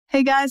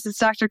Hey guys, it's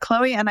Dr.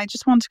 Chloe, and I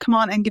just want to come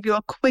on and give you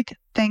a quick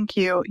thank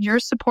you. Your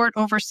support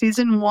over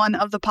season 1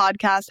 of the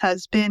podcast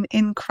has been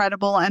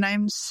incredible, and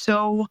I'm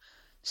so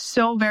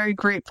very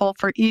grateful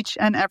for each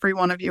and every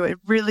one of you. It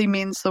really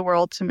means the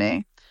world to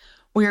me.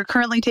 We are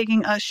currently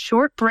taking a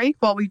short break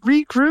while we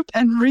regroup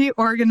and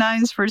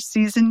reorganize for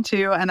season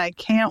 2, and I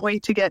can't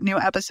wait to get new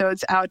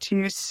episodes out to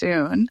you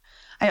soon.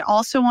 I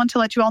also want to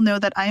let you all know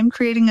that I am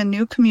creating a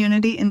new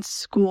community in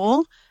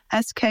School,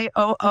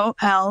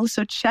 SKOOL,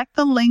 so check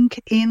the link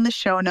in the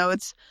show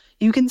notes.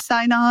 You can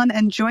sign on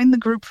and join the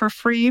group for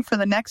free for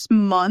the next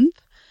month.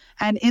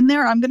 And in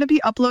there, I'm going to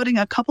be uploading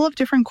a couple of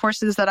different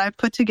courses that I've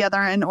put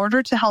together in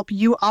order to help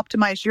you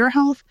optimize your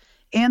health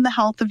and the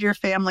health of your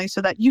family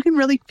so that you can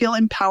really feel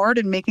empowered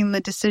in making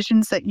the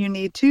decisions that you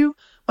need to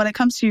when it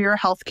comes to your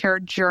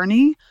healthcare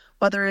journey,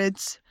 whether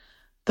it's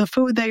the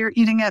food that you're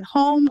eating at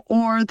home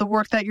or the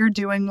work that you're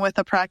doing with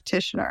a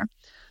practitioner.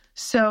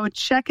 So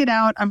check it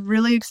out. I'm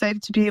really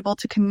excited to be able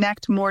to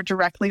connect more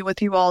directly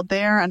with you all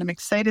there. And I'm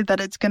excited that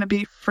it's going to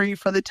be free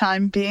for the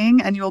time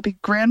being. And you will be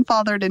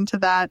grandfathered into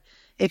that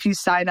if you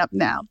sign up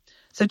now.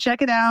 So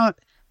check it out.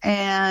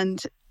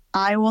 And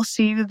I will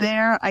see you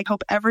there. I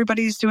hope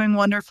everybody's doing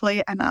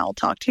wonderfully. And I'll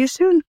talk to you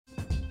soon.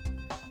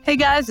 Hey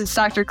guys, it's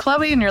Dr.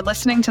 Chloe, and you're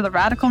listening to the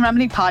Radical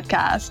Remedy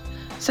Podcast.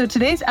 So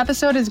today's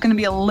episode is going to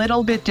be a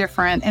little bit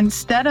different.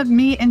 Instead of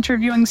me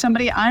interviewing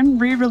somebody, I'm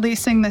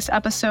re-releasing this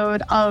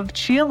episode of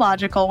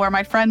Qiological, where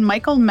my friend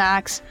Michael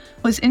Max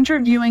was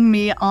interviewing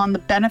me on the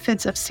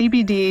benefits of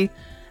CBD.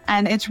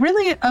 And it's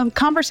really a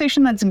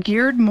conversation that's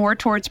geared more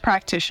towards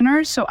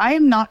practitioners. So I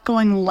am not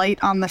going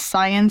light on the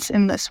science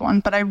in this one,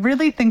 but I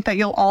really think that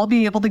you'll all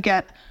be able to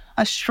get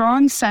a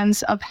strong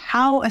sense of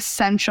how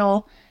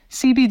essential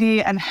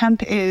CBD and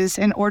hemp is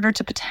in order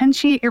to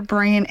potentiate your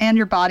brain and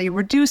your body,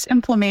 reduce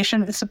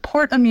inflammation, and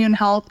support immune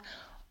health,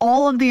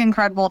 all of the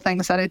incredible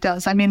things that it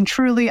does. I mean,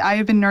 truly, I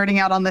have been nerding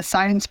out on this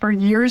science for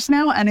years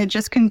now, and it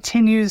just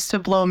continues to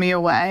blow me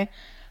away.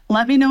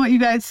 Let me know what you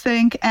guys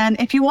think. And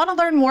if you want to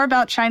learn more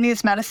about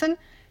Chinese medicine,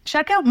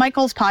 check out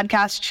Michael's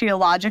podcast,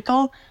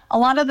 Qiological. A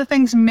lot of the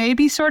things may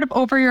be sort of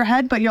over your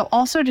head, but you'll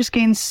also just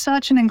gain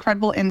such an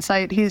incredible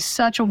insight. He's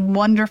such a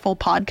wonderful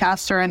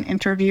podcaster and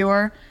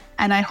interviewer,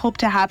 and I hope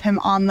to have him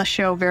on the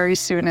show very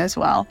soon as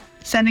well.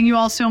 Sending you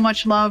all so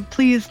much love.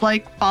 Please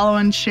like, follow,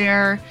 and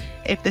share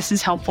if this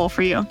is helpful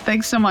for you.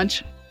 Thanks so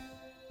much.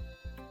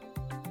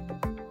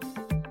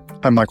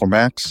 I'm Michael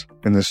Max,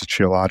 and this is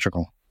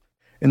Qiological.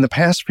 In the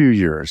past few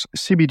years,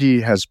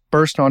 CBD has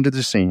burst onto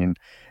the scene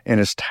and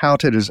is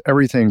touted as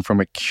everything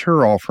from a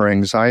cure-all for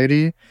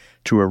anxiety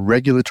to a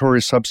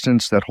regulatory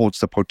substance that holds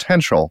the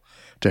potential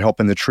to help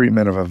in the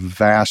treatment of a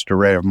vast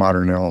array of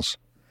modern ills.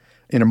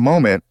 In a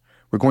moment,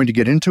 we're going to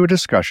get into a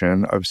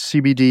discussion of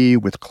CBD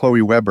with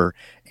Chloe Weber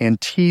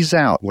and tease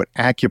out what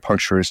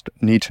acupuncturists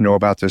need to know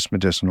about this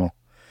medicinal.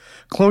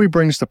 Chloe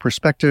brings the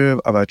perspective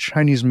of a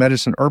Chinese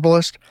medicine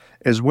herbalist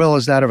as well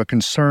as that of a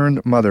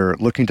concerned mother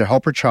looking to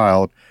help her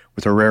child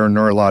with a rare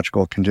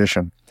neurological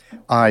condition.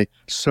 I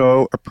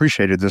so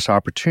appreciated this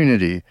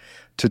opportunity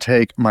to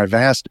take my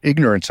vast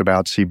ignorance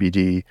about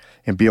CBD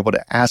and be able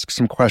to ask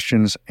some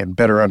questions and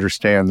better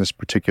understand this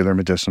particular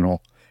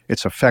medicinal,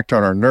 its effect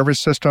on our nervous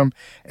system,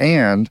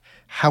 and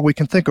how we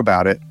can think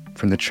about it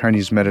from the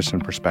Chinese medicine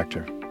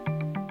perspective.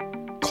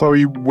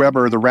 Chloe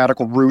Weber, the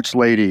Radical Roots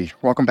lady,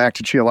 welcome back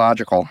to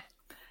Qiological.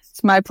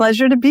 It's my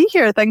pleasure to be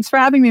here. Thanks for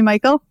having me,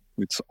 Michael.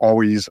 It's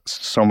always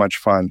so much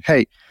fun.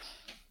 Hey,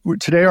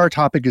 today our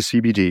topic is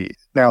CBD.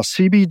 Now,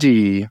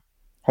 CBD,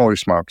 holy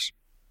smokes.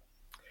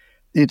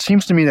 It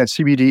seems to me that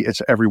CBD,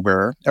 it's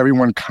everywhere.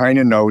 Everyone kind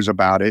of knows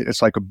about it.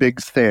 It's like a big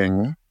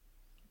thing.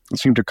 It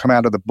seemed to come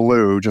out of the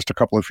blue just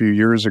a few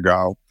years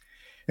ago.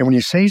 And when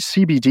you say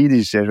CBD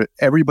these days,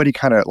 everybody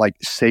kind of like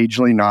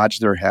sagely nods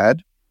their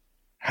head.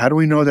 How do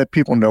we know that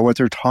people know what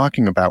they're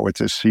talking about with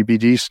this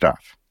CBD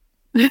stuff?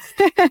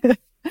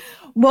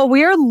 Well,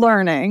 we're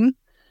learning.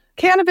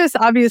 Cannabis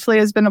obviously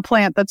has been a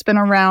plant that's been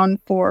around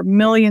for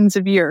millions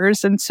of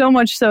years, and so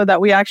much so that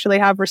we actually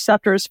have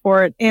receptors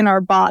for it in our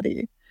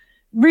body.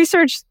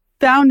 Research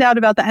found out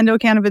about the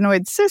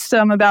endocannabinoid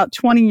system about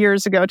 20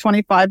 years ago,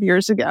 25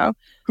 years ago.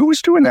 Who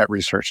was doing that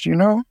research? Do you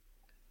know?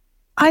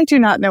 I do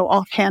not know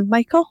offhand,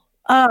 Michael.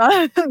 Though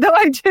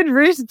I did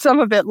read some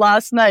of it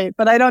last night,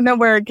 but I don't know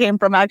where it came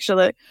from,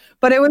 actually.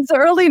 But it was the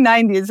early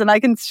 90s, and I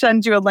can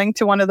send you a link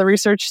to one of the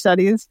research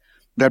studies.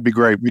 That'd be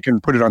great. We can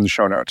put it on the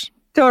show notes.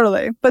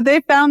 Totally. But they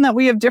found that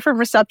we have different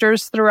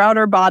receptors throughout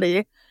our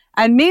body,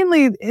 and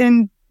mainly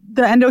in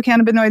the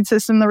endocannabinoid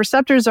system, the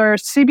receptors are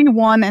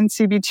CB1 and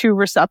CB2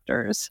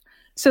 receptors.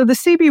 So the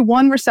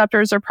CB1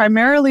 receptors are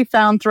primarily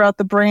found throughout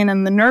the brain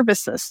and the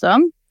nervous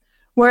system,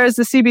 whereas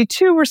the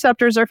CB2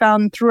 receptors are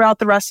found throughout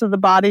the rest of the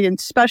body, and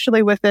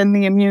especially within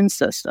the immune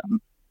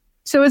system.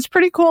 So it's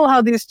pretty cool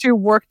how these two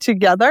work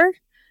together.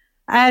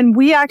 And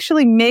we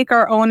actually make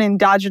our own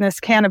endogenous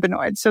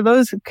cannabinoids. So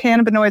those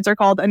cannabinoids are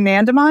called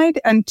anandamide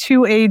and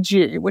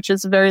 2-AG, which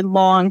is a very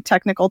long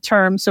technical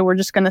term. So we're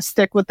just going to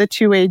stick with the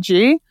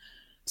 2-AG.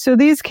 So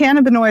these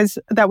cannabinoids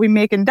that we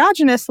make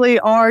endogenously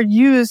are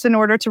used in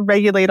order to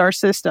regulate our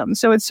system.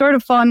 So it's sort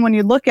of fun when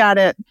you look at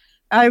it.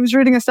 I was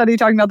reading a study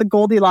talking about the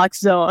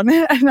Goldilocks zone,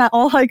 and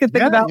all I could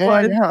think about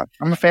was... Yeah.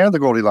 I'm a fan of the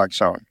Goldilocks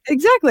zone.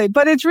 Exactly.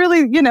 But it's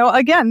really,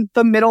 again,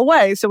 the middle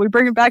way. So we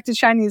bring it back to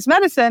Chinese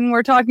medicine.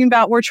 We're talking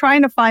about, we're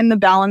trying to find the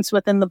balance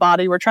within the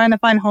body. We're trying to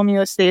find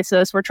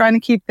homeostasis. We're trying to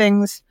keep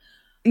things,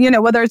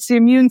 whether it's the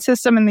immune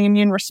system and the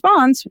immune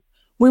response,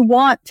 we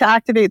want to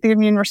activate the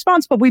immune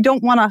response, but we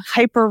don't want to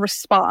hyper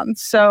respond.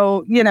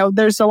 So,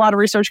 there's a lot of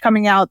research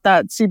coming out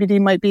that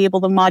CBD might be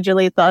able to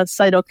modulate the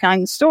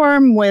cytokine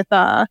storm with,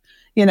 the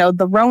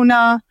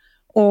Rona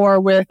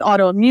or with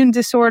autoimmune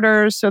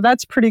disorders. So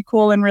that's pretty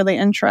cool and really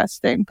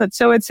interesting. But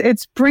so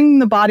it's bringing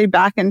the body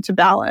back into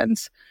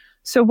balance.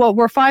 So what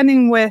we're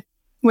finding with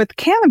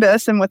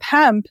cannabis and with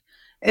hemp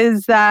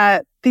is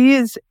that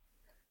these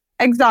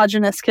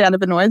exogenous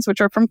cannabinoids,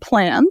 which are from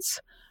plants,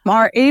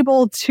 are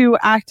able to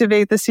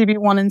activate the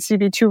CB1 and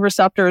CB2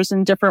 receptors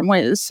in different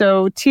ways.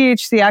 So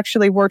THC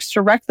actually works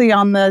directly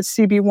on the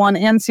CB1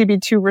 and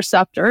CB2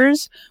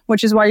 receptors,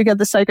 which is why you get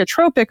the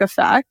psychotropic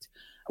effect.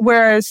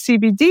 Whereas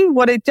CBD,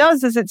 what it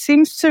does is it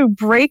seems to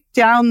break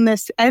down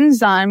this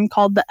enzyme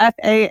called the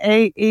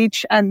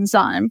FAAH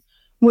enzyme,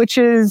 which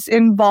is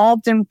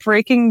involved in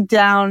breaking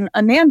down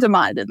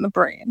anandamide in the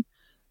brain.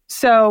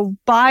 So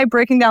by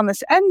breaking down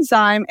this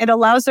enzyme, it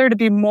allows there to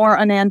be more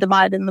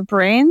anandamide in the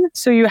brain.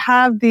 So you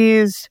have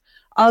these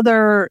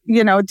other,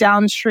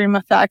 downstream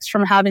effects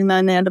from having the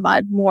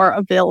anandamide more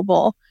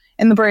available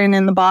in the brain,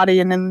 in the body,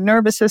 and in the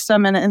nervous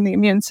system and in the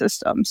immune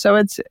system. So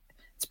it's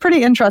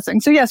pretty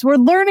interesting. So yes, we're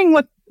learning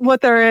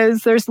what there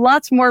is. There's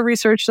lots more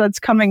research that's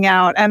coming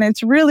out, and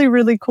it's really,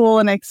 really cool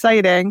and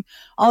exciting.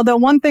 Although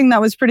one thing that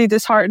was pretty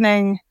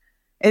disheartening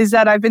is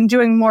that I've been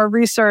doing more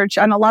research,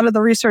 and a lot of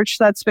the research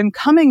that's been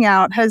coming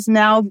out has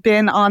now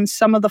been on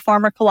some of the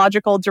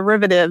pharmacological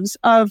derivatives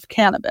of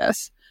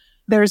cannabis.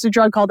 There's a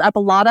drug called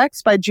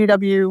Epiliolex by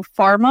GW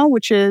Pharma,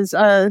 which is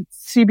a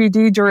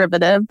CBD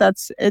derivative.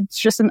 It's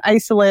just an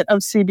isolate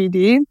of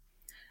CBD.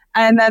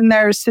 And then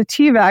there's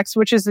Sativex,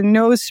 which is a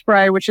nose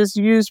spray, which is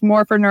used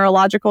more for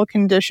neurological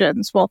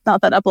conditions. Well,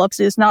 not that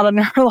epilepsy is not a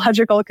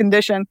neurological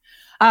condition,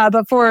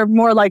 but for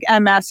more like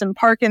MS and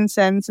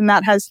Parkinson's, and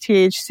that has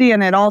THC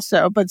in it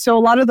also. But so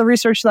a lot of the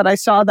research that I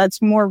saw that's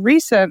more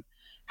recent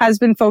has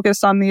been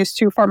focused on these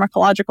two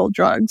pharmacological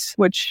drugs,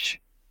 which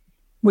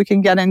we can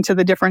get into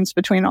the difference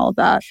between all of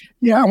that.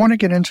 Yeah, I want to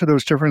get into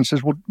those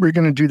differences. We're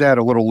going to do that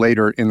a little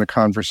later in the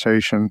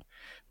conversation.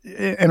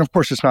 And of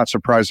course, it's not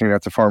surprising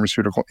that the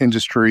pharmaceutical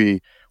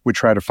industry would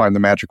try to find the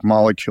magic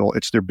molecule.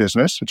 It's their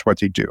business. It's what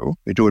they do.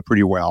 They do it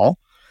pretty well.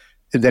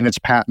 And then it's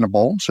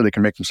patentable, so they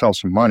can make themselves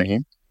some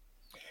money.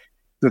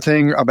 The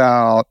thing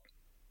about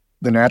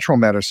the natural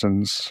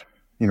medicines,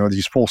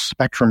 these full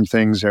spectrum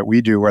things that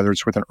we do, whether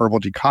it's with an herbal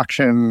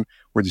decoction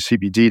or the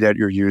CBD that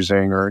you're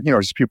using, or,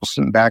 just people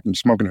sitting back and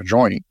smoking a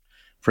joint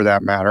for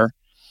that matter,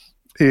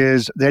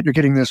 is that you're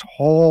getting this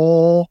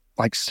whole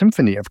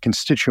symphony of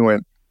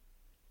constituent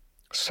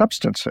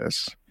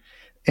substances.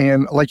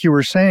 And like you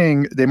were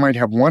saying, they might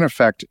have one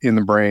effect in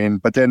the brain,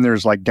 but then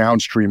there's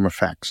downstream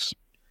effects.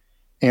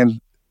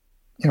 And,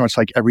 it's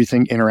like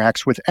everything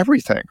interacts with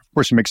everything. Of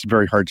course, it makes it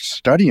very hard to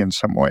study in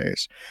some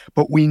ways,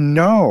 but we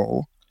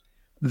know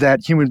that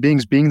human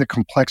beings, being the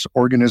complex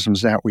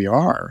organisms that we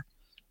are,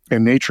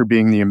 and nature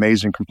being the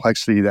amazing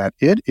complexity that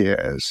it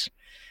is,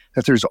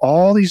 that there's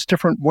all these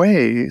different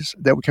ways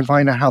that we can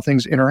find out how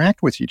things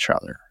interact with each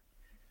other.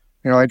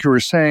 Like you were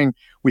saying,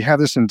 we have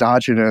this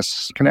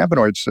endogenous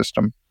cannabinoid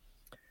system.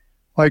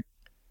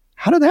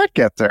 How did that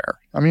get there?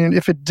 I mean,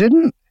 if it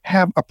didn't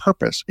have a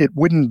purpose, it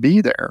wouldn't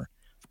be there.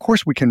 Of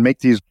course, we can make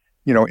these,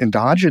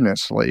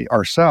 endogenously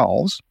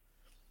ourselves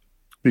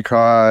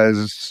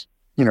because,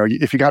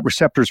 if you got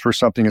receptors for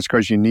something, it's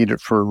because you need it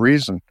for a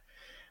reason.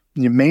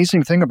 The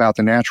amazing thing about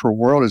the natural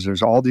world is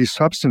there's all these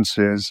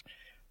substances,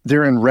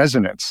 they're in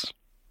resonance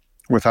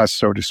with us,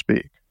 so to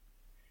speak.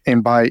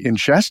 And by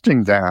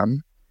ingesting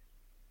them,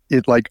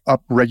 it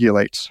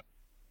upregulates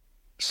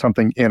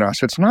something in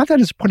us. It's not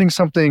that it's putting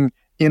something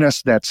in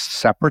us that's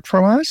separate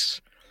from us,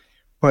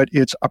 but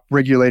it's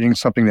upregulating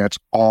something that's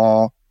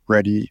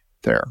already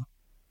there.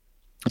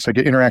 It's like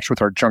it interacts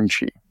with our zheng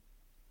qi.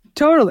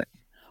 Totally.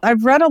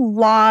 I've read a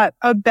lot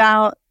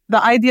about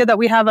the idea that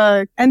we have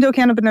a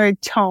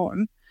endocannabinoid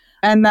tone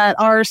and that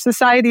our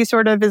society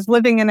sort of is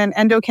living in an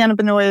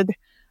endocannabinoid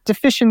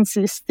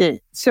deficiency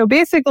state. So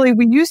basically,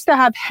 we used to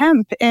have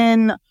hemp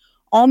in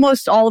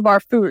almost all of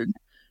our food.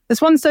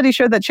 This one study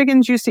showed that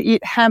chickens used to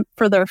eat hemp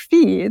for their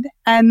feed,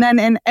 and then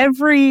in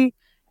every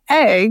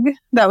egg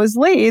that was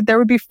laid, there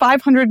would be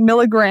 500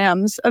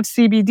 milligrams of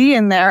CBD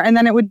in there, and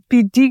then it would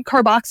be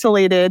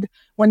decarboxylated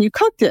when you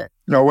cooked it.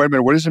 No, wait a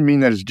minute. What does it mean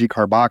that it's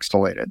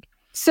decarboxylated?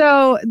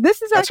 So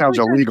this is that sounds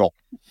illegal.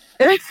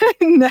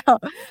 No.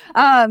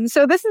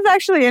 So this is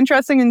actually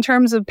interesting in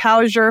terms of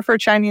pao zhi for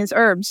Chinese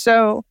herbs.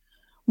 So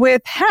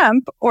with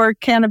hemp or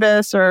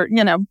cannabis or,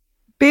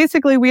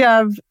 basically we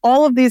have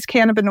all of these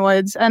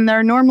cannabinoids and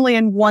they're normally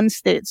in one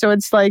state. So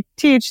it's like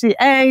THCA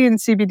and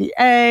CBDA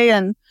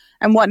and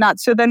and whatnot.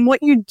 So then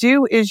what you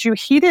do is you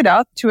heat it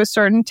up to a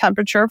certain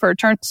temperature for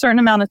a certain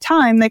amount of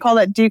time. They call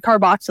that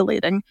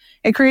decarboxylating.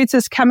 It creates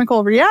this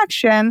chemical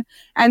reaction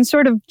and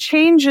sort of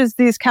changes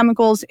these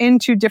chemicals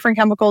into different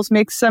chemicals,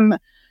 makes them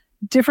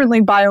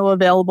differently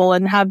bioavailable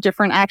and have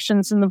different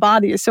actions in the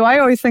body. So I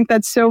always think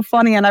that's so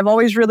funny. And I've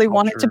always really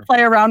wanted to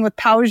play around with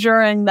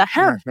powdering the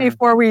hemp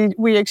before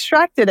we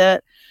extracted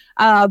it.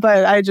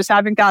 But I just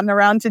haven't gotten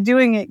around to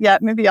doing it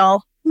yet. Maybe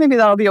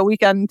that'll be a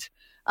weekend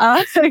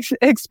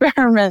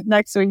experiment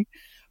next week.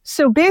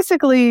 So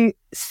basically,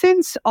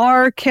 since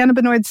our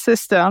cannabinoid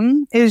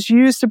system is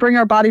used to bring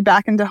our body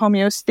back into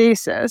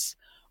homeostasis,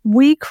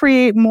 we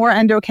create more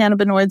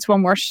endocannabinoids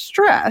when we're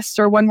stressed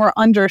or when we're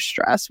under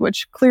stress,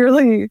 which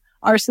clearly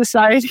our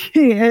society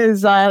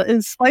is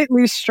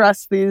slightly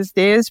stressed these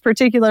days,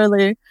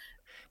 particularly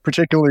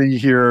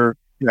here.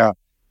 Yeah,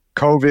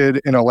 COVID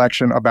and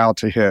election about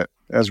to hit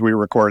as we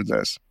record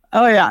this.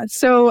 Oh yeah,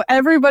 so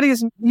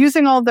everybody's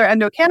using all of their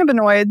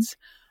endocannabinoids,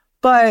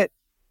 but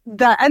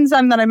the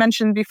enzyme that I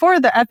mentioned before,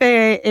 the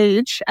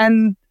FAAH,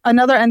 and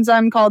another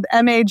enzyme called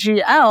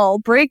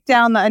MAGL break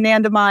down the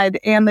anandamide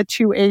and the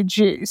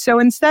 2-AG. So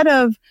instead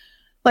of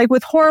like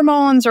with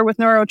hormones or with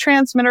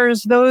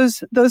neurotransmitters,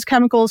 those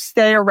chemicals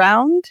stay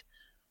around.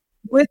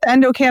 With the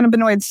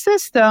endocannabinoid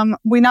system,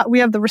 we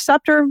have the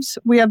receptors,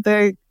 we have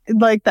the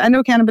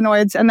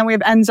endocannabinoids, and then we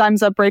have enzymes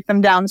that break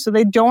them down. So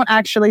they don't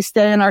actually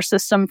stay in our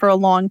system for a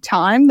long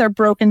time. They're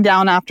broken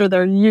down after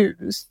they're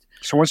used.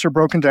 So once they're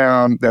broken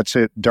down, that's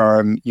it,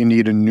 done. You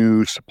need a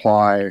new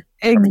supply.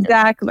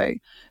 Exactly.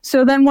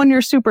 So then when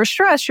you're super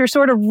stressed, you're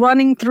sort of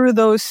running through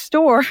those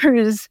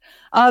stores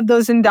of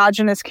those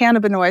endogenous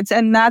cannabinoids.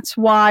 And that's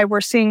why we're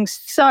seeing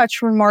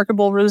such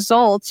remarkable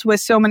results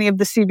with so many of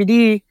the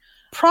CBD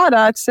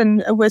products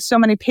and with so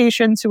many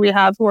patients who we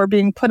have who are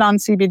being put on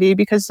CBD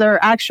because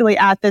they're actually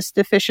at this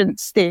deficient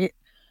state.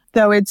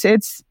 Though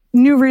it's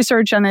new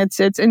research and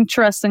it's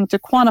interesting to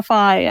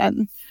quantify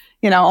and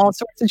all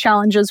sorts of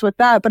challenges with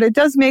that. But it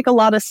does make a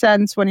lot of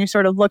sense when you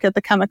sort of look at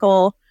the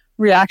chemical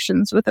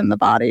reactions within the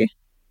body.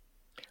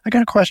 I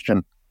got a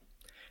question.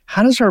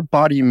 How does our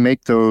body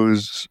make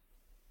those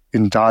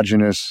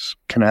endogenous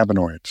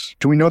cannabinoids?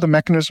 Do we know the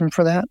mechanism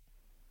for that?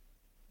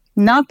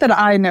 Not that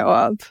I know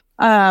of.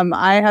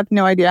 I have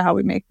no idea how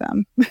we make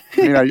them.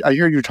 I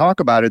hear you talk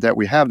about it, that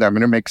we have them,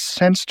 and it makes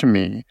sense to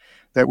me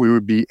that we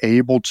would be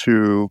able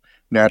to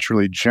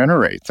naturally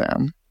generate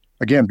them,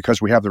 again,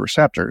 because we have the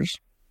receptors.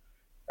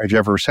 If you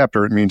have a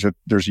receptor, it means that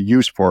there's a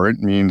use for it.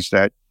 It means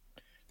that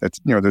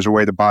there's a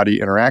way the body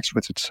interacts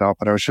with itself.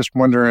 But I was just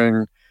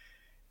wondering,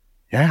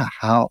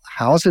 how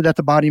is it that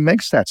the body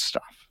makes that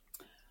stuff?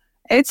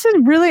 It's a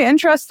really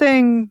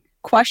interesting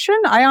question.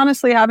 I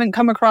honestly haven't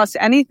come across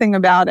anything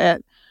about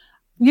it.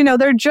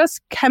 They're just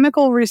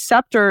chemical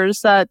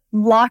receptors that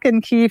lock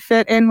and key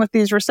fit in with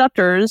these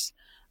receptors.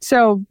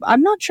 So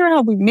I'm not sure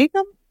how we make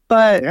them,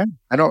 but yeah,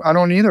 I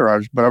don't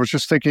either. But I was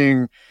just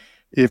thinking,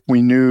 if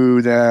we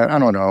knew that, I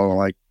don't know,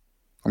 like,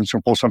 I'm just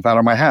going to pull something out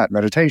of my hat,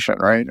 meditation,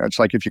 right? It's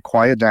like if you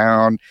quiet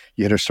down,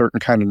 you hit a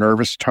certain kind of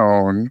nervous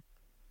tone,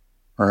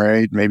 all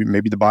right?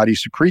 Maybe the body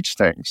secretes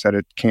things that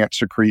it can't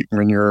secrete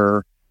when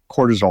your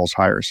cortisol's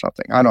high or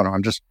something. I don't know.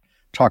 I'm just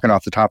talking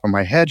off the top of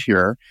my head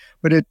here.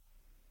 But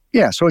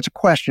so it's a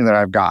question that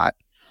I've got.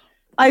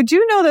 I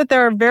do know that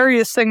there are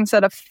various things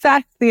that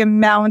affect the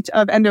amount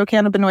of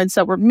endocannabinoids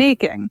that we're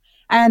making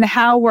and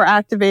how we're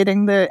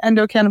activating the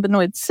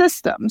endocannabinoid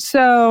system.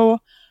 So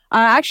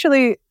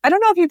actually, I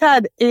don't know if you've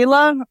had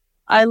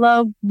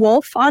Isla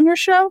Wolf on your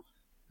show.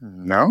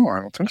 No,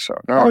 I don't think so.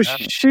 No,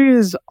 she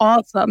is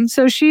awesome.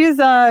 So she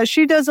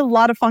does a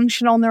lot of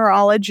functional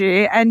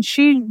neurology, and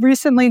she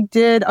recently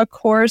did a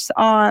course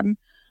on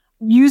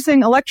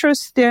using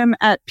electrostim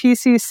at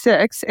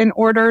PC6 in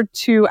order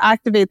to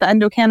activate the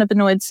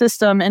endocannabinoid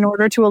system in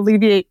order to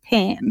alleviate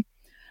pain.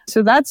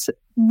 So that's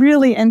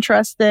really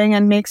interesting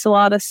and makes a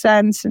lot of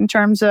sense in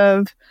terms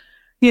of,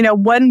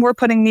 when we're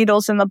putting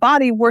needles in the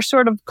body, we're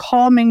sort of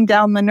calming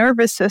down the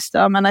nervous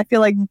system. And I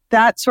feel like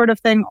that sort of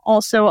thing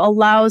also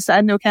allows the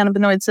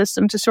endocannabinoid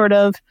system to sort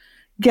of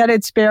get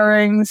its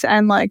bearings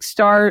and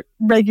start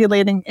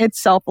regulating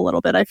itself a little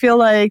bit. I feel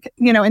like,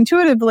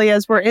 intuitively,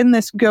 as we're in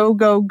this go,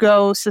 go,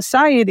 go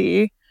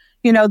society,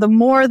 the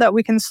more that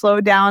we can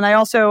slow down.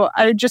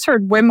 I just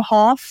heard Wim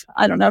Hof.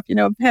 I don't know if you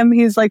know him.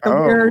 He's like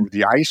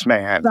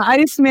the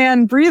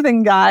Iceman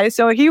breathing guy.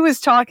 So he was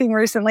talking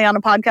recently on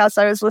a podcast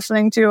I was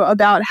listening to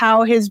about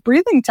how his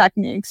breathing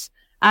techniques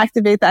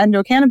activate the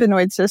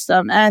endocannabinoid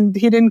system. And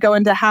he didn't go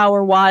into how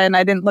or why, and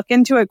I didn't look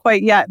into it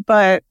quite yet,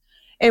 but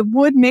it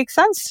would make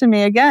sense to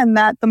me, again,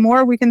 that the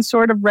more we can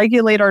sort of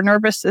regulate our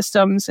nervous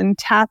systems and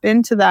tap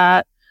into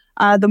that,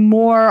 the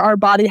more our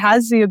body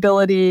has the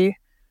ability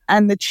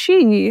and the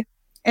chi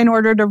in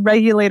order to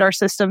regulate our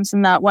systems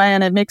in that way.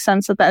 And it makes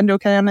sense that the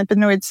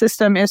endocannabinoid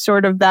system is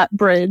sort of that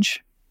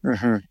bridge.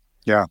 Mm-hmm.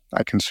 Yeah,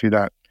 I can see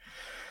that.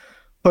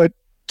 But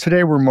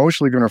today we're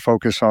mostly going to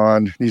focus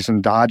on these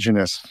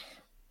endogenous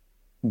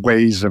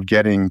ways of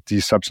getting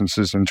these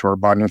substances into our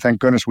body. And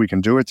thank goodness we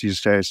can do it these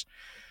days.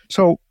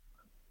 So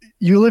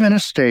you live in a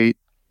state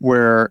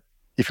where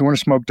if you want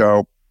to smoke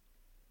dope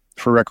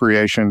for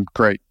recreation,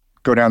 great.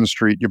 Go down the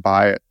street, you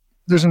buy it.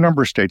 There's a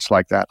number of states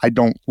like that. I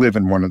don't live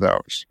in one of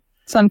those.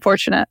 It's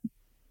unfortunate.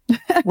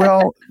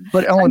 Well,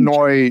 but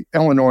Illinois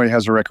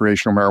has a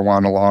recreational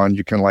marijuana law, and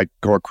you can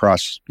go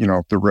across,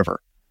 the river.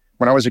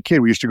 When I was a kid,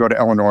 we used to go to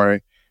Illinois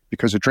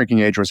because the drinking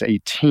age was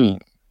 18.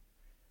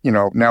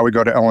 Now we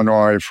go to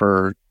Illinois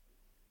for,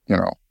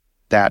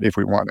 that if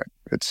we want it.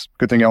 It's a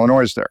good thing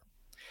Illinois is there.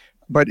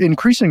 But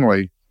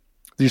increasingly,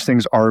 these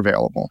things are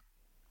available.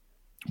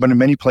 But in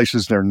many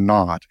places, they're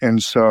not.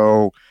 And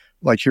so,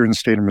 like here in the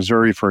state of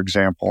Missouri, for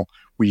example,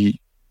 we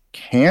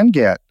can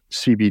get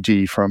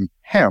CBD from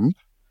hemp,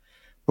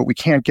 but we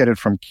can't get it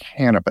from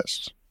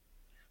cannabis.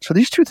 So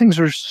these two things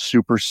are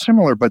super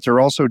similar, but they're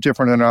also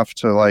different enough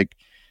to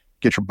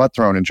get your butt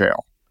thrown in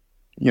jail,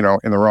 in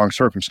the wrong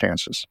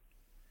circumstances.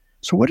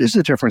 So what is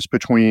the difference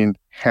between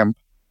hemp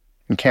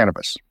and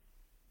cannabis?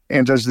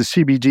 And does the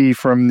CBD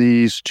from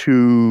these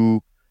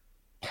two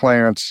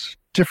plants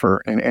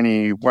differ in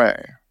any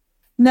way?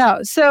 No.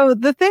 So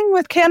the thing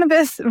with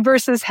cannabis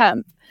versus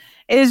hemp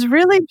is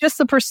really just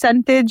the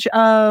percentage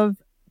of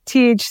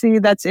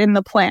THC that's in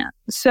the plant.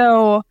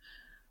 So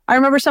I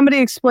remember somebody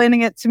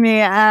explaining it to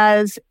me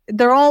as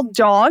they're all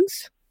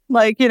dogs.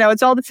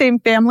 It's all the same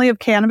family of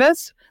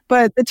cannabis,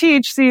 but the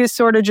THC is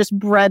sort of just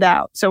bred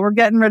out. So we're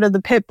getting rid of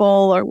the pit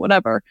bull or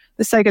whatever,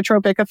 the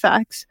psychotropic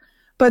effects.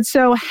 But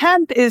so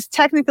hemp is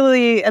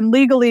technically and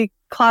legally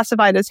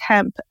classified as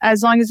hemp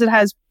as long as it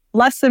has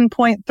less than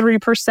 0.3%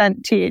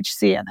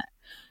 THC in it.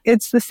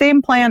 It's the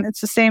same plant, it's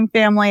the same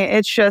family.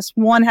 It's just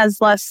one has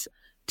less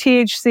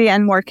THC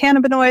and more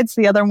cannabinoids.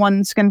 The other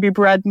one's going to be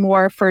bred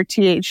more for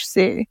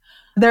THC.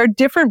 There are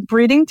different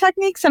breeding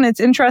techniques, and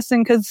it's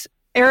interesting because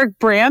Eric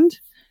Brand,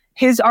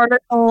 his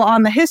article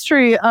on the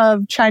history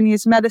of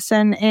Chinese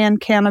medicine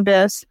and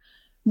cannabis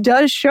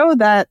does show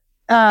that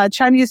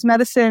Chinese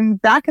medicine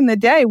back in the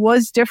day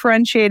was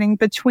differentiating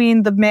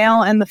between the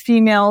male and the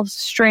female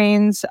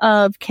strains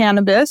of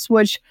cannabis,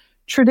 which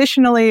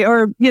traditionally,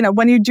 or,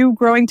 when you do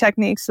growing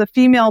techniques, the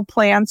female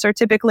plants are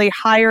typically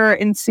higher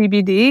in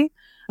CBD.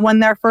 When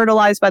they're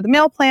fertilized by the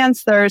male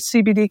plants, their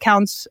CBD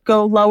counts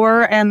go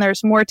lower and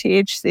there's more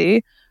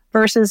THC,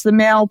 versus the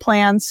male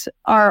plants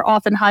are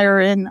often higher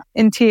in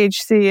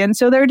THC. And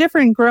so there are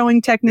different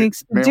growing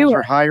techniques to do it. Males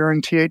are higher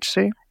in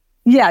THC?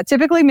 Yeah,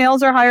 typically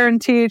males are higher in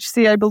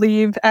THC, I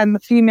believe, and the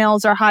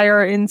females are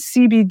higher in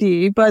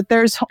CBD, but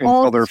there's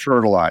all... Until they're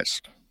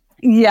fertilized.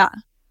 Yeah.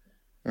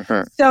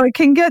 Mm-hmm. So it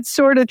can get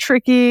sort of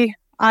tricky.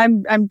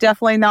 I'm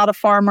definitely not a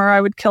farmer. I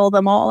would kill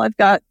them all. I've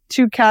got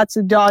 2 cats,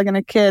 a dog, and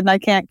a kid, and I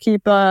can't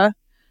keep a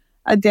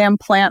damn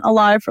plant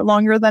alive for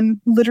longer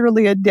than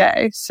literally a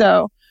day.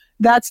 So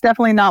that's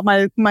definitely not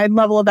my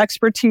level of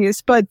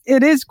expertise. But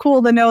it is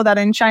cool to know that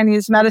in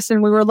Chinese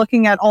medicine, we were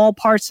looking at all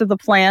parts of the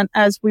plant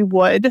as we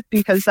would,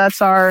 because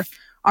that's our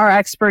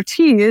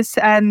expertise.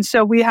 And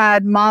so we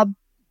had Ma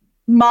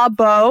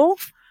Bo,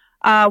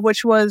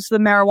 which was the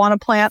marijuana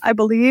plant, I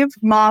believe.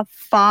 Ma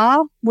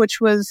Fa,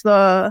 which was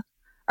Ma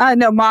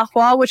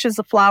Hua, which is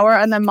the flower,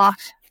 and then Ma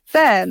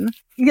Fen.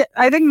 Yeah,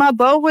 I think Ma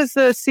Bo was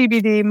the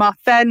CBD, Ma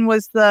Fen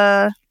was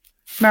the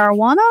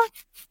marijuana,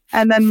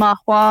 and then Ma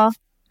Hua.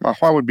 Ma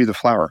Hua would be the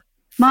flower.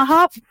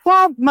 Ma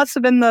Hua must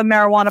have been the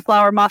marijuana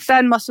flower. Ma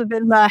Fen must have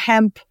been the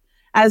hemp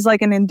as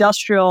an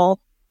industrial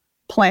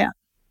plant,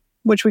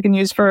 which we can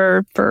use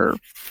for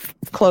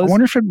clothes. I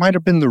wonder if it might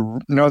have been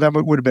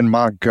that would have been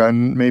Ma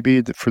Gun,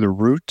 maybe, for the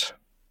root.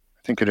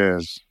 I think it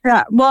is.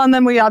 Yeah. Well, and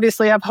then we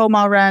obviously have Ho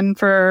Ma Ren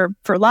for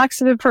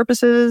laxative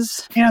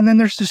purposes. Yeah, and then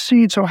there's the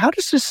seed. So how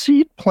does the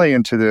seed play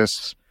into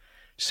this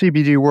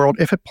CBD world,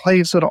 if it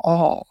plays at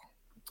all?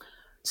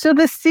 So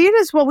the seed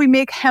is what we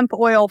make hemp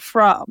oil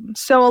from.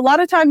 So a lot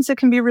of times it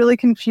can be really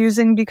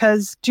confusing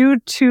because due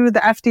to the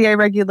FDA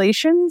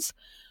regulations,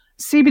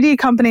 CBD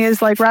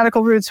companies like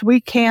Radical Roots,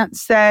 we can't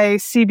say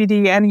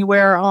CBD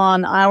anywhere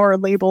on our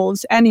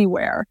labels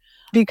anywhere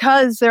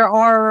because there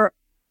are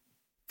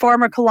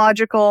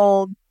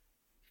pharmacological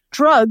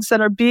drugs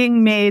that are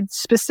being made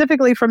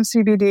specifically from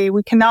CBD.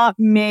 We cannot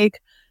make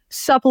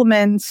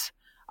supplements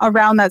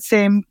around that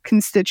same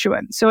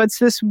constituent. So it's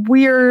this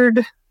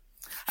weird,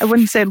 I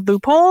wouldn't say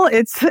loophole,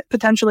 it's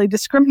potentially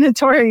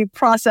discriminatory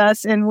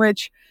process in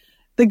which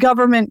the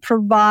government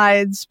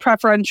provides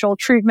preferential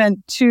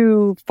treatment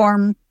to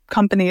farm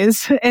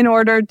companies in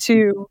order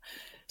to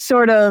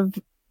sort of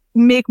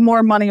make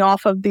more money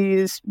off of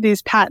these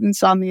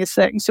patents on these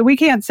things. So we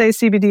can't say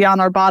CBD on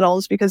our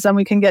bottles because then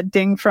we can get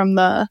dinged from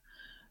the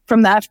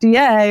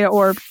FDA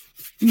or,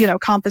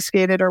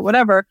 confiscated or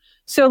whatever.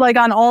 So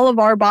on all of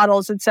our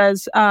bottles, it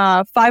says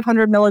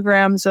 500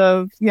 milligrams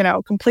of,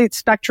 complete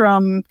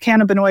spectrum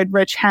cannabinoid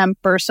rich hemp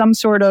or some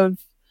sort of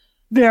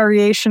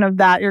variation of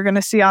that you're going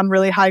to see on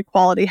really high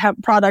quality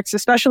hemp products,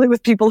 especially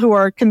with people who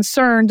are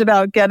concerned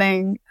about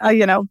getting,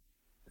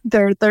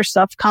 their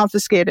stuff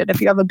confiscated. If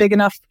you have a big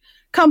enough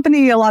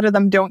company, a lot of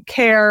them don't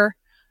care.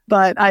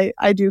 but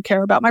I do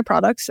care about my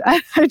products.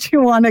 I do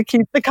want to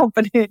keep the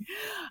company.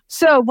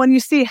 So when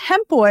you see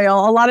hemp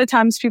oil, a lot of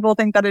times people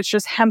think that it's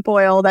just hemp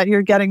oil that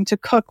you're getting to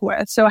cook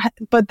with. So,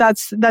 but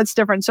that's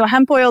different. So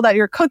hemp oil that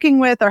you're cooking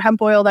with, or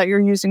hemp oil that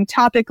you're using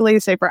topically,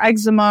 say for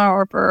eczema,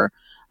 or for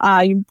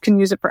you can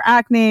use it for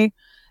acne,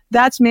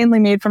 that's mainly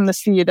made from the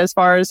seed as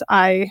far as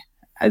I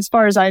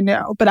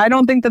know. But I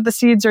don't think that the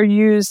seeds are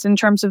used in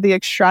terms of the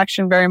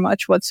extraction very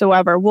much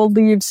whatsoever. We'll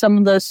leave some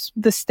of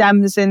the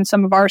stems in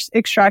some of our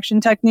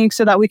extraction techniques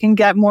so that we can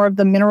get more of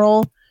the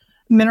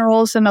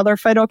minerals and other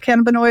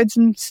phytocannabinoids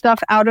and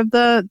stuff out of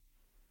the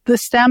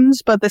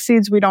stems, but the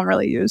seeds we don't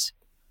really use.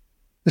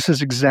 This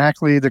is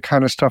exactly the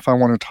kind of stuff I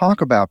want to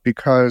talk about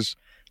because,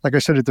 like I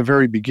said at the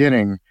very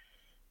beginning,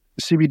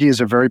 CBD is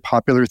a very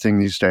popular thing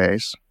these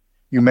days.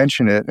 You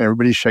mention it and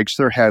everybody shakes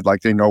their head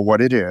like they know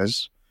what it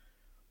is.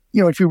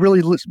 If you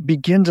really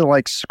begin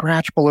to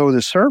scratch below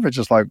the surface,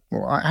 it's like,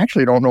 well, I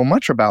actually don't know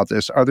much about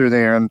this other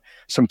than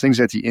some things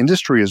that the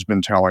industry has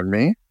been telling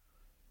me.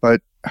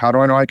 But how do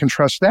I know I can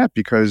trust that?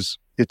 Because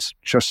it's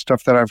just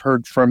stuff that I've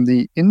heard from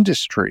the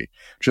industry.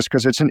 Just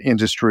because it's an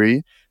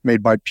industry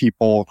made by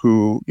people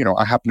who,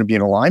 I happen to be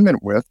in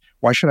alignment with,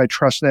 why should I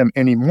trust them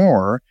any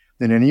more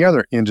than any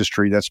other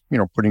industry that's,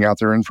 putting out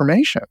their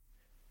information?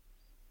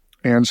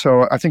 And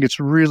so I think it's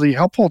really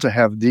helpful to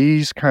have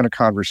these kind of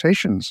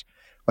conversations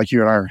like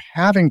you and I are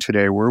having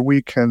today, where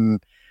we can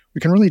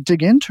really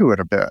dig into it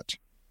a bit.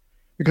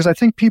 Because I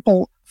think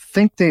people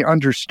think they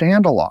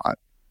understand a lot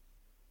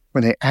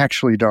when they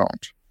actually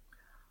don't.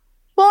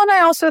 Well, and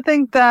I also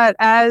think that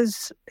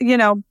as,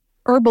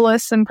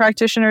 herbalists and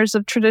practitioners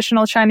of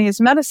traditional Chinese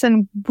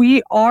medicine,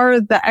 we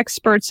are the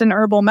experts in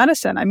herbal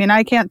medicine. I mean,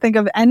 I can't think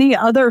of any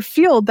other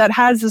field that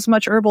has as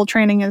much herbal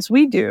training as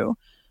we do.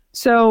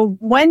 So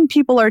when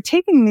people are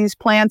taking these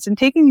plants and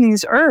taking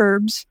these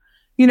herbs,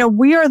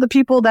 we are the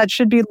people that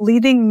should be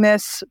leading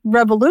this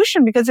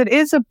revolution because it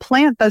is a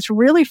plant that's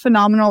really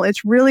phenomenal.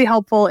 It's really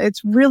helpful.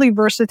 It's really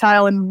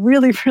versatile and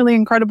really, really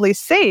incredibly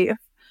safe.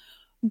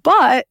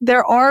 But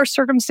there are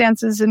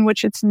circumstances in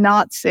which it's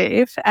not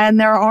safe, and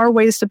there are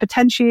ways to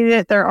potentiate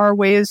it. There are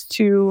ways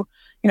to,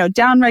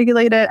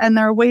 downregulate it, and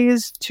there are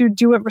ways to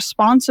do it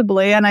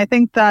responsibly. And I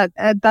think that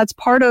that's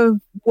part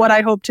of what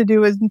I hope to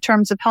do is in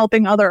terms of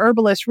helping other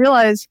herbalists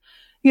realize,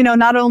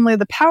 not only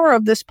the power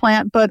of this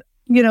plant, but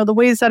the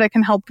ways that it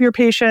can help your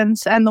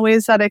patients and the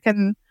ways that it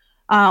can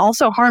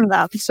also harm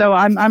them. So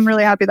I'm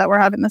really happy that we're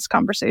having this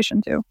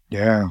conversation too.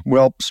 Yeah.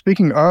 Well,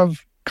 speaking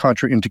of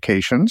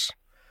contraindications,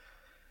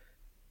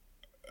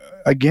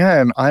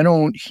 again, I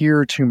don't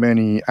hear too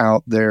many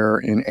out there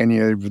in any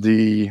of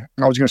the,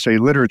 I was going to say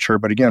literature,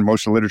 but again,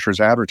 most of the literature is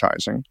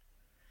advertising.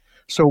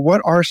 So what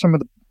are some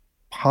of the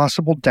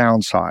possible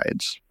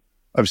downsides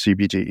of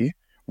CBD?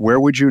 Where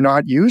would you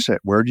not use it?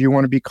 Where do you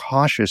want to be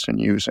cautious in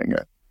using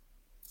it?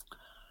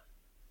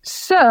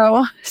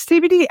 So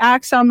CBD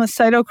acts on the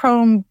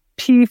cytochrome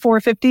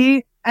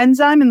P450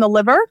 enzyme in the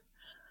liver,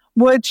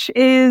 which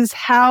is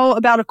how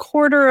about a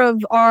quarter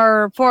of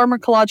our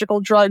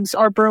pharmacological drugs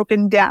are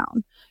broken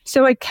down.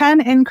 So it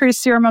can increase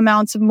serum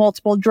amounts of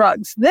multiple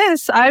drugs.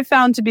 This I've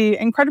found to be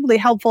incredibly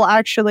helpful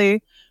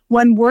actually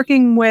when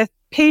working with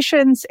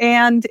patients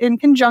and in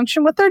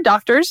conjunction with their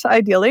doctors,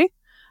 ideally,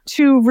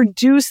 to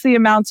reduce the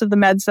amounts of the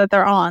meds that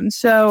they're on.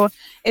 So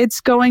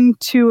it's going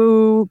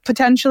to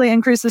potentially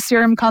increase the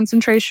serum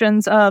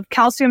concentrations of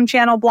calcium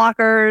channel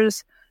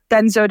blockers,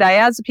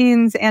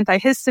 benzodiazepines,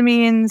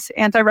 antihistamines,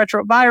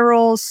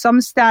 antiretrovirals, some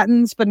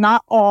statins, but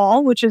not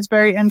all, which is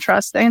very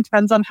interesting. It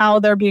depends on how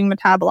they're being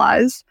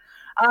metabolized.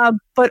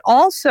 But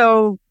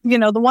also,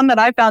 the one that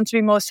I found to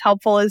be most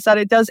helpful is that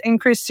it does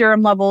increase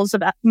serum levels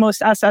of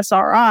most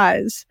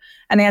SSRIs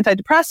and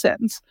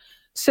antidepressants.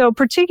 So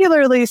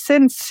particularly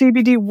since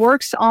CBD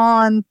works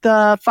on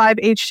the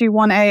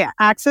 5-HT1A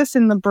axis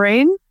in the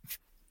brain,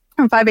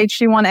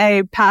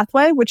 5-HT1A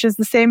pathway, which is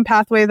the same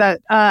pathway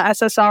that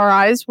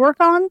SSRIs work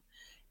on,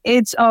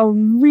 it's a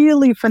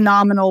really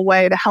phenomenal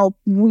way to help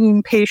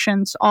wean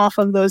patients off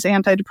of those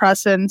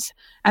antidepressants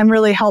and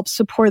really help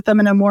support them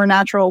in a more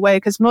natural way,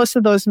 because most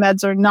of those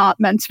meds are not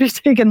meant to be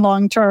taken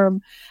long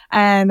term.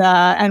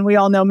 And we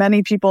all know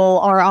many people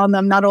are on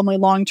them not only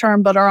long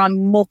term, but are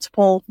on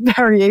multiple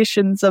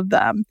variations of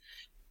them.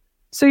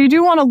 So you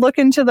do want to look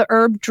into the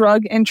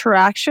herb-drug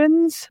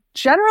interactions.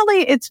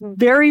 Generally, it's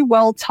very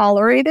well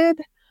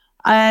tolerated.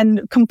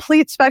 And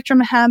complete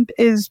spectrum hemp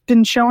has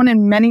been shown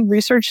in many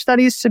research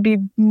studies to be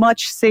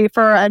much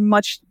safer and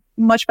much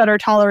better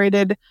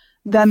tolerated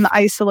than the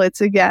isolates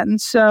again.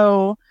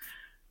 So,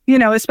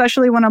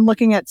 especially when I'm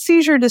looking at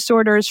seizure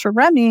disorders for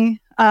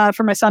Remy,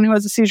 for my son who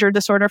has a seizure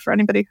disorder, for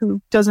anybody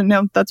who doesn't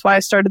know, that's why I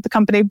started the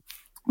company.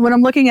 When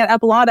I'm looking at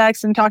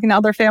Epiliodex and talking to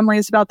other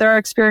families about their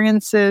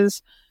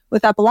experiences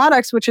with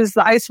Epiliodex, which is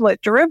the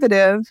isolate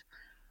derivative,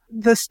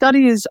 the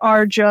studies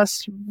are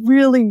just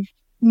really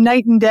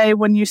night and day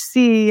when you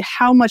see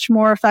how much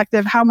more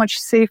effective, how much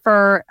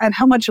safer, and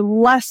how much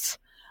less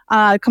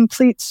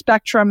complete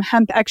spectrum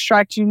hemp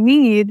extract you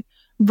need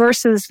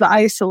versus the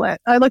isolate.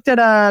 I looked at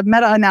a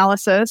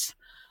meta-analysis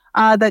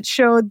that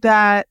showed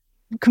that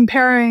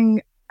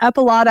comparing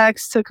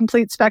Epiliodex to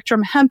complete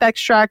spectrum hemp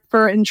extract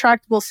for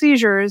intractable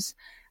seizures.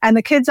 And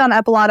the kids on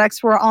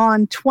Epiliodex were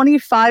on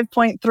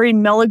 25.3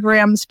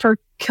 milligrams per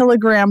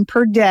kilogram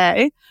per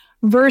day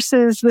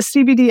versus the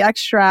CBD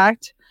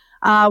extract,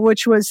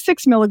 which was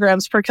 6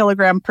 milligrams per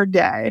kilogram per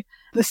day.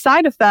 The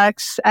side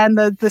effects and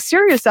the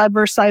serious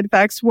adverse side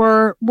effects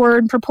were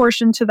in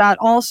proportion to that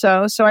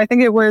also. So I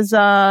think it was,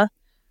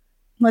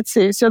 let's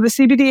see. So the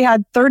CBD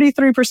had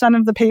 33%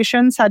 of the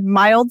patients had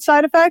mild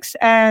side effects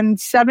and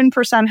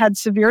 7% had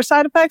severe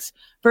side effects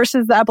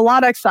versus the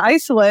Epiliodex, the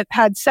isolate,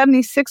 had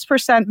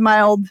 76%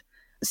 mild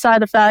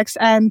side effects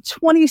and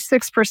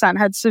 26%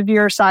 had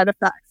severe side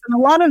effects. And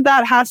a lot of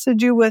that has to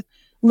do with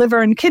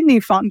liver and kidney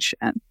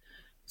function.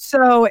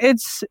 So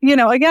it's,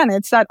 again,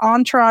 it's that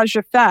entourage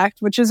effect,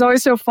 which is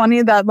always so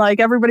funny that like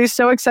everybody's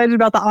so excited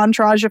about the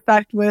entourage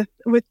effect with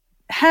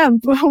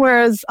hemp,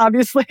 whereas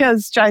obviously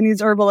as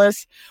Chinese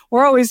herbalists,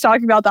 we're always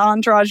talking about the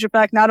entourage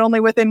effect, not only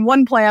within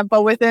one plant,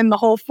 but within the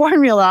whole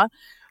formula.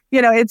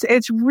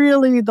 It's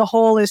really, the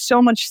whole is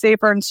so much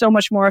safer and so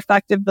much more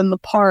effective than the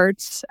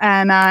parts.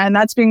 And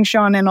that's being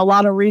shown in a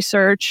lot of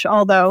research,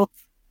 although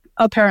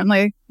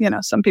apparently,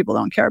 some people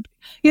don't care.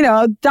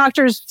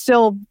 Doctors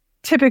still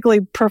typically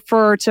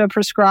prefer to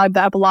prescribe the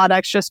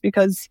Epiliodex just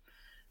because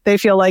they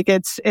feel like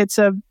it's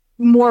a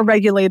more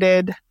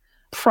regulated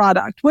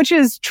product, which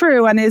is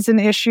true and is an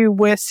issue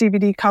with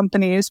CBD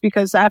companies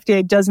because the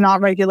FDA does not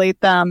regulate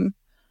them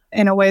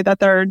in a way that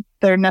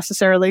they're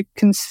necessarily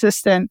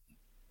consistent,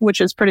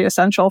 which is pretty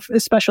essential,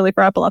 especially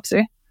for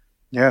epilepsy.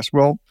 Yes,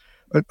 well,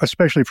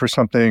 especially for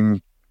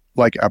something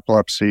like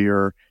epilepsy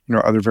or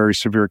other very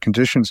severe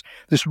conditions,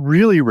 this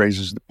really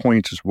raises the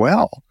point as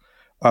well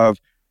of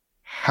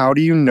how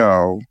do you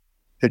know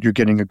that you're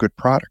getting a good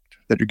product,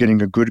 that you're getting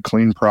a good,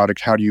 clean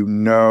product? How do you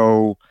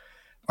know?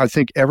 I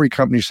think every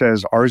company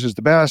says ours is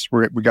the best.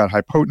 We got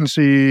high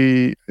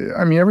potency.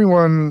 I mean,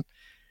 everyone,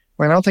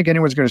 I don't think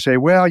anyone's going to say,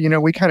 well,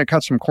 we kind of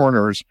cut some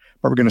corners,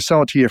 but we're going to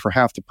sell it to you for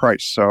half the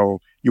price. So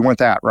you want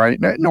that, right?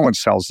 No one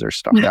sells their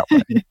stuff that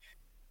way,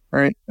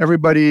 right?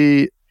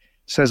 Everybody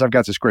says, I've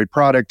got this great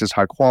product, it's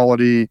high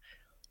quality.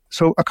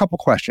 So a couple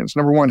questions.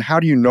 Number one, how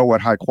do you know what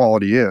high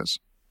quality is?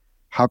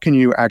 How can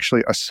you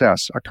actually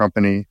assess a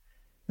company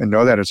and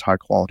know that it's high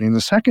quality? And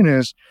the second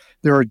is,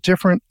 there are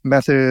different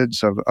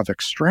methods of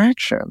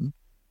extraction.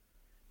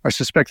 I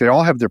suspect they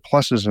all have their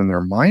pluses and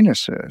their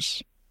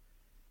minuses.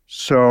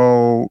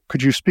 So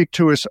could you speak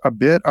to us a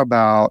bit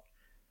about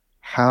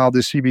how the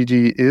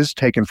CBD is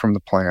taken from the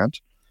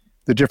plant,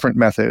 the different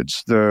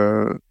methods,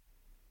 the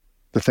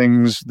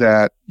things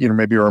that,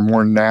 maybe are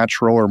more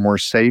natural or more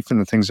safe, and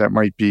the things that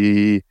might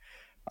be,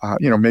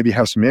 maybe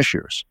have some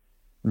issues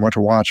and what to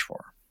watch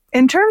for?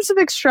 In terms of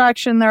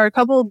extraction, there are a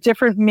couple of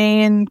different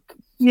main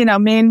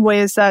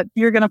ways that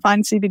you're going to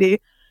find CBD.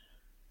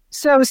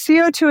 So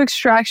CO2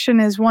 extraction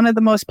is one of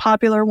the most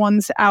popular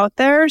ones out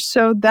there.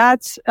 So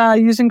that's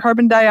using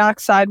carbon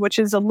dioxide, which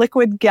is a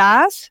liquid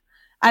gas.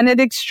 And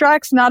it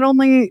extracts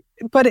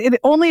it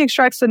only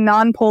extracts the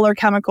non-polar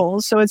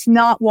chemicals. So it's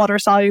not water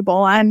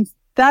soluble. And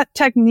that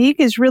technique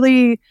is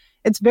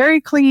it's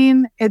very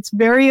clean. It's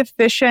very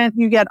efficient.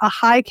 You get a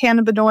high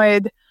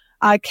cannabinoid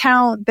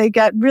count. They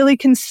get really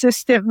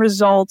consistent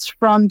results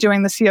from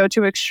doing the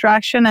CO2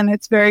 extraction, and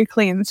it's very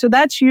clean. So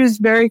that's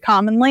used very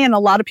commonly, and a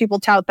lot of people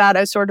tout that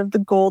as sort of the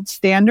gold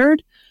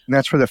standard. And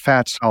that's for the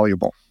fat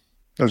soluble.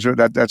 That's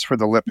for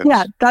the lipids.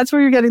 Yeah, that's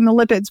where you're getting the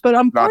lipids. But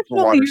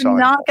unfortunately, you're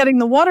not getting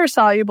the water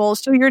soluble,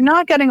 so you're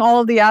not getting all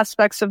of the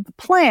aspects of the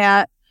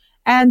plant,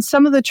 and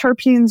some of the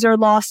terpenes are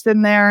lost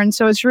in there. And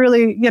so it's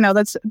really,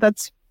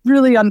 that's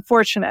really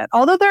unfortunate.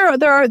 Although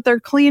they're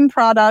clean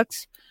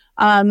products.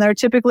 They're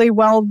typically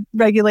well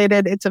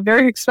regulated. It's a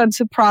very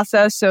expensive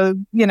process. So,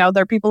 there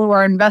are people who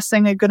are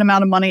investing a good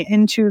amount of money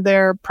into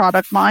their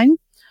product line.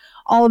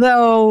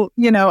 Although,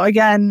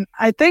 again,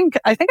 I think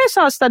I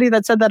saw a study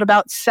that said that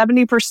about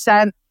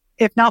 70%,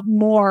 if not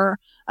more,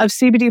 of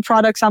CBD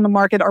products on the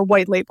market are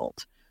white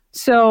labeled.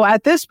 So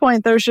at this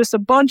point, there's just a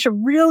bunch of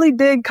really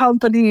big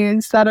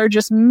companies that are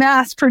just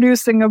mass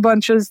producing a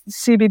bunch of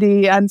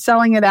CBD and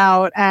selling it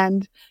out.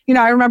 And,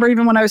 I remember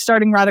even when I was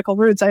starting Radical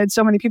Roots, I had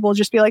so many people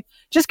just be like,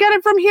 just get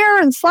it from here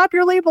and slap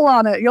your label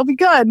on it. You'll be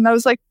good. And I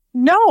was like,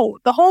 no,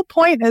 the whole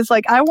point is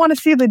like, I want to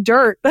see the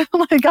dirt.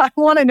 Like, I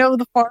want to know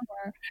the farmer.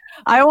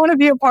 I want to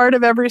be a part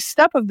of every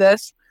step of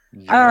this.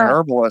 You're an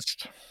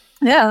herbalist.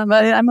 Yeah,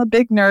 I'm a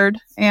big nerd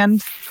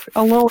and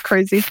a little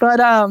crazy.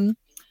 But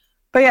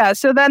yeah,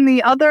 so then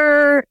the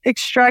other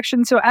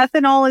extraction, so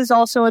ethanol is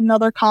also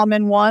another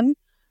common one.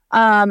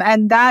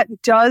 And that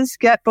does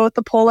get both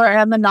the polar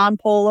and the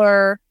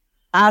non-polar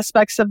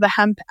aspects of the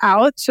hemp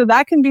out. So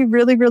that can be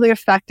really, really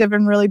effective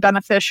and really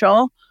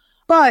beneficial.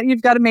 But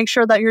you've got to make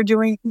sure that you're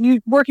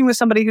working with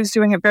somebody who's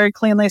doing it very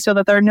cleanly so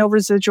that there are no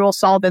residual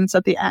solvents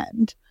at the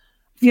end.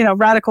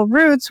 Radical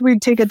Roots, we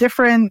take a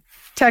different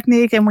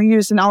technique and we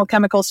use an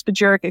alchemical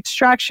spagyric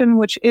extraction,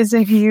 which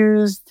isn't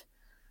used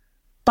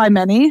by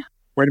many.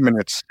 Wait a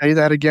minute. Say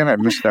that again. I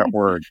missed that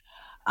word.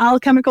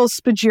 Alchemical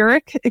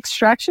spagyric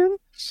extraction.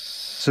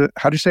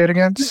 How do you say it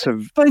again?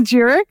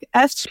 Spagyric.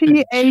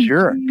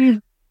 Spagyeric.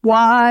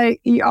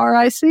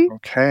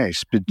 Okay.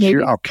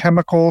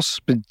 Alchemical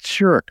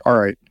spagyric. All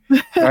right.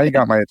 Now you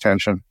got my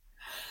attention.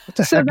 What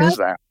the heck is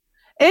that?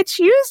 It's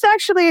used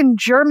actually in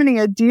Germany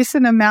a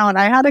decent amount.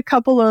 I had a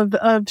couple of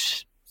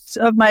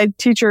my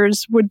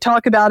teachers would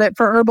talk about it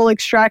for herbal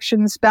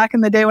extractions back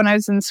in the day when I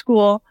was in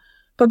school.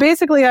 But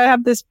basically, I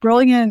have this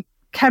brilliant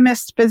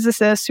chemist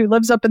physicist who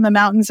lives up in the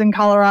mountains in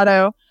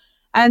Colorado.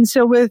 And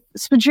so with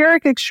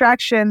spagyric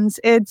extractions,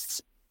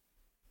 it's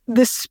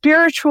the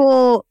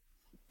spiritual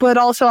but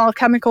also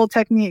alchemical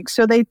technique.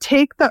 So they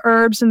take the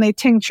herbs and they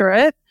tincture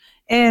it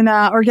in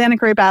organic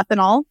grape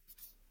ethanol.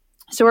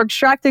 So we're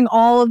extracting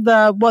all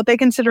of what they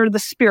consider the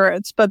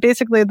spirits, but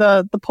basically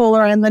the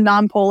polar and the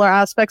non-polar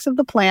aspects of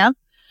the plant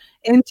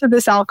into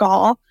this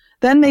alcohol.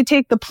 Then they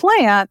take the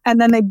plant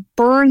and then they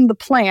burn the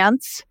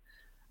plants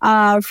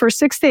for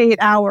 6 to 8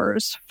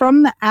 hours.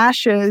 From the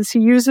ashes, he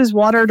uses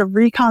water to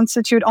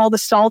reconstitute all the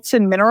salts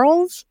and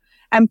minerals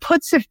and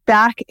puts it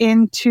back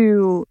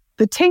into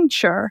the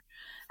tincture.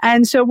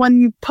 And so when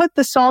you put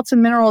the salts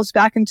and minerals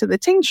back into the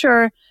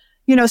tincture,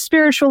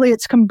 spiritually,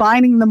 it's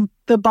combining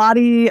the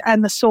body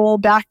and the soul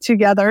back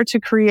together to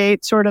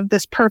create sort of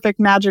this perfect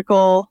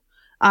magical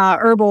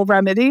herbal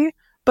remedy.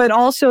 But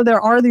also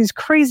there are these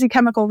crazy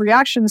chemical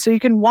reactions. So you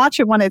can watch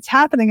it when it's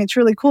happening. It's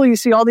really cool. You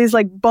see all these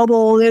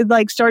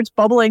it starts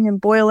bubbling and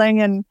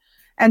boiling.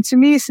 And to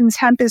me, since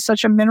hemp is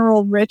such a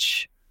mineral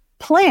rich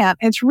plant,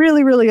 it's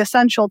really, really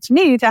essential to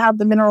me to have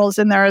the minerals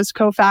in there as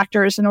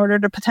cofactors in order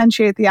to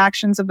potentiate the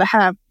actions of the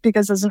hemp.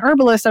 Because as an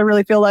herbalist, I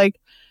really feel like,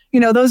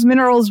 those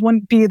minerals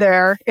wouldn't be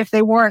there if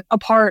they weren't a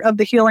part of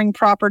the healing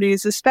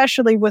properties,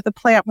 especially with a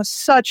plant with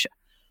such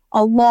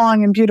a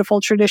long and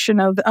beautiful tradition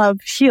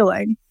of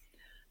healing.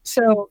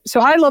 So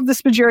I love the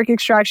spagyric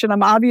extraction.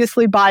 I'm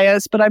obviously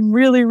biased, but I'm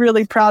really,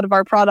 really proud of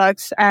our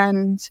products.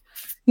 And,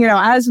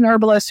 as an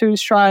herbalist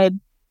who's tried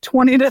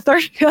 20 to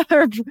 30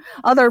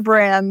 other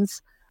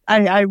brands,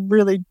 I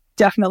really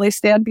definitely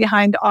stand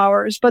behind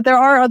ours. But there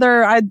are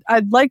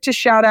I'd like to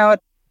shout out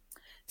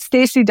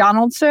Stacy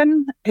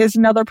Donaldson is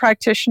another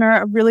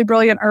practitioner, a really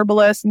brilliant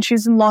herbalist, and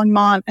she's in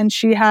Longmont, and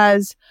she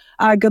has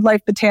Good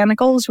Life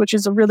Botanicals, which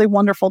is a really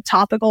wonderful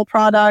topical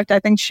product. I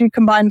think she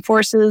combined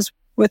forces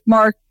with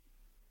Mark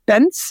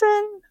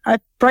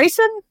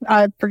Bryson,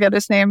 I forget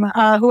his name,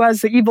 who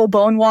has the Evil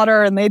Bone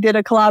Water, and they did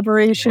a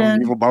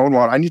collaboration. Evil Bone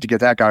Water. I need to get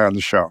that guy on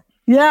the show.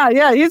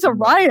 Yeah, he's a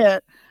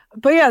riot.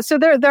 But yeah, so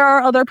there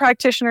are other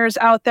practitioners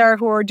out there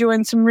who are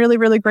doing some really,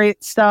 really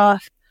great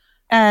stuff.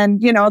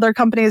 And, other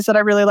companies that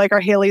I really like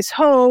are Haley's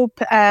Hope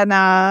and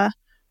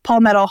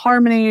Palmetto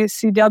Harmony,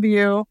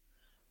 CW.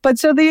 But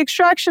so the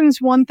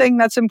extraction's one thing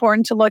that's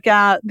important to look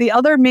at. The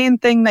other main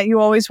thing that you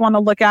always want to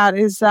look at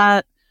is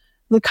that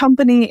the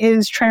company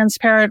is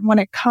transparent when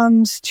it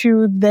comes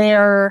to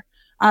their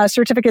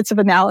certificates of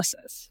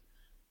analysis.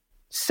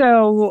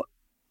 So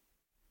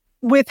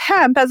with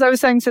hemp, as I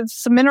was saying, since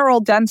it's a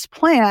mineral-dense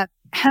plant,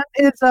 hemp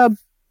is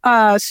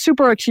a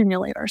super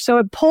accumulator. So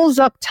it pulls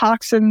up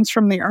toxins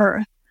from the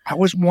earth. I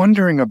was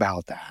wondering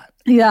about that.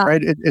 Yeah.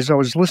 Right? As I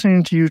was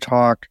listening to you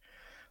talk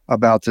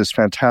about this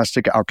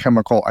fantastic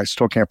alchemical, I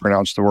still can't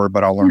pronounce the word,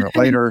 but I'll learn it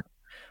later,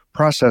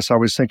 process, I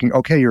was thinking,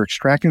 okay, you're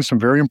extracting some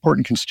very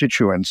important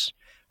constituents.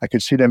 I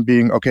could see them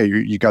being, okay,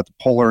 you got the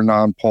polar,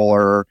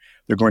 non-polar,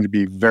 they're going to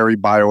be very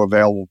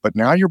bioavailable, but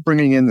now you're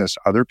bringing in this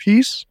other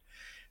piece.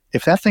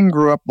 If that thing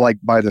grew up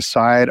by the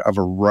side of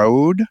a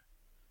road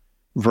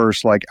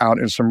versus out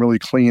in some really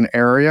clean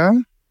area,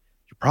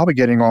 you're probably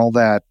getting all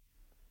that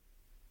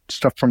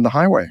stuff from the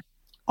highway.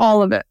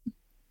 All of it.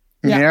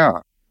 Yeah.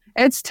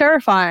 It's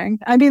terrifying.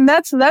 I mean,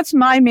 that's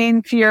my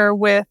main fear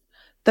with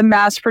the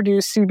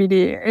mass-produced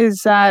CBD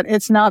is that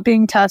it's not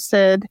being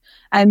tested,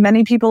 and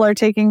many people are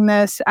taking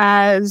this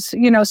as,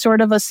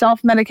 sort of a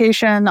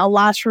self-medication, a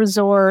last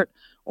resort,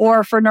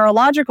 or for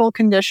neurological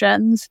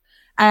conditions,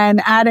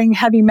 and adding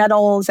heavy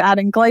metals,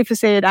 adding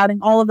glyphosate, adding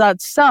all of that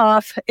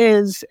stuff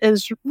is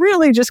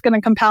really just going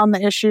to compound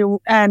the issue.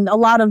 And a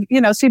lot of,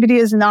 CBD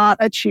is not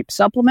a cheap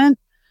supplement.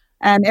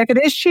 And if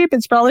it is cheap,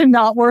 it's probably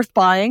not worth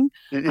buying.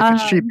 If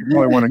it's cheap, you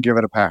probably want to give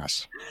it a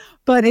pass.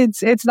 But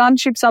it's not a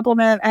cheap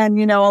supplement. And,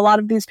 a lot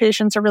of these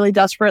patients are really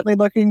desperately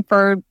looking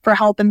for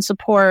help and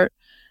support.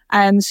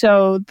 And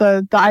so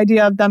the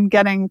idea of them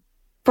getting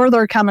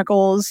further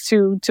chemicals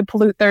to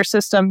pollute their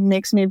system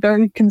makes me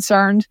very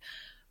concerned.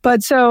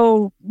 But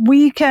so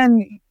we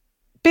can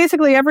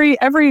basically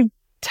every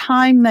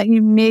time that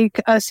you make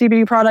a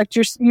CBD product,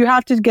 you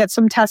have to get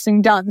some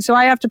testing done. So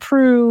I have to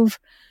prove,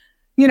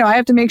 I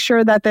have to make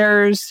sure that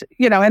there's,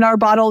 in our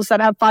bottles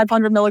that have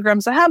 500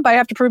 milligrams of hemp, I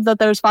have to prove that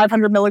there's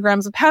 500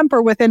 milligrams of hemp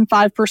or within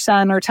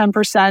 5% or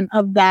 10%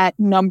 of that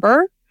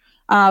number.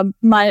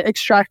 My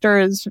extractor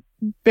is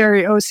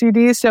very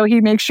OCD, so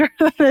he makes sure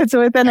that it's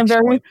within a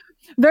very,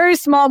 very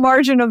small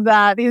margin of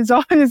that. He's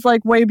always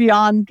way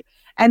beyond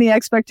any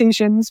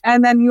expectations.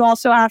 And then you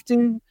also have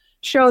to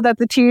show that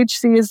the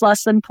THC is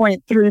less than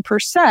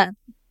 0.3%.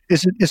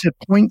 Is it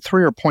 0.3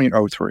 or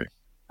 0.03?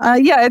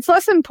 Yeah, it's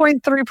less than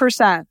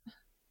 0.3%.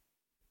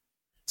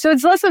 So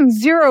it's less than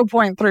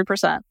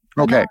 0.3%.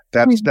 Okay,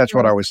 that's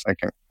what I was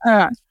thinking.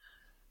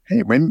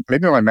 Hey,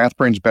 maybe my math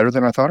brain's better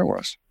than I thought it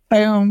was.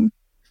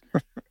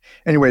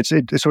 Anyway,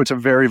 so it's a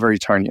very, very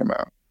tiny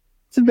amount.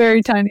 It's a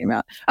very tiny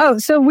amount. Oh,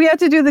 so we have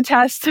to do the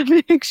test to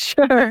make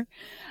sure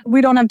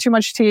we don't have too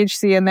much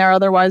THC in there.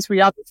 Otherwise,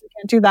 we obviously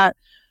can't do that.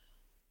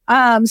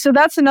 So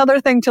that's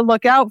another thing to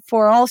look out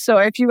for also.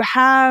 If you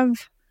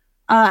have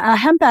a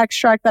hemp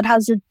extract that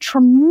has a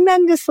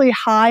tremendously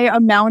high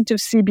amount of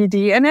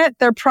CBD in it,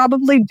 they're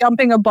probably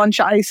dumping a bunch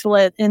of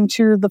isolate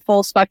into the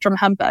full spectrum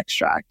hemp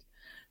extract.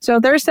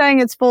 So they're saying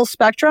it's full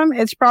spectrum.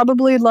 It's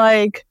probably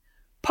like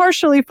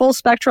partially full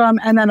spectrum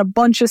and then a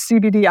bunch of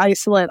CBD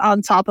isolate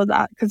on top of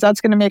that, because that's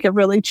going to make it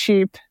really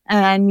cheap.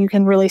 And you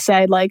can really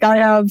say, like, I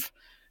have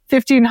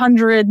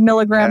 1,500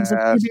 milligrams of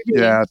CBD.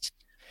 Yeah.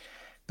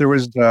 There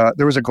was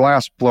a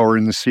glass blower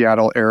in the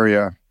Seattle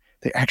area.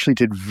 They actually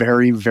did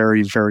very,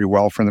 very, very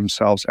well for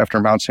themselves after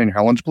Mount St.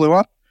 Helens blew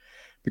up,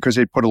 because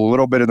they put a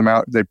little bit of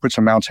they put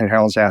some Mount St.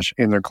 Helens ash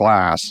in their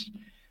glass,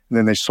 and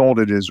then they sold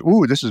it as,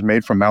 ooh, this is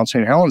made from Mount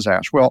St. Helens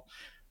ash. Well,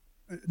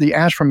 the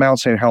ash from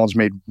Mount St. Helens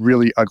made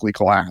really ugly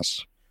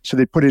glass. So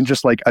they put in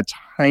just like a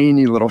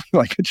tiny little,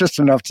 like just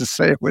enough to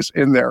say it was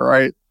in there,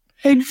 right?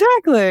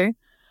 Exactly.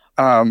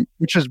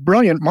 Which is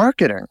brilliant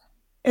marketing.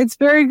 It's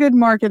very good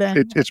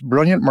marketing. It's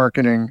brilliant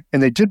marketing,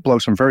 and they did blow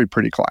some very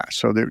pretty glass.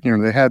 So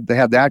they had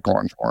that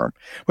going for them.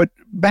 But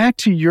back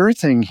to your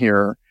thing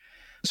here.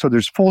 So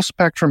there's full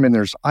spectrum and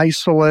there's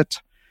isolate.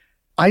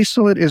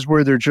 Isolate is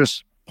where they're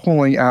just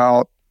pulling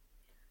out.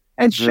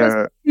 It's just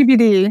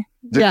CBD.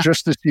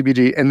 Just the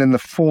CBD, and then the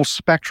full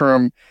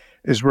spectrum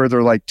is where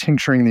they're like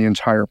tincturing the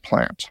entire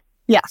plant.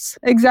 Yes,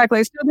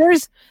 exactly. So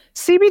there's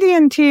CBD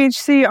and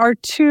THC are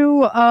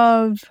two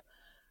of.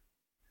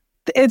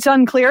 It's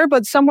unclear,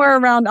 but somewhere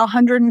around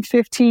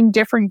 115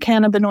 different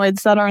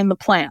cannabinoids that are in the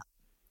plant.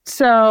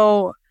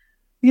 So,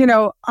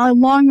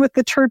 along with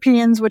the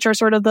terpenes, which are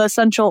sort of the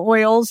essential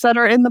oils that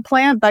are in the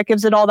plant, that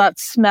gives it all that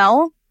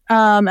smell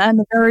and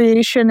the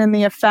variation in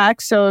the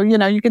effects. So,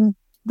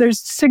 there's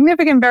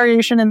significant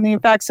variation in the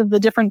effects of the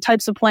different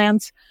types of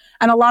plants.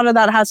 And a lot of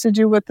that has to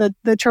do with the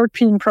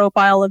terpene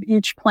profile of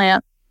each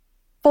plant.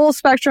 Full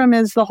spectrum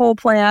is the whole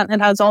plant.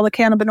 It has all the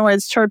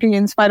cannabinoids,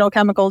 terpenes,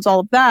 phytochemicals, all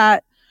of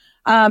that.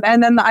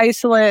 And then the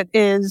isolate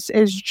is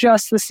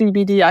just the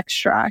CBD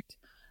extract.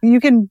 You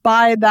can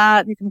buy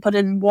that. You can put it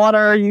in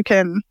water. You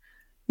can,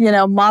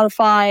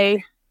 modify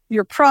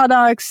your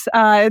products.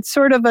 It's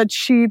sort of a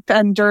cheap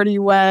and dirty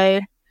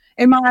way,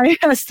 in my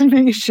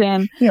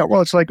estimation. Yeah,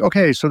 well, it's like,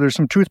 okay, so there's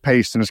some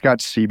toothpaste and it's got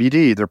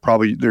CBD.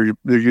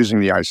 They're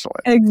using the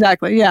isolate.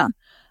 Exactly. Yeah.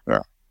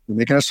 Yeah. You're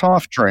making a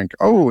soft drink.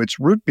 Oh,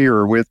 it's root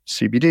beer with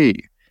CBD.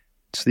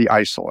 It's the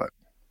isolate.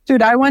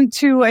 Dude, I went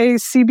to a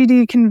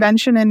CBD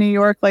convention in New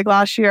York like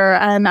last year,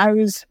 and I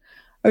was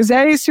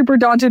A, super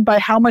daunted by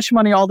how much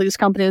money all these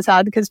companies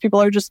had, because people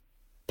are just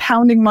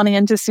pounding money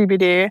into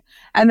CBD,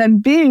 and then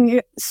B,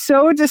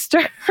 so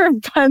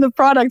disturbed by the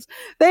products.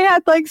 They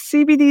had like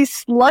CBD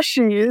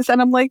slushies,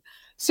 and I'm like,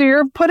 so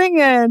you're putting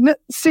in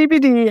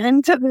CBD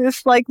into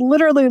this like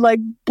literally like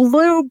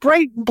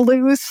bright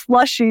blue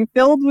slushy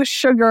filled with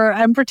sugar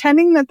and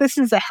pretending that this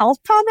is a health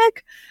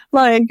tonic?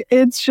 Like,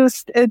 it's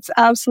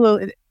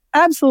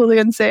absolutely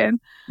insane.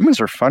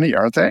 Humans are funny,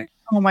 aren't they?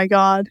 Oh my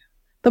God.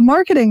 The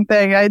marketing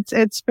thing,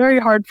 it's very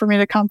hard for me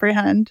to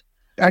comprehend.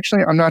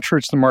 Actually, I'm not sure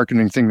it's the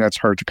marketing thing that's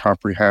hard to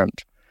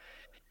comprehend.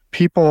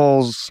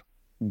 People's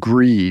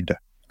greed,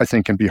 I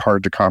think, can be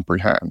hard to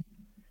comprehend.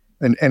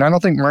 And I don't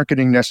think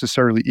marketing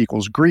necessarily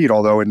equals greed,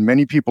 although in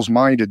many people's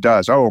mind it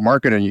does. Oh,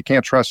 marketing, you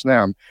can't trust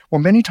them.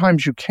 Well, many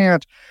times you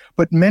can't,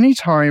 but many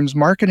times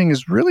marketing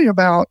is really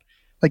about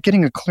like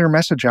getting a clear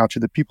message out to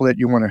the people that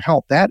you want to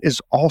help. That is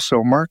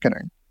also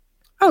marketing.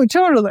 Oh,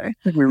 totally. I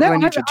think we really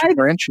need to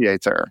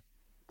differentiate there.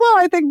 Well,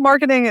 I think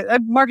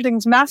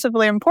marketing's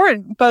massively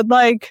important, but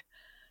like,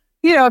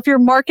 if you're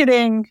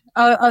marketing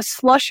a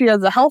slushy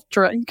as a health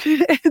drink,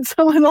 it's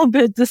a little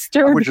bit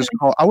disturbing.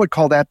 I would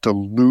call that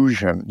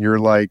delusion. You're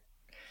like,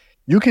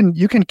 you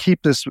can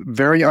keep this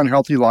very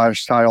unhealthy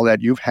lifestyle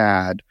that you've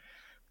had,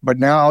 but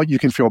now you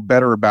can feel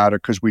better about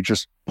it because we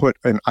just put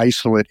an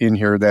isolate in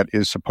here that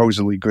is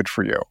supposedly good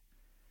for you.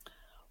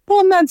 Well,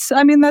 and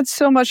that's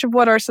so much of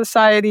what our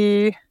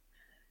society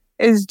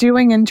is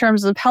doing in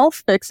terms of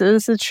health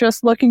fixes. It's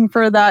just looking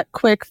for that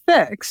quick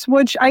fix,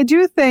 which I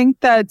do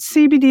think that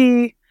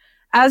CBD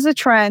as a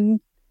trend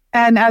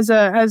and as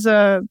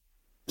a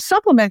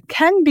supplement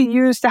can be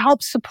used to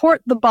help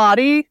support the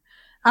body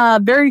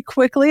very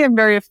quickly and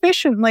very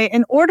efficiently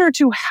in order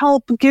to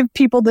help give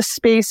people the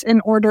space in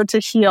order to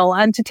heal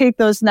and to take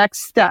those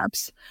next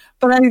steps.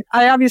 But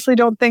I obviously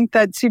don't think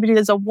that CBD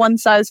is a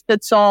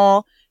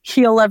one-size-fits-all,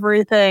 heal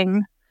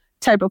everything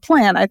type of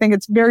plant. I think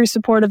it's very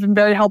supportive and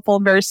very helpful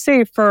and very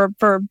safe for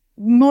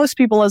most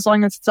people as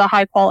long as it's a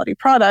high-quality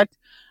product.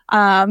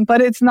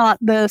 But it's not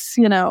this,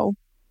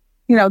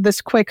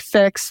 this quick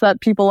fix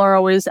that people are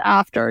always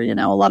after.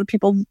 A lot of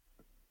people,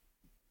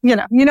 you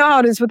know how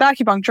it is with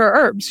acupuncture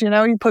herbs.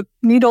 You put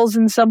needles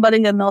in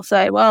somebody and they'll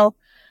say, well,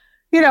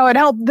 it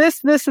helped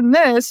this, and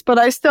this, but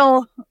I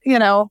still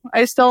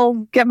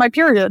get my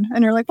period.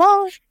 And you're like,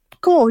 well,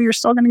 cool, you're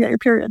still going to get your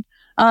period.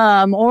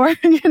 Or,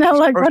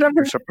 whatever.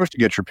 You're supposed to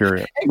get your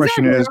period. The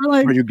Exactly. question is,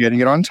 are you getting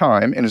it on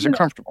time and is it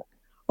comfortable?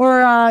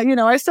 Or,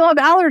 I still have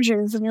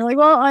allergies. And you're like,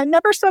 well, I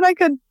never said I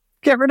could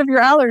get rid of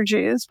your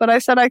allergies, but I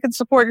said I could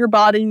support your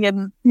body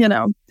and,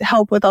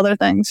 help with other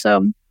things.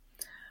 So,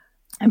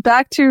 and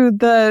back to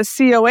the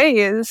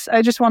COAs,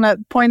 I just want to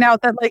point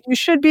out that you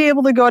should be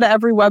able to go to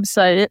every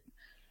website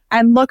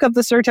and look up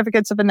the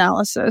certificates of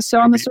analysis.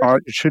 So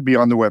it should be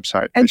on the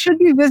website. It should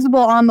be visible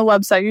on the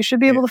website. You should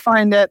be able to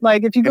find it.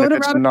 If you go to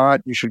it's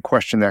not, you should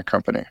question that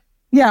company.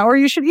 Yeah, or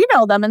you should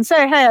email them and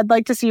say, hey, I'd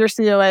like to see your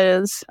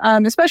COAs,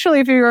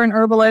 especially if you're an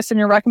herbalist and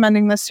you're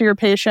recommending this to your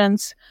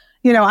patients.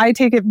 I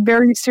take it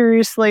very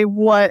seriously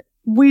what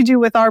we do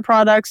with our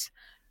products,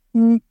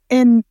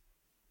 in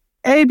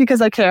A, because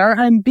I care,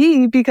 and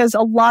B, because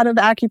a lot of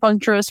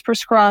acupuncturists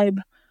prescribe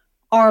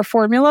our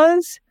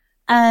formulas.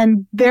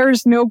 And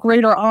there's no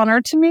greater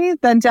honor to me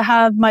than to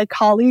have my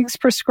colleagues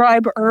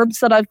prescribe herbs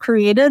that I've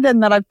created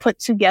and that I've put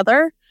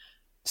together.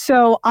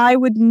 So I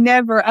would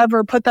never,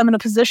 ever put them in a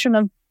position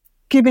of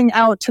giving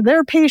out to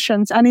their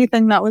patients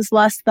anything that was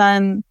less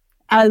than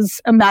as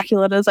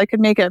immaculate as I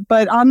could make it.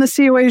 But on the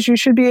COAs, you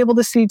should be able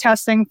to see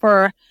testing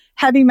for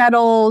heavy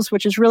metals,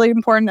 which is really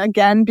important,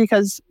 again,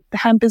 because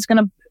hemp is going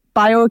to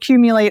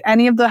bioaccumulate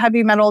any of the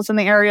heavy metals in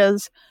the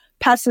areas,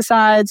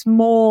 pesticides,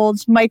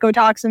 molds,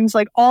 mycotoxins,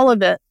 all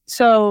of it.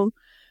 So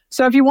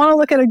if you want to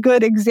look at a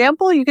good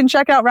example, you can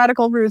check out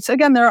Radical Roots.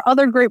 Again, there are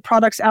other great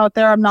products out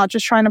there. I'm not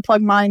just trying to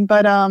plug mine,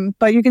 but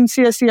you can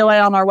see a COA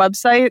on our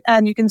website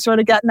and you can sort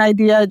of get an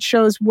idea. It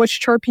shows which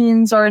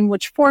terpenes are in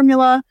which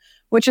formula,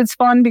 which is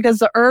fun because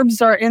the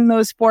herbs are in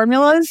those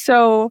formulas.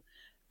 So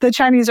the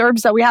Chinese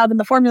herbs that we have in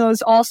the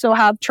formulas also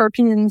have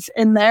terpenes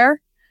in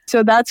there.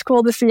 So that's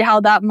cool to see how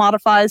that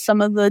modifies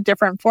some of the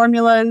different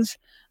formulas.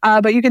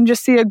 But you can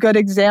just see a good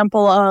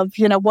example of,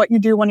 what you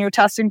do when you're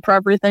testing for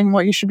everything,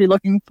 what you should be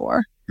looking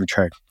for.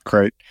 Okay,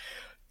 great.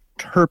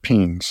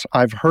 Terpenes.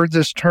 I've heard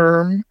this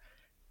term.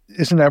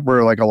 Isn't that where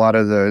a lot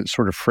of the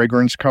sort of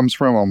fragrance comes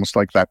from? Almost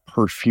like that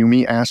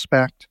perfumey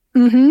aspect?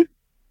 Mm-hmm.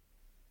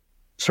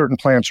 Certain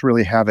plants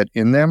really have it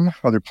in them.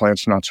 Other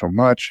plants, not so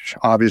much.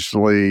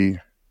 Obviously,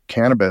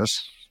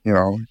 cannabis,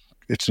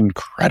 it's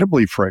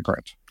incredibly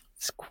fragrant.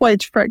 It's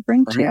quite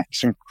fragrant, right? Yeah.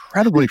 It's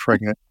incredibly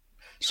fragrant.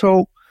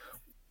 So,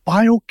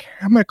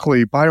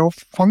 biochemically,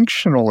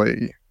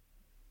 biofunctionally,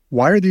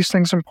 why are these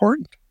things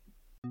important?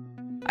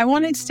 I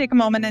wanted to take a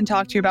moment and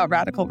talk to you about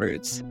Radical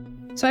Roots.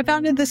 So I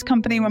founded this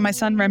company when my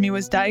son Remy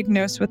was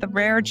diagnosed with a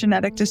rare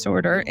genetic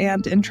disorder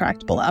and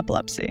intractable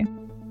epilepsy.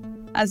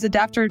 As a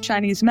doctor of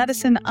Chinese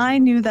medicine, I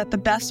knew that the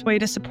best way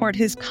to support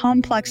his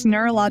complex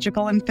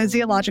neurological and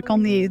physiological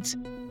needs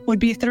would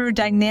be through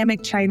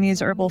dynamic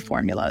Chinese herbal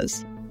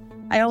formulas.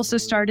 I also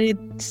started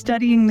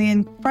studying the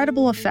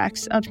incredible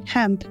effects of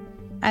hemp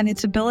and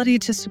its ability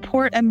to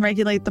support and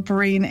regulate the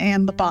brain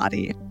and the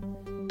body.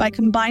 By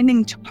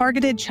combining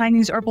targeted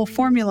Chinese herbal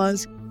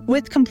formulas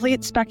with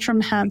complete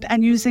spectrum hemp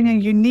and using a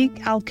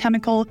unique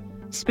alchemical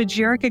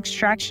spagyric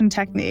extraction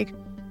technique,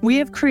 we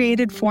have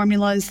created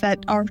formulas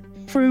that are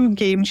true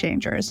game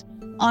changers.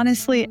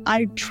 Honestly,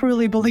 I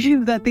truly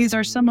believe that these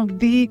are some of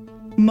the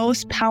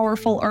most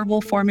powerful herbal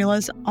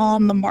formulas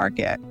on the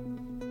market.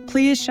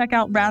 Please check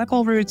out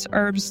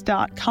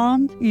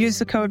radicalrootsherbs.com, use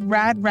the code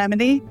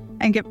RADREMEDY,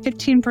 and get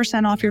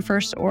 15% off your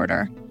first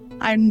order.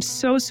 I'm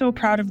so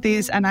proud of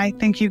these, and I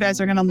think you guys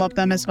are going to love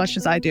them as much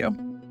as I do.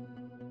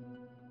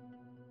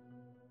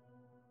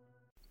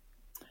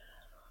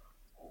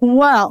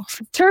 Well,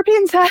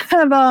 terpenes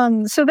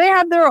have, they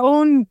have their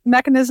own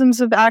mechanisms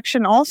of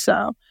action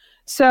also.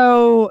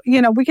 So,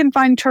 we can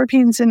find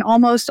terpenes in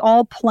almost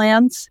all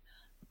plants.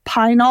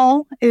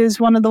 Pinol is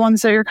one of the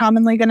ones that you're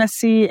commonly going to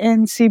see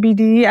in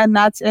CBD, and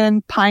that's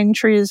in pine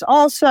trees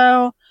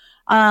also.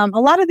 A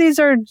lot of these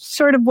are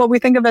sort of what we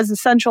think of as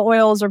essential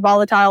oils or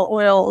volatile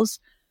oils.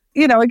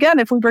 Again,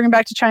 if we bring it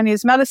back to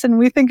Chinese medicine,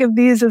 we think of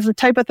these as the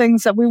type of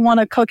things that we want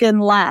to cook in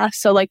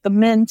last. So like the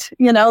mint,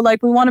 we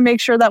want to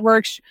make sure that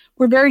we're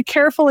very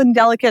careful and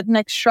delicate in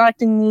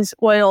extracting these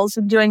oils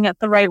and doing it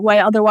the right way.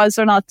 Otherwise,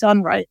 they're not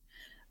done right,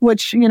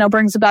 which,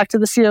 brings it back to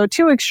the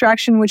CO2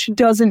 extraction, which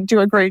doesn't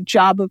do a great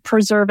job of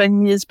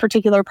preserving these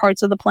particular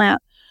parts of the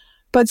plant.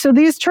 But so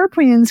these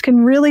terpenes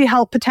can really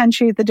help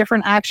potentiate the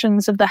different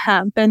actions of the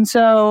hemp. And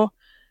so,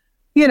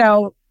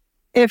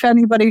 if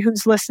anybody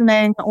who's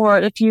listening, or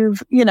if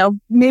you've,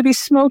 maybe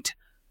smoked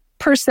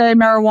per se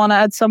marijuana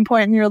at some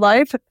point in your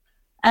life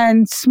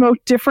and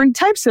smoked different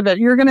types of it,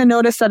 you're going to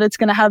notice that it's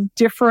going to have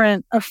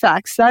different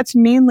effects. That's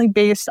mainly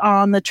based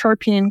on the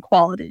terpene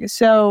quality.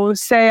 So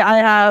say I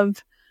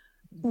have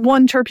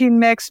one terpene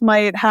mix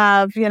might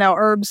have,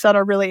 herbs that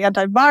are really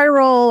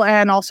antiviral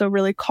and also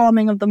really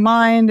calming of the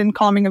mind and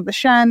calming of the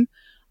shen.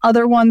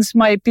 Other ones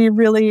might be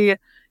really,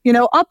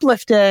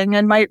 uplifting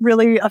and might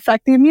really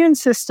affect the immune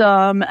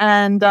system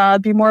and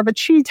be more of a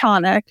chi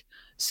tonic.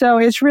 So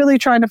it's really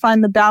trying to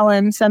find the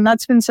balance. And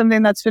that's been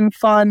something that's been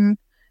fun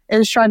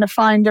is trying to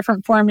find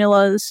different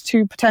formulas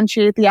to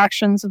potentiate the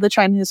actions of the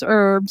Chinese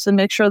herbs and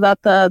make sure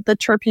that the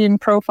terpene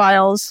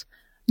profiles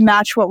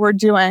match what we're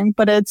doing.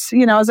 But it's,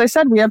 as I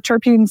said, we have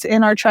terpenes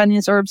in our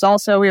Chinese herbs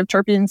also. We have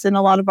terpenes in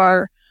a lot of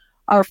our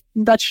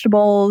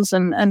vegetables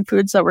and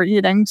foods that we're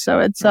eating. So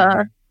it's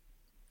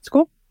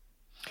cool.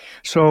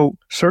 So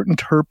certain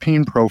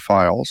terpene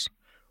profiles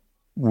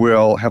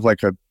will have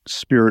like a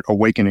spirit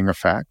awakening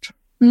effect.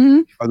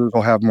 Mm-hmm. Others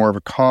will have more of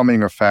a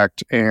calming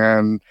effect.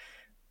 And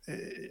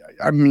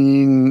I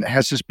mean,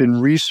 has this been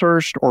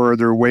researched, or are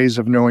there ways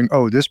of knowing,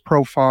 this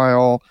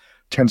profile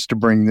tends to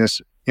bring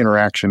this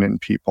interaction in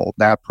people,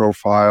 that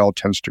profile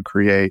tends to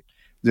create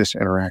this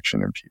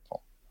interaction in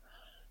people?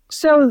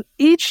 So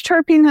each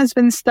terpene has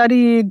been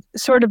studied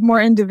sort of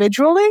more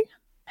individually.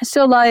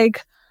 So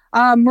like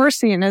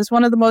myrcene is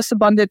one of the most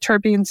abundant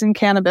terpenes in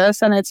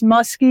cannabis, and it's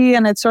musky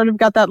and it's sort of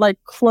got that like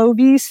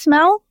clovey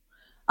smell.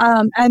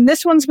 And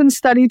this one's been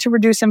studied to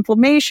reduce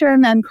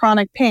inflammation and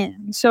chronic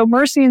pain. So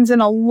myrcene's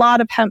in a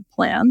lot of hemp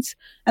plants,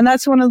 and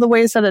that's one of the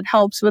ways that it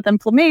helps with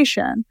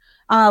inflammation.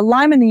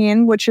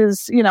 Limonene, which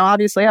is,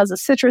 obviously has a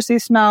citrusy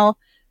smell,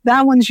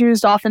 that one's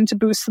used often to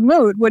boost the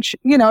mood, which,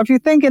 if you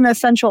think in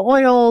essential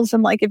oils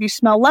and like if you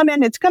smell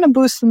lemon, it's going to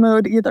boost the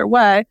mood either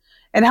way.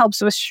 It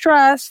helps with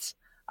stress.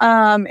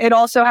 It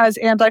also has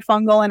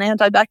antifungal and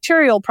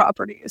antibacterial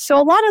properties.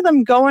 So a lot of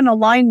them go in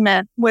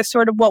alignment with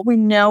sort of what we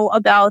know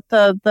about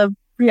the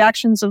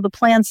reactions of the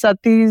plants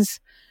that these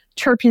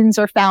terpenes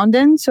are found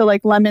in. So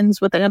like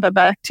lemons with the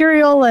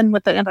antibacterial and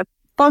with the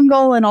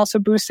antifungal and also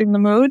boosting the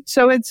mood.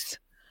 So it's,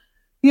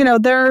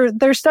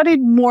 they're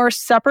studied more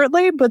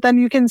separately, but then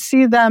you can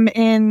see them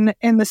in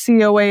the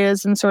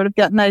COAs and sort of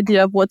get an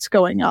idea of what's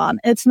going on.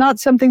 It's not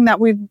something that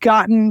we've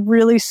gotten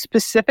really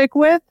specific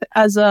with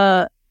as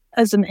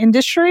an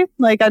industry.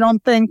 Like, I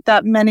don't think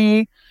that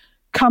many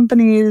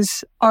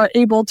companies are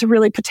able to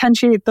really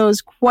potentiate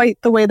those quite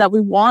the way that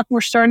we want.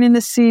 We're starting to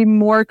see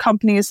more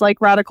companies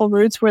like Radical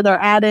Roots where they're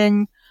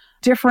adding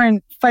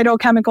different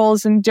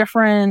phytochemicals and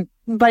different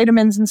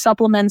vitamins and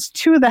supplements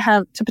to the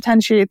hemp to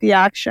potentiate the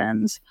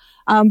actions.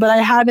 But I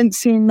haven't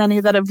seen many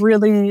that have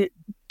really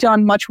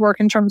done much work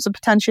in terms of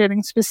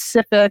potentiating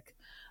specific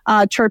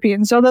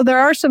terpenes. Although there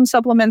are some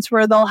supplements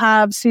where they'll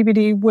have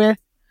CBD with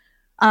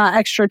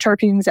extra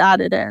terpenes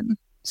added in.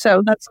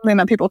 So that's something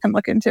that people can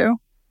look into.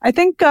 I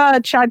think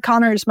Chad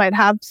Connors might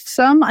have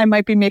some. I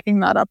might be making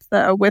that up,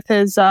 though, with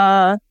his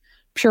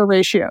pure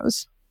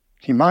ratios.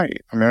 He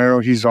might. I mean, I know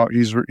he's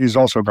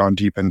also gone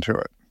deep into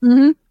it.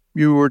 Mm-hmm.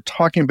 You were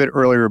talking a bit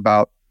earlier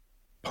about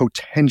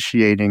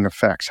potentiating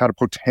effects, how to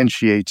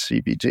potentiate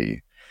CBD.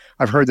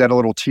 I've heard that a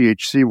little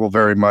THC will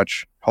very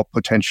much help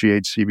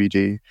potentiate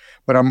CBD.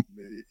 But I'm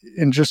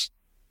just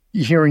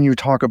hearing you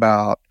talk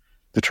about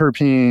the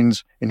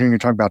terpenes and hearing you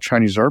talk about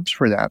Chinese herbs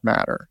for that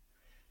matter,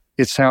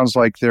 it sounds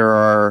like there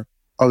are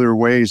other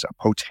ways of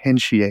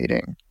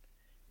potentiating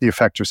the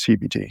effect of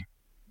CBD.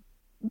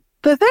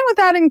 The thing with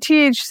adding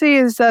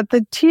THC is that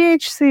the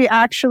THC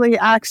actually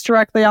acts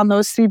directly on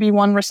those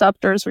CB1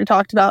 receptors we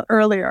talked about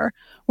earlier,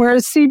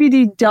 whereas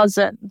CBD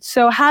doesn't.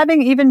 So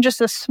having even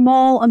just a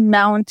small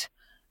amount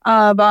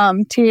of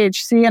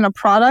THC in a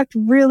product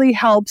really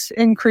helps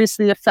increase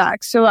the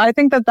effect. So I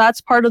think that that's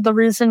part of the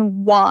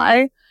reason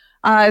why,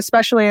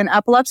 especially in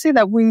epilepsy,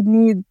 that we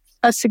need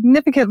a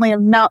significantly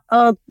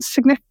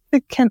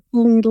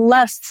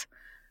less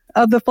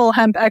of the full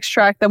hemp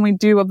extract than we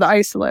do of the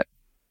isolate.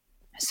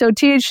 So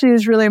THC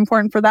is really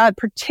important for that,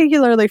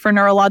 particularly for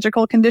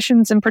neurological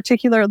conditions and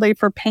particularly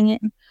for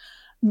pain.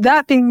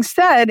 That being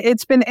said,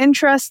 it's been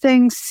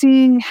interesting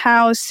seeing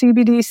how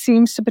CBD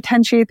seems to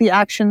potentiate the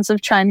actions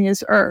of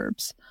Chinese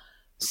herbs.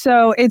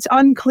 So it's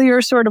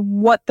unclear sort of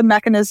what the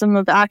mechanism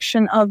of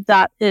action of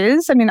that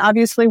is. I mean,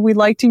 obviously, we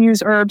like to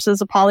use herbs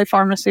as a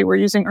polypharmacy. We're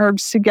using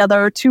herbs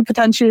together to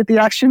potentiate the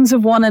actions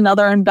of one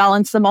another and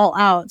balance them all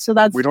out. So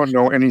that's... We don't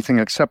know anything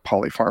except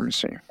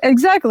polypharmacy.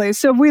 Exactly.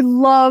 So we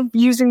love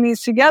using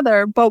these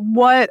together. But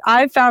what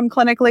I've found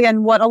clinically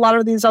and what a lot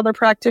of these other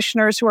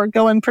practitioners who are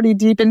going pretty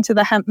deep into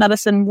the hemp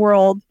medicine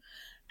world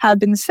have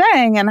been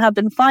saying and have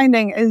been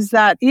finding is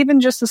that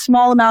even just a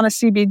small amount of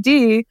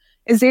CBD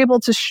is able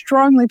to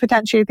strongly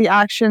potentiate the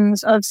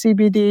actions of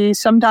CBD,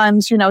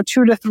 sometimes, 2 to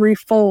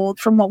 3-fold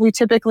from what we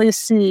typically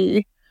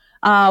see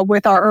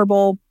with our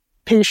herbal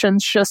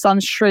patients just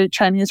on straight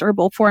Chinese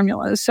herbal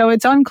formulas. So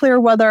it's unclear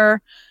whether,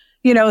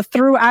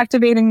 through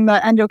activating the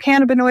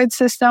endocannabinoid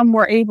system,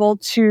 we're able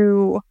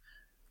to,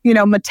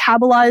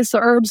 metabolize the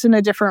herbs in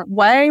a different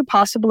way.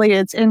 Possibly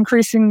it's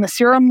increasing the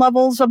serum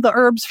levels of the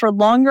herbs for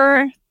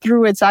longer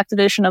through its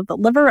activation of the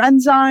liver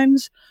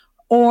enzymes,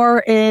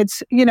 or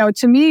it's,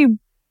 to me,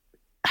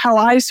 how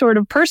I sort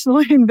of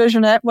personally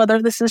envision it,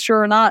 whether this is true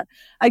or not,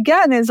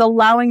 again, is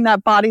allowing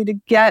that body to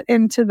get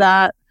into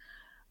that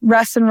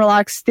rest and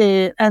relax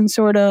state and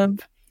sort of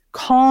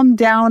calm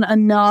down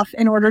enough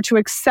in order to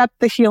accept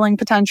the healing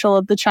potential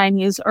of the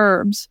Chinese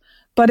herbs.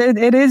 But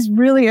it is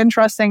really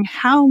interesting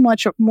how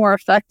much more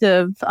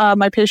effective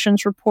my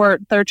patients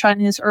report their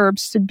Chinese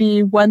herbs to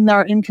be when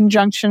they're in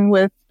conjunction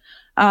with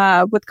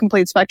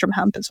complete spectrum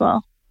hemp as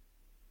well.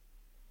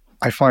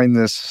 I find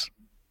this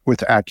with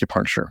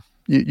acupuncture.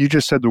 You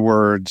just said the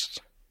words,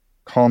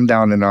 calm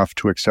down enough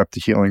to accept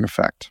the healing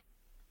effect.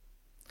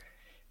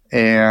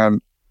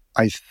 And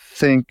I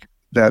think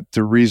that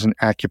the reason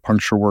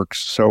acupuncture works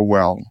so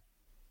well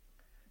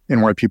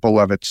and why people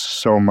love it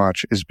so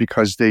much is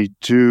because they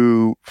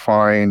do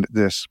find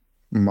this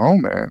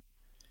moment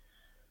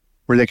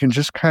where they can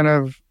just kind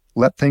of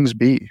let things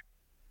be.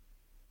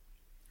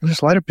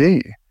 Just let it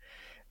be.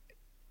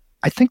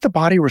 I think the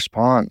body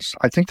responds.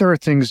 I think there are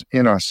things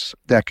in us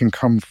that can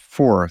come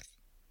forth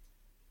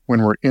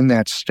when we're in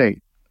that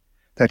state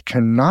that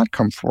cannot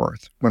come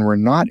forth when we're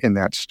not in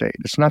that state.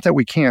 It's not that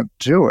we can't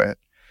do it,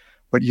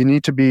 but you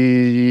need to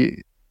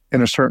be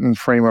in a certain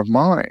frame of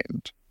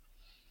mind.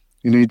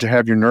 You need to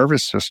have your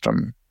nervous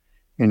system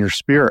and your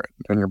spirit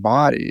and your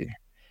body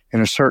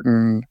in a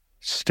certain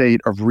state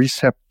of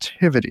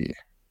receptivity.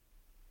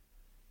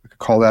 We could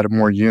call that a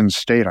more yin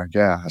state, I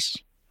guess.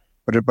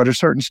 But a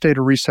certain state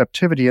of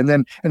receptivity. And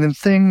then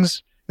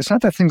things, it's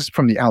not that things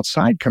from the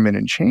outside come in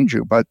and change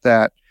you, but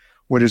that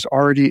what is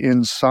already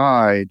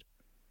inside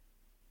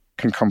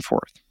can come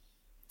forth.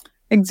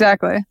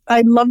 Exactly.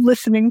 I love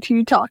listening to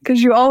you talk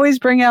because you always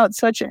bring out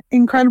such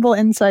incredible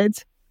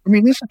insights. I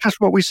mean, this is just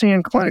what we see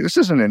in clinic. This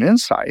isn't an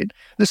insight.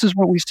 This is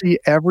what we see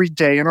every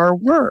day in our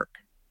work.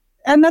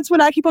 And that's what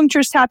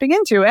acupuncture is tapping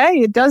into.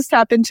 A, it does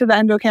tap into the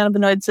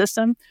endocannabinoid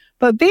system,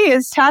 but B,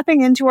 is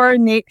tapping into our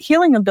innate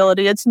healing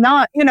ability. It's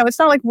not, it's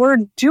not like we're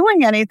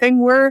doing anything.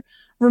 We're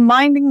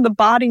reminding the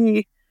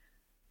body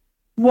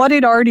what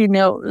it already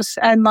knows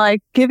and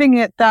like giving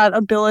it that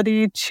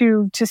ability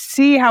to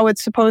see how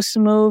it's supposed to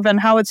move and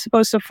how it's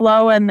supposed to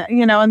flow. And,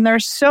 and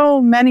there's so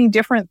many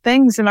different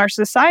things in our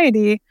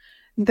society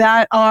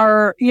that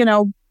are,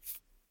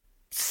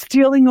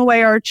 stealing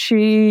away our chi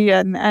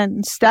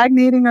and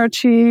stagnating our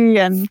chi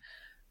and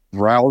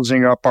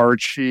rousing up our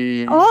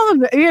chi. All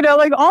of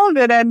it, all of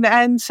it.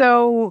 And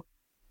so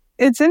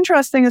it's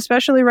interesting,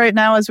 especially right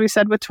now, as we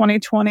said, with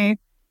 2020,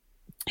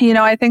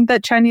 I think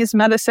that Chinese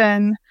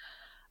medicine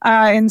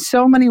in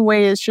so many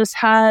ways just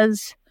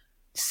has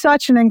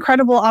such an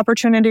incredible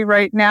opportunity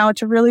right now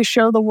to really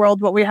show the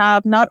world what we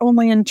have, not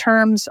only in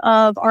terms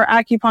of our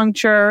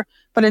acupuncture,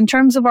 but in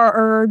terms of our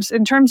herbs,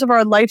 in terms of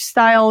our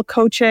lifestyle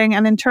coaching,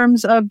 and in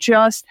terms of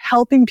just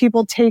helping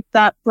people take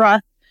that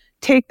breath,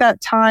 take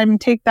that time,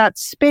 take that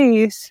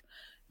space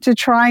to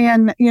try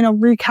and,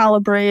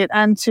 recalibrate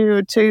and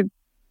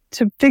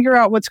to figure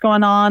out what's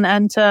going on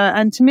and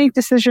to make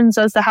decisions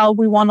as to how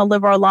we want to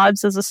live our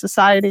lives as a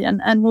society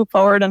and move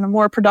forward in a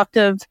more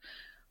productive,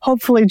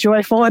 hopefully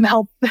joyful and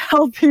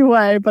healthy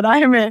way. But I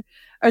am an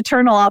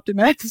eternal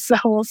optimist, so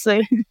we'll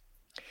see.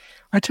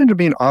 I tend to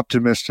be an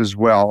optimist as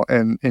well.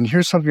 And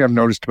here's something I've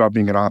noticed about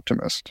being an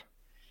optimist.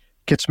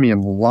 It gets me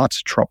in lots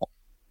of trouble.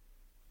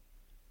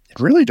 It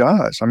really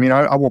does. I mean,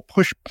 I will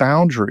push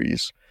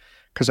boundaries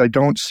because I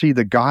don't see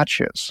the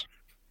gotchas.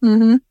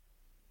 Mm-hmm.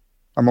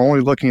 I'm only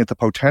looking at the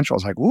potential.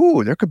 It's like,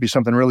 ooh, there could be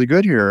something really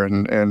good here.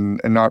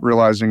 And not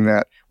realizing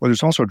that, well,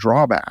 there's also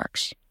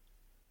drawbacks.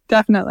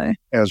 Definitely.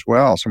 As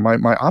well. So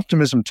my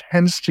optimism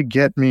tends to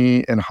get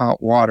me in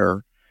hot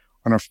water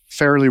on a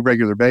fairly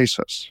regular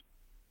basis.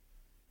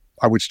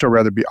 I would still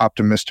rather be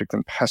optimistic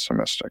than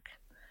pessimistic.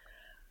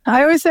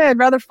 I always say I'd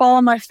rather fall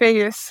on my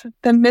face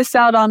than miss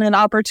out on an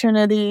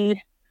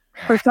opportunity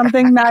for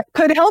something that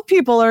could help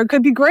people or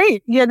could be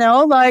great.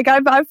 Like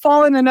I've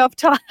fallen enough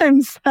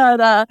times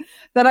that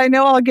I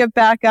know I'll get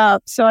back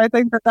up. So I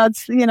think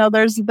that's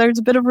there's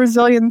a bit of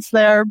resilience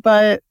there,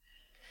 but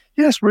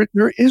yes,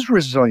 there is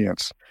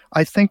resilience.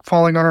 I think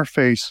falling on our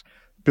face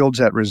builds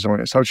that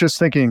resilience. I was just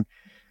thinking,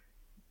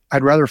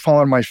 I'd rather fall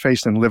on my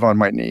face than live on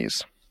my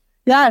knees.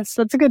 Yes,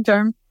 that's a good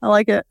term. I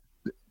like it.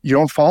 You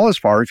don't fall as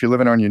far if you're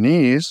living on your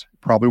knees.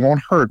 Probably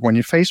won't hurt when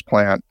you face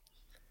plant.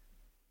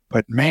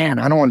 But man,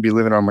 I don't want to be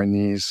living on my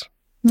knees.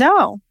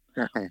 No.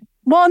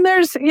 Well, and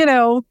there's,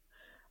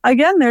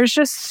 again, there's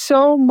just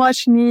so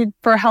much need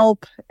for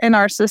help in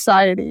our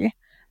society.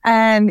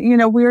 And,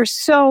 we are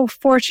so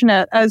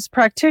fortunate as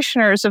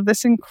practitioners of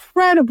this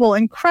incredible,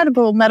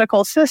 incredible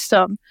medical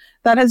system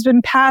that has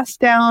been passed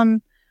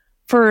down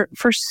for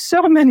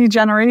so many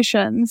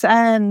generations.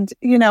 And,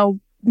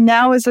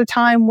 now is a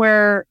time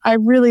where I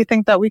really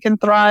think that we can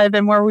thrive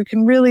and where we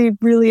can really,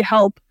 really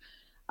help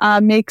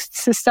make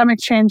systemic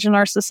change in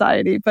our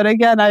society. But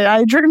again,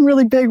 I dream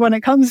really big when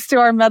it comes to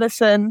our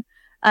medicine.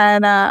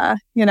 And,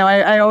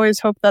 I always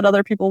hope that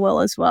other people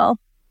will as well.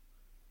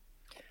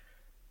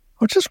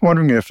 I was just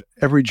wondering if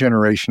every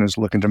generation is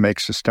looking to make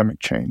systemic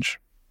change.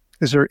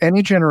 Is there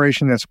any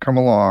generation that's come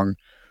along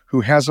who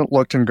hasn't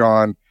looked and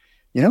gone,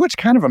 it's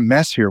kind of a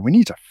mess here. We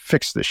need to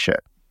fix this shit.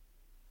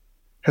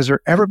 Has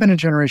there ever been a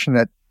generation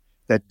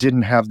that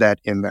didn't have that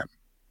in them?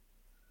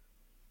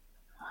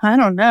 I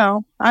don't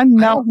know. I'm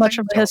not much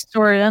of a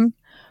historian.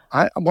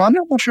 I'm not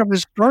much of a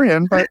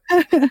historian, but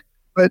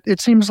but it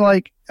seems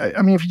like,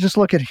 if you just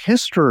look at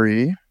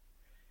history,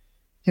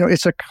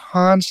 it's a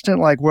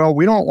constant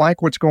we don't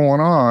like what's going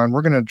on.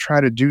 We're going to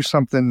try to do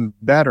something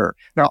better.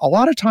 Now, a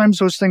lot of times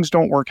those things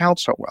don't work out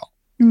so well.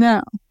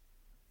 No.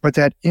 But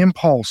that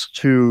impulse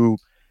to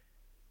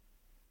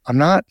I'm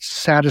not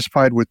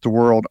satisfied with the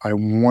world. I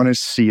want to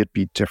see it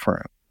be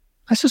different.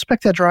 I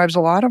suspect that drives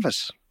a lot of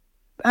us.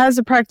 As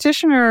a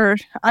practitioner,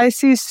 I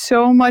see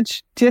so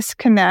much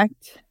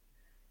disconnect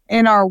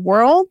in our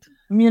world,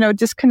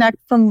 disconnect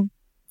from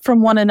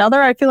one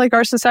another. I feel like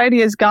our society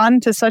has gotten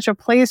to such a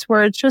place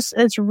where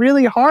it's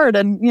really hard.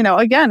 And,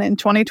 again, in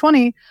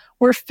 2020,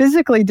 we're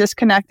physically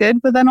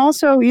disconnected. But then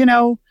also,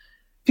 if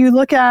you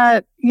look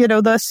at,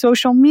 the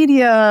social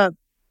media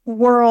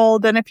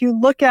world, and if you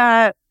look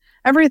at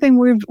everything,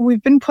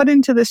 we've been put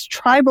into this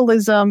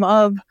tribalism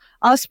of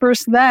us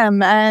versus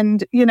them.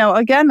 And,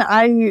 again,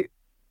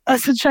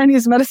 as a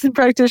Chinese medicine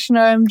practitioner,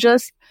 I'm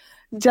just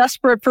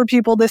desperate for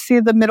people to see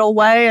the middle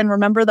way and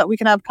remember that we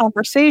can have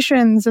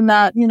conversations, and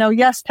that,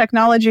 yes,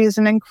 technology is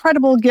an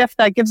incredible gift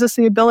that gives us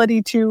the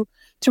ability to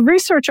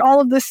research all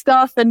of this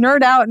stuff and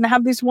nerd out and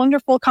have these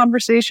wonderful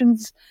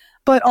conversations,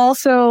 but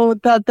also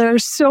that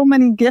there's so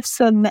many gifts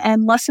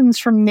and lessons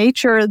from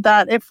nature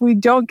that if we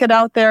don't get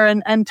out there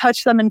and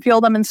touch them and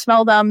feel them and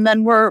smell them,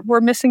 then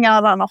we're missing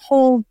out on a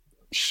whole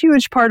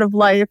huge part of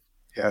life.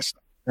 Yes.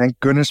 Thank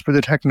goodness for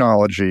the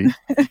technology.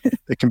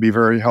 It can be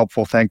very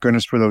helpful. Thank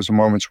goodness for those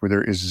moments where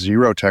there is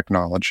zero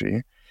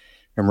technology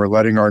and we're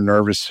letting our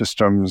nervous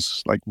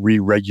systems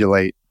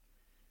re-regulate,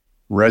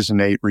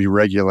 resonate,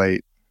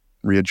 re-regulate,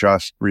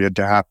 readjust,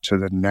 readapt to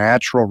the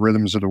natural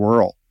rhythms of the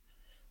world.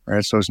 Right?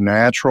 It's those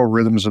natural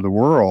rhythms of the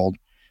world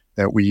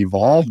that we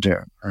evolved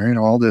in. Right?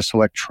 All this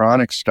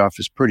electronic stuff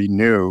is pretty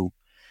new.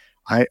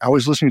 I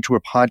was listening to a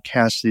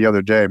podcast the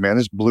other day, man.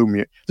 This blew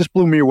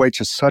me away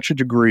to such a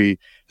degree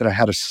that I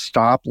had to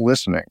stop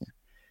listening,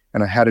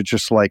 and I had to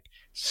just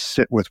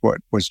sit with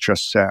what was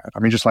just said. I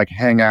mean, just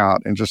hang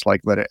out and just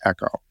let it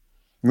echo.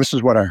 And this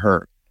is what I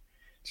heard.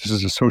 This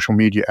is a social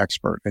media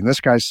expert, and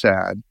this guy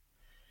said,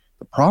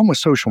 the problem with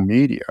social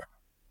media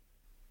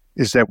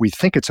is that we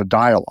think it's a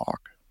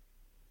dialogue,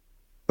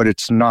 but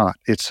it's not.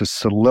 It's a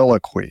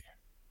soliloquy.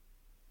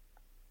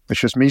 It's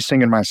just me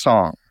singing my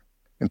song,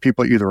 and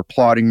people either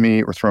applauding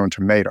me or throwing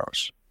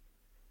tomatoes.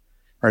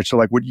 All right, so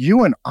what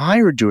you and I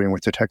are doing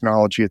with the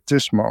technology at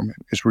this moment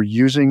is we're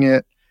using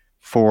it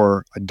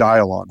for a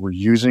dialogue. We're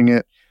using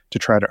it to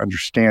try to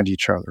understand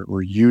each other.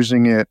 We're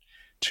using it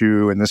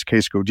to, in this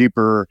case, go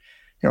deeper.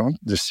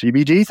 The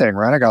CBD thing,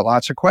 right? I got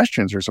lots of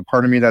questions. There's a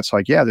part of me that's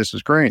yeah, this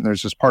is great. And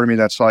there's this part of me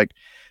that's I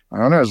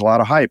don't know, there's a lot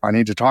of hype. I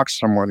need to talk to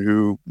someone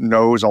who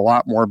knows a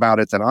lot more about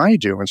it than I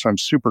do. And so I'm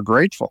super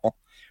grateful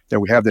that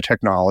we have the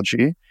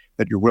technology,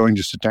 that you're willing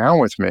to sit down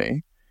with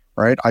me,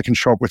 right? I can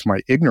show up with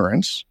my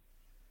ignorance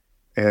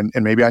and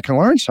maybe I can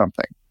learn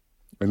something.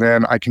 And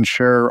then I can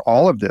share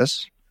all of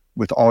this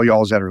with all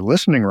y'all that are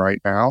listening right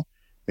now.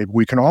 Maybe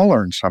we can all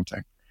learn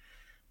something.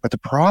 But the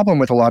problem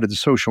with a lot of the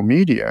social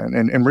media,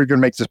 and we're going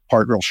to make this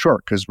part real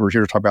short because we're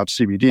here to talk about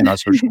CBD, not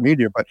social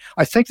media, but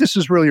I think this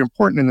is really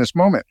important in this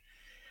moment.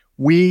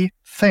 We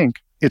think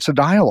it's a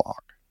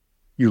dialogue.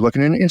 You look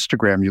at an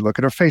Instagram, you look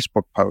at a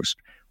Facebook post,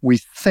 we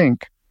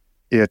think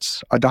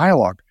it's a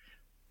dialogue.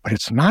 But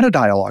it's not a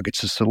dialogue,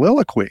 it's a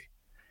soliloquy.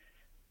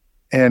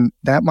 And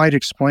that might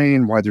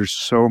explain why there's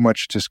so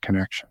much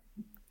disconnection.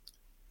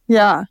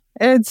 Yeah,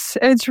 it's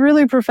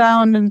really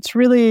profound and it's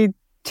really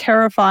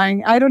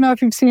terrifying. I don't know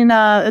if you've seen,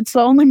 it's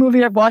the only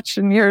movie I've watched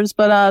in years,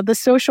 but The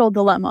Social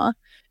Dilemma.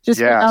 Just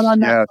out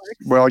on Netflix.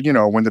 Well,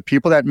 when the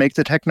people that make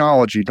the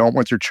technology don't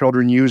want their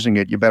children using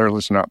it, you better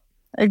listen up.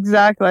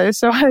 Exactly.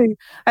 So I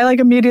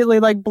immediately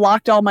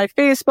blocked all my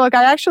Facebook.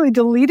 I actually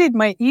deleted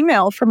my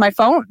email from my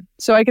phone.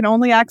 So I can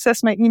only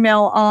access my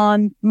email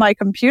on my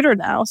computer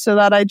now, so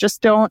that I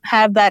just don't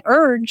have that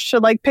urge to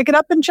pick it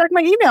up and check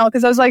my email.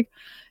 Because I was I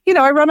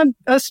run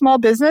a small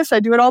business. I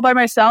do it all by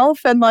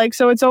myself. And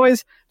so it's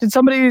always, did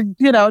somebody,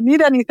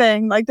 need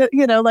anything?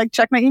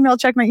 Check my email,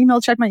 check my email,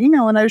 check my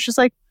email. And I was just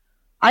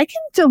I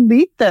can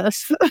delete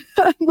this.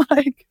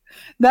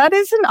 That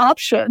is an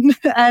option,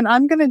 and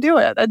I'm going to do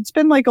it. It's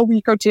been a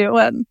week or two,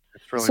 and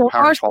it's really so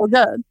far so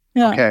good.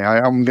 Yeah. Okay,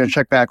 I'm going to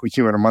check back with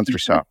you in a month or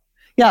so.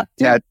 Yeah.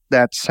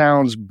 That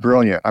sounds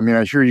brilliant. I mean,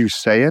 I hear you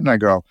say it, and I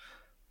go,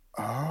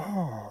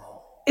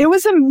 oh. It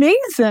was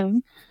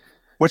amazing.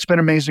 What's been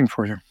amazing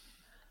for you?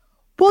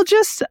 Well,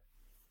 just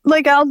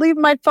I'll leave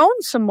my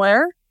phone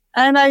somewhere,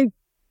 and I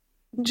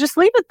just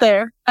leave it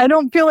there. I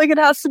don't feel like it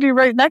has to be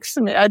right next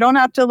to me. I don't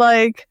have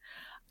to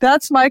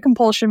that's my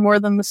compulsion more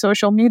than the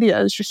social media,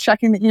 is just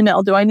checking the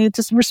email. Do I need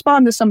to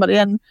respond to somebody?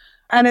 And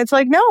it's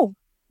no,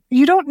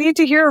 you don't need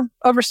to hear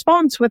a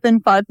response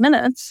within 5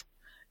 minutes.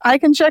 I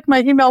can check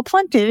my email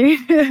plenty.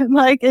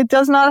 It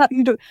does not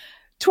have,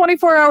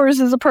 24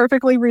 hours is a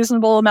perfectly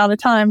reasonable amount of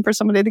time for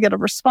somebody to get a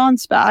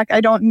response back.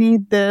 I don't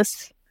need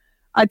this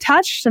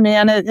attached to me,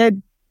 and it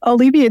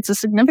alleviates a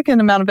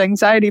significant amount of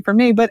anxiety for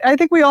me. But I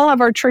think we all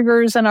have our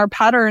triggers and our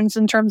patterns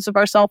in terms of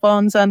our cell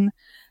phones and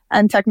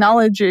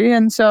technology.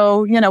 And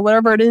so,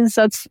 whatever it is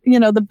that's,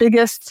 the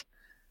biggest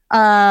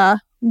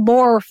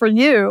lure for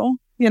you,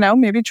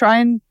 maybe try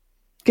and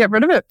get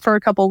rid of it for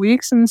a couple of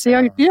weeks and see how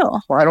you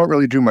feel. Well, I don't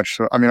really do much.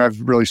 I've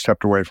really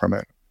stepped away from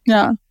it.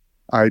 Yeah.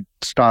 I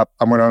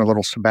went on a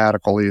little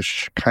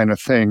sabbatical-ish kind of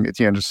thing at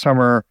the end of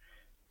summer,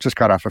 just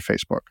got off of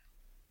Facebook.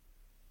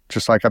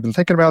 Just like, I've been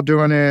thinking about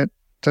doing it.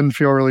 Didn't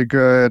feel really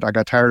good. I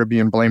got tired of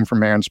being blamed for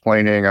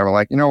mansplaining. I'm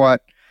like, you know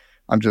what?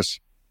 I'm just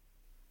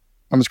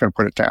going to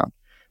put it down.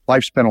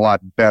 Life's been a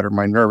lot better.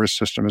 My nervous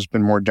system has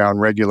been more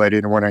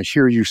down-regulated. And when I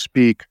hear you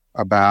speak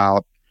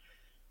about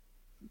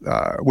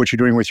what you're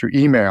doing with your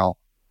email,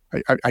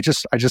 I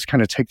just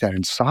kind of take that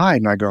inside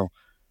and I go,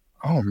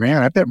 oh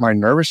man, I bet my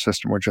nervous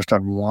system would just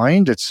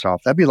unwind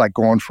itself. That'd be like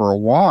going for a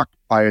walk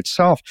by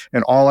itself.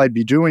 And all I'd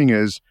be doing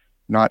is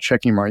not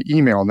checking my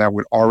email. And that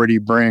would already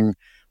bring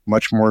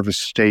much more of a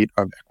state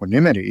of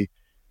equanimity,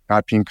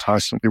 not being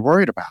constantly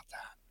worried about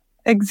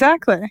that.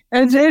 Exactly.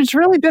 It's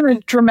really been a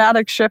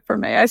dramatic shift for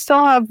me. I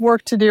still have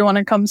work to do when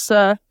it comes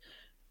to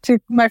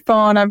my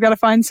phone. I've got to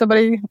find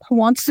somebody who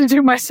wants to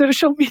do my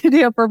social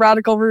media for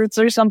Radical Roots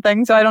or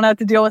something, so I don't have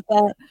to deal with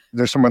that.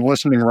 There's someone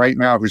listening right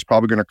now who's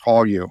probably going to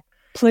call you.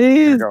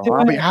 Please.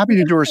 I'll be happy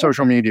to do her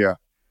social media.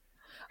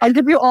 I'll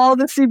give you all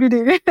the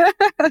CBD.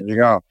 There you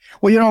go.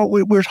 Well,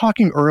 we were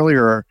talking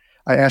earlier.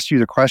 I asked you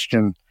the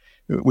question,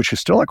 which is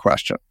still a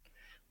question,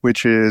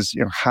 which is,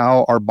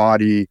 how our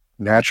body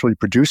naturally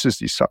produces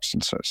these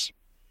substances.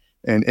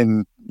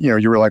 And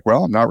you were like,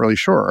 well, I'm not really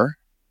sure.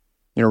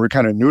 We're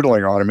kind of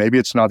noodling on it. Maybe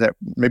it's not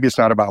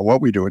about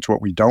what we do, it's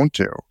what we don't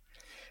do.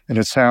 And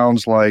it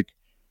sounds like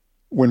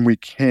when we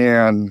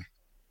can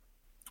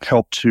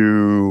help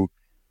to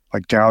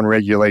like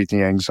downregulate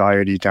the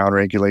anxiety,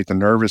 downregulate the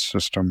nervous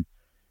system,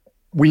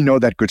 we know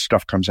that good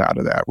stuff comes out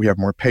of that. We have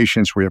more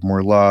patience, we have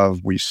more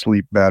love, we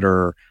sleep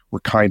better, we're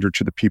kinder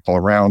to the people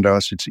around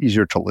us. It's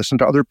easier to listen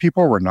to other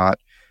people. We're not,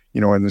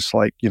 in this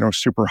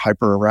super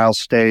hyper aroused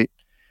state.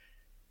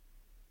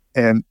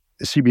 And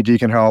CBD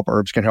can help,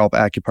 herbs can help,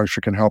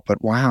 acupuncture can help.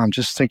 But wow, I'm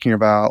just thinking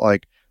about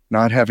like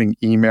not having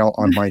email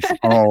on my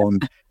phone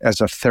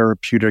as a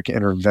therapeutic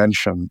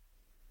intervention.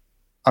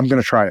 I'm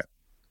going to try it.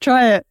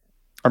 Try it.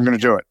 I'm going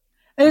to do it.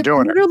 It's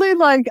literally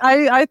like,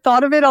 I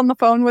thought of it on the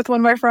phone with one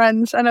of my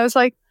friends and I was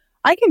like,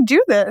 I can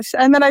do this.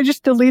 And then I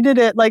just deleted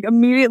it like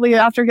immediately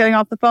after getting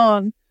off the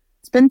phone.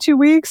 It's been 2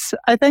 weeks,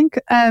 I think,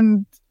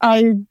 and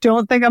I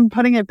don't think I'm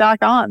putting it back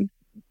on.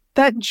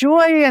 That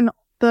joy and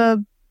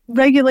the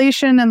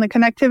regulation and the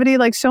connectivity,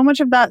 like so much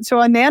of that. So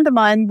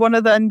anandamide, one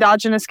of the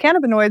endogenous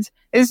cannabinoids,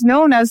 is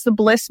known as the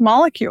bliss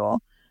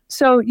molecule.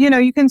 So,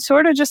 you can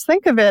sort of just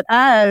think of it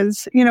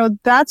as,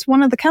 that's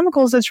one of the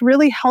chemicals that's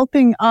really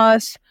helping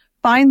us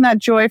find that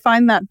joy,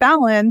 find that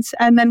balance.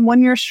 And then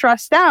when you're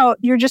stressed out,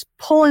 you're just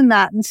pulling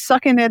that and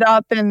sucking it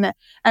up and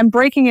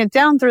breaking it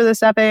down through this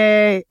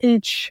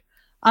FAH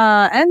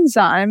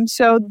enzyme.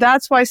 So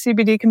that's why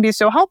CBD can be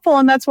so helpful.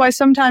 And that's why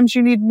sometimes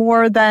you need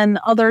more than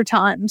other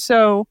times.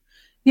 So,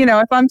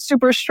 if I'm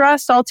super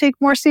stressed, I'll take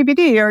more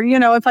CBD. Or,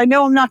 if I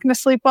know I'm not going to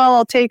sleep well,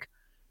 I'll take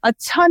a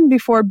ton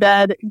before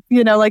bed.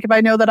 Like if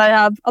I know that I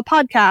have a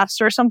podcast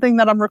or something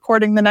that I'm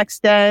recording the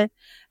next day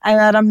and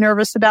that I'm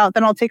nervous about,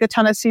 then I'll take a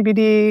ton of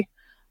CBD.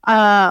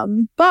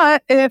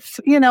 But if,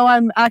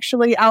 I'm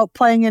actually out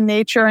playing in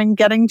nature and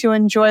getting to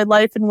enjoy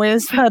life in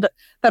ways that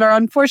are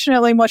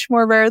unfortunately much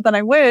more rare than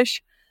I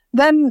wish,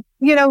 then,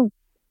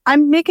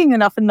 I'm making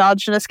enough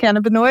endogenous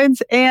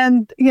cannabinoids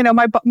and,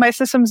 my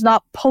system's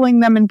not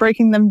pulling them and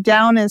breaking them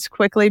down as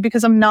quickly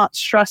because I'm not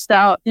stressed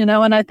out,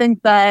 and I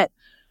think that,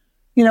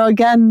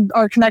 again,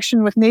 our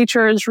connection with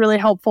nature is really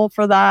helpful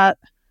for that.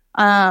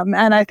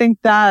 And I think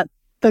that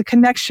the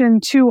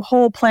connection to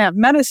whole plant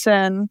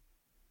medicine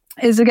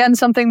is, again,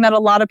 something that a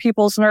lot of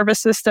people's nervous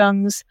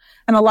systems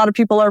and a lot of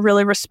people are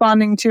really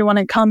responding to when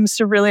it comes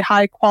to really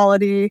high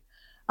quality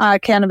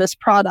cannabis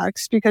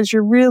products, because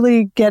you're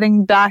really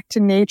getting back to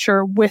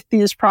nature with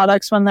these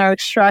products when they're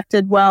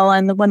extracted well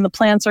and when the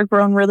plants are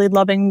grown really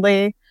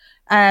lovingly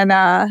and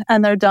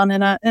they're done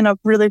in a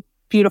really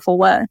beautiful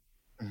way.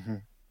 Mm-hmm.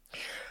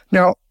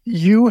 Now,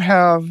 you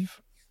have,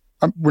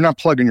 we're not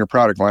plugging your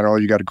product line, although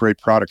you got a great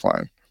product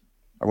line.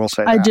 I will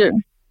say that. I do.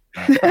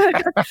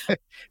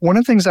 One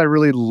of the things I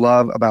really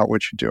love about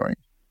what you're doing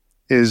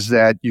is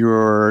that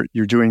you're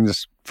doing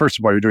this, first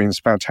of all, you're doing this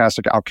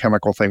fantastic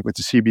alchemical thing with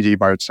the CBD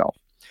by itself,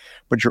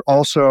 but you're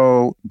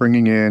also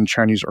bringing in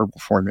Chinese herbal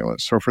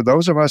formulas. So for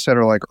those of us that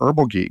are like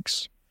herbal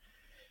geeks,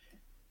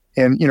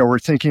 and, we're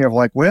thinking of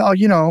like, well,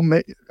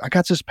 I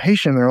got this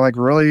patient, they're like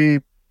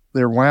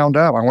they're wound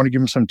up. I want to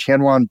give them some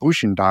Tianwan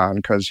Bushindan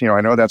because,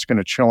 I know that's going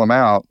to chill them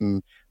out,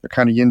 and they're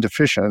kind of yin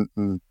deficient,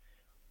 and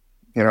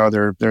they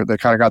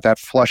kind of got that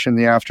flush in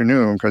the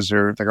afternoon because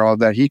they got all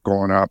that heat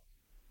going up.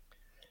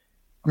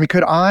 I mean,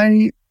 could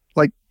I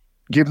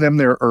give them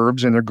their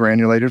herbs in their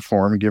granulated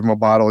form and give them a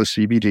bottle of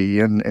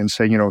CBD and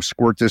say,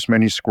 squirt this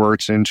many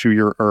squirts into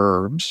your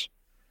herbs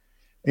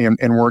and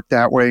work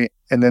that way?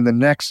 And then the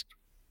next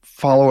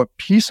follow-up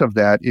piece of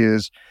that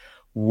is,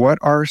 what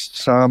are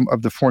some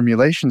of the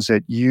formulations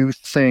that you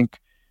think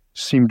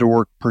seem to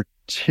work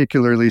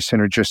particularly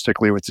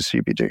synergistically with the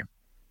CBD?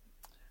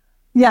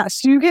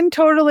 Yes, you can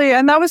totally.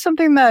 And that was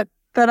something that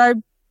I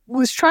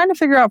was trying to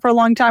figure out for a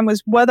long time,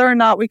 was whether or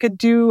not we could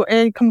do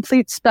a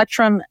complete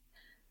spectrum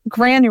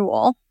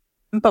granule,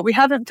 but we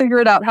haven't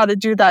figured out how to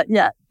do that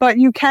yet. But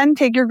you can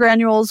take your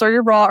granules or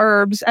your raw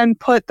herbs and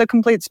put the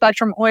complete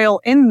spectrum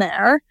oil in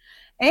there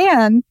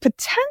And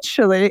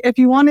potentially, if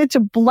you wanted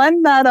to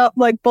blend that up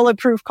like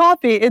bulletproof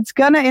coffee, it's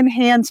going to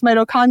enhance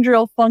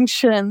mitochondrial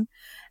function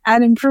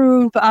and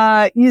improve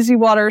easy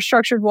water,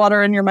 structured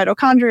water in your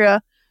mitochondria,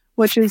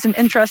 which is an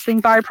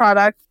interesting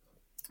byproduct.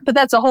 But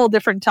that's a whole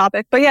different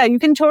topic. But yeah, you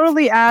can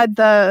totally add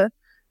the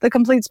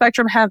complete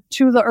spectrum hemp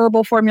to the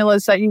herbal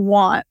formulas that you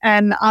want.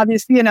 And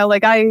obviously, you know,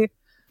 like I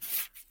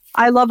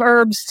love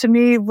herbs. To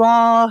me,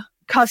 raw,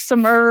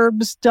 custom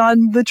herbs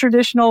done the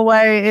traditional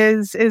way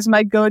is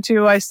my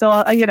go-to. I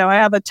still, you know, I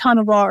have a ton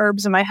of raw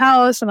herbs in my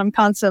house and I'm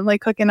constantly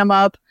cooking them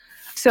up.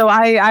 So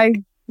I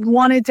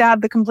wanted to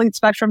have the complete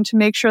spectrum to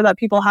make sure that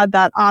people had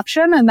that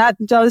option. And that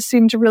does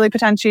seem to really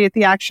potentiate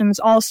the actions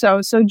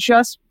also. So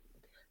just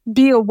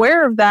be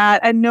aware of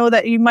that and know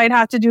that you might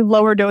have to do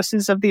lower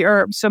doses of the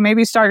herbs. So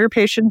maybe start your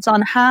patients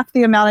on half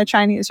the amount of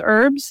Chinese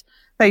herbs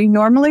that you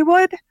normally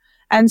would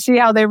and see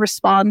how they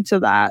respond to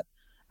that.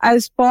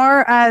 As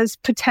far as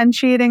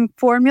potentiating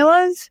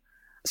formulas,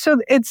 so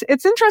it's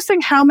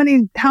interesting how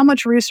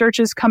much research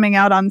is coming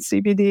out on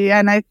CBD.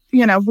 And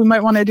we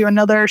might want to do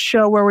another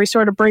show where we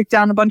sort of break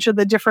down a bunch of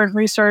the different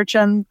research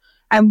and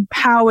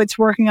how it's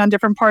working on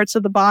different parts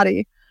of the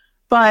body.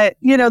 But,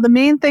 you know, the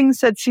main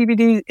things that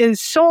CBD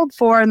is sold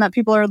for and that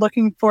people are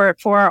looking for it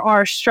for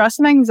are stress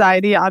and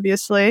anxiety,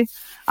 obviously.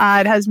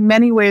 It has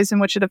many ways in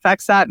which it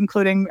affects that,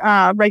 including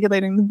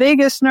regulating the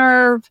vagus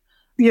nerve,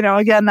 you know,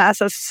 again, the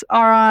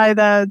SSRI,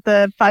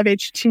 the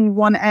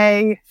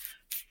 5-HT1A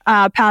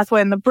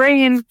pathway in the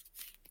brain.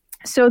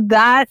 So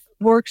that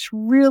works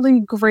really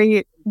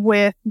great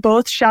with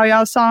both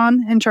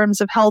Qiological in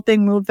terms of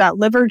helping move that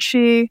liver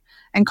qi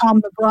and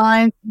calm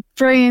the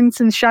brain,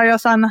 since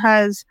Qiological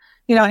has,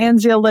 you know,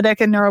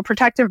 anxiolytic and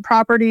neuroprotective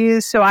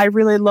properties. So I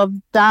really love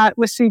that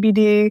with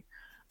CBD.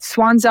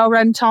 Swanzhou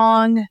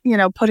Rentong, you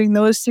know, putting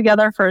those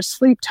together for a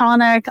sleep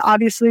tonic,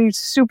 obviously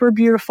super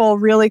beautiful,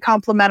 really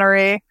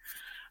complementary.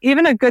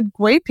 Even a good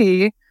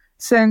guipi,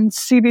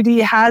 since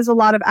CBD has a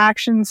lot of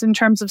actions in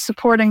terms of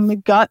supporting the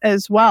gut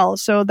as well.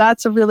 So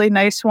that's a really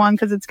nice one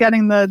because it's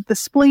getting the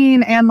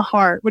spleen and the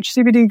heart, which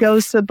CBD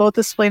goes to both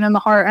the spleen and the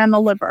heart and the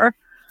liver.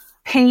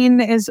 Pain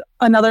is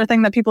another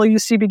thing that people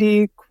use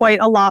CBD quite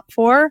a lot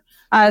for,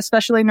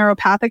 especially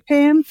neuropathic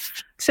pain.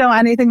 So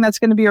anything that's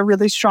going to be a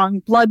really strong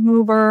blood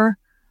mover.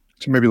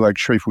 So maybe like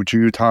Shui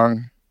Fujiu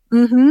Tang.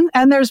 Mm-hmm.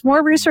 And there's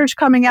more research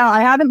coming out.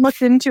 I haven't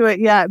looked into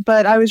it yet,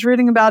 but I was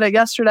reading about it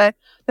yesterday.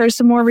 There's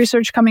some more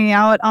research coming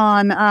out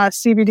on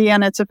CBD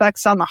and its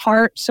effects on the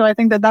heart. So I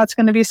think that that's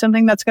going to be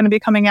something that's going to be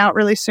coming out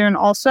really soon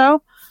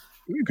also.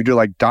 You could do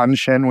like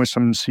Danshen with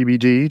some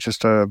CBD,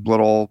 just a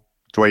little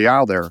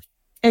doyao there.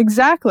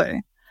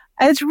 Exactly.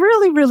 It's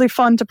really, really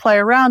fun to play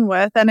around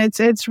with. And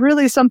it's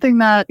really something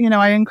that, you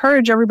know, I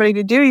encourage everybody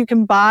to do. You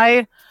can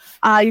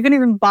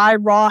even buy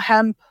raw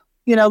hemp.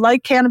 You know,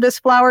 like cannabis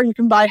flower, you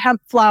can buy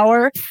hemp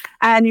flower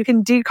and you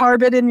can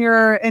decarb it in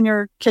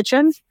your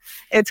kitchen.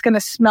 It's going to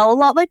smell a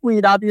lot like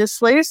weed,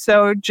 obviously.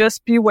 So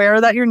just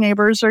beware that your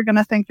neighbors are going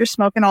to think you're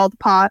smoking all the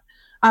pot.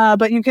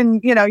 But you can,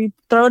 you know, you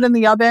throw it in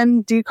the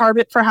oven, decarb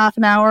it for half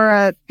an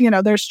hour.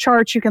 There's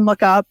charts you can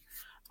look up.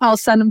 I'll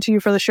send them to you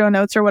for the show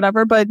notes or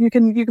whatever. But you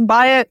can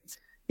buy it.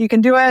 You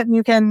can do it and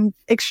you can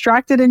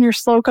extract it in your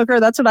slow cooker.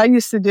 That's what I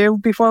used to do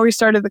before we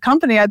started the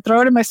company. I'd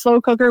throw it in my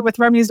slow cooker with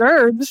Remy's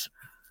herbs.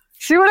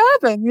 See what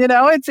happened. You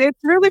know, it's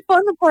really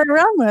fun to play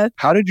around with.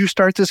 How did you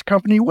start this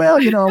company?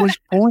 Well, you know, I was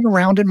fooling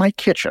around in my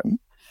kitchen.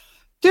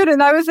 Dude,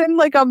 and I was in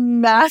like a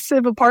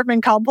massive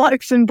apartment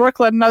complex in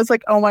Brooklyn. And I was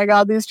like, oh my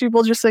God, these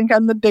people just think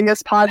I'm the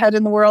biggest pothead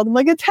in the world. I'm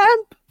like, it's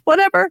hemp,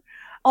 whatever.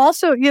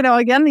 Also, you know,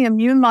 again, the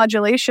immune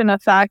modulation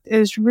effect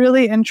is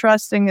really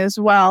interesting as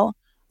well.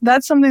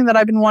 That's something that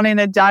I've been wanting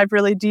to dive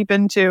really deep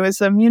into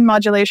is immune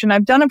modulation.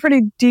 I've done a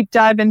pretty deep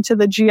dive into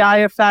the GI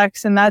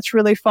effects, and that's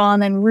really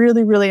fun and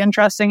really, really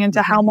interesting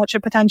into how much it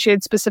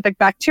potentiates specific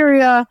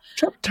bacteria.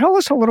 Tell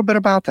us a little bit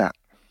about that.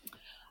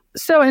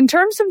 So in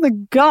terms of the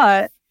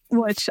gut,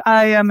 which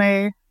I am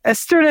a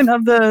student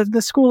of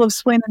the school of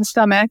spleen and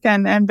stomach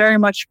and very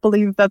much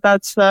believe that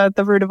that's the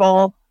root of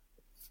all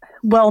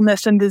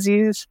wellness and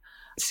disease,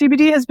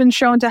 CBD has been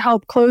shown to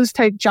help close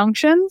tight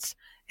junctions.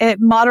 It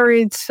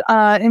moderates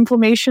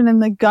inflammation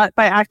in the gut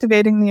by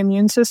activating the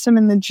immune system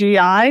in the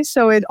GI.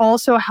 So it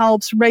also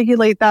helps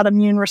regulate that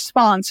immune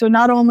response. So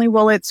not only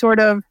will it sort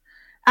of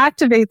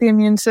activate the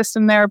immune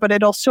system there, but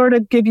it'll sort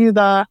of give you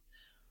the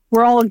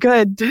we're all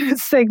good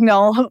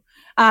signal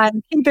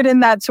and keep it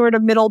in that sort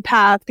of middle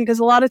path. Because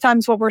a lot of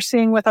times what we're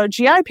seeing with our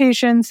GI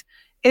patients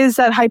is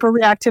that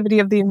hyperreactivity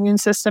of the immune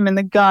system in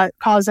the gut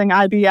causing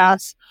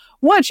IBS,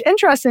 which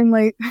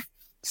interestingly...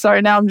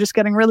 Sorry, now I'm just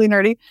getting really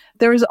nerdy.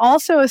 There was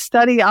also a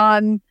study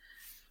on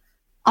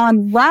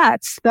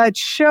rats that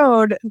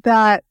showed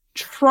that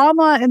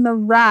trauma in the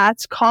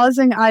rats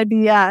causing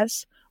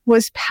IBS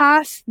was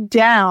passed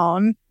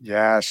down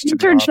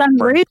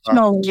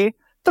intergenerationally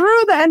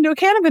through the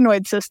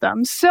endocannabinoid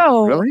system.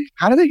 So really?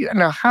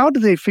 How do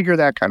they figure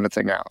that kind of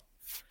thing out?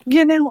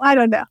 You know, I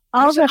don't know.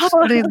 What does that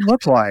study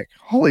look like?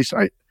 Holy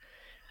sorry.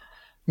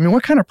 I mean,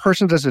 what kind of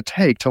person does it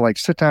take to like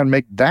sit down and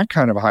make that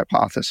kind of a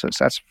hypothesis?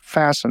 That's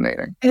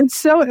fascinating. And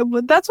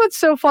so that's what's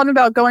so fun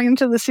about going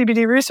into the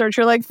CBD research.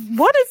 You're like,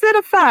 what does it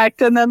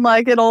affect? And then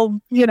like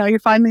it'll, you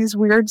find these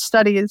weird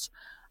studies.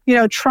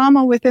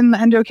 Trauma within the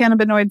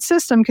endocannabinoid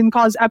system can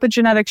cause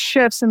epigenetic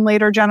shifts in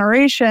later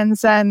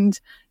generations. And,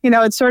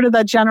 it's sort of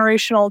that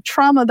generational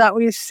trauma that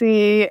we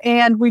see.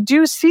 And we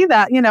do see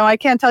that, I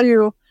can't tell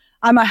you,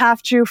 I'm a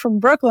half Jew from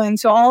Brooklyn.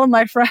 So all of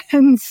my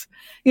friends,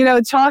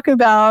 talk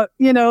about,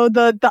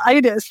 the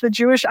itis, the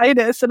Jewish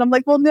itis. And I'm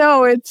like, well,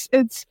 no, it's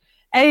A,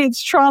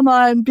 it's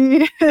trauma, and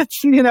B,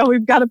 it's,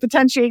 we've got to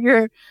potentiate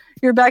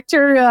your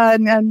bacteria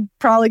and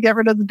probably get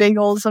rid of the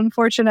bagels,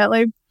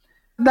 unfortunately.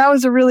 That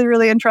was a really,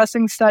 really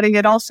interesting study.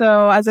 It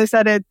also, as I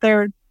said,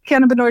 there are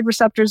cannabinoid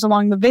receptors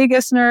along the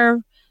vagus nerve.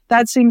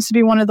 That seems to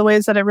be one of the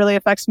ways that it really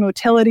affects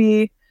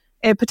motility.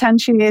 It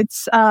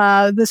potentiates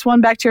this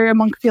one bacteria,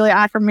 Moncophilia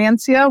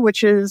akkermansia,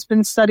 which has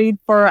been studied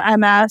for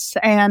MS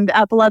and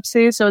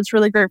epilepsy. So it's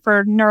really great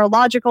for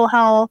neurological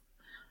health.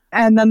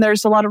 And then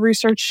there's a lot of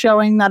research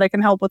showing that it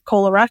can help with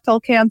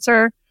colorectal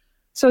cancer.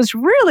 So it's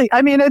really,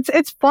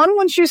 it's fun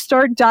once you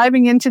start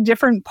diving into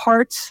different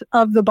parts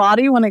of the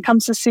body when it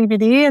comes to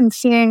CBD and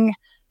seeing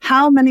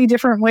how many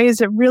different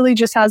ways it really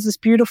just has this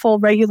beautiful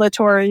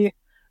regulatory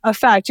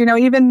effect.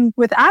 Even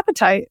with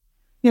appetite,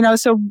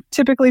 so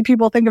typically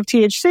people think of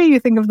THC, you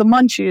think of the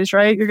munchies,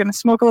 right? You're going to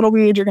smoke a little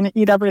weed, you're going to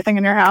eat everything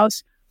in your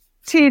house.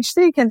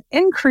 THC can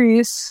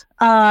increase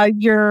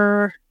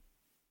your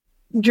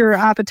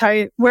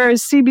appetite,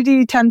 whereas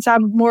CBD tends to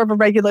have more of a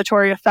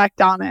regulatory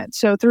effect on it.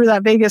 So through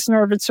that vagus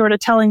nerve, it's sort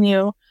of telling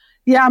you,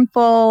 yeah, I'm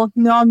full.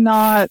 No, I'm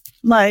not.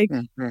 Like,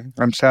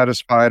 I'm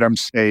satisfied. I'm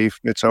safe.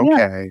 It's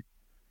okay. Yeah.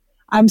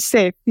 I'm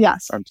safe.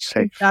 Yes. I'm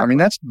safe. Exactly. I mean,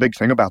 that's the big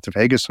thing about the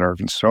vagus nerve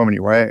in so many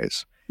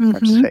ways.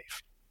 I'm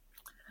safe.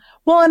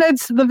 Well, and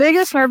the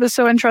vagus nerve is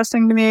so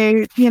interesting to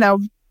me.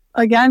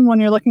 Again, when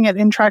you're looking at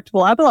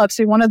intractable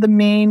epilepsy, one of the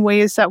main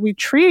ways that we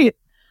treat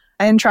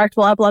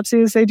intractable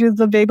epilepsy is they do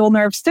the vagal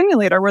nerve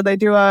stimulator where they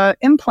do a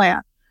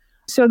implant.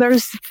 So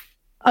there's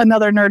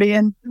another nerdy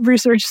and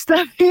research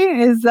study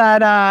is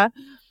that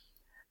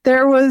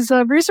there was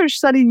a research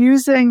study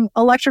using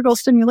electrical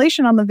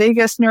stimulation on the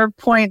vagus nerve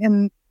point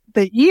in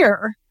the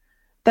ear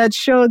that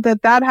showed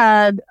that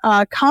had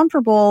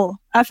comparable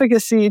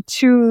efficacy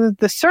to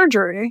the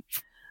surgery.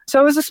 So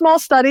it was a small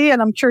study,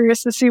 and I'm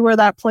curious to see where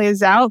that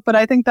plays out. But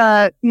I think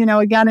that,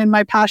 again, in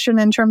my passion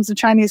in terms of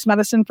Chinese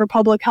medicine for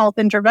public health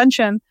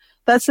intervention,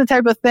 that's the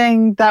type of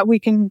thing that we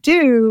can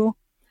do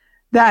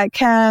that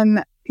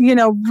can,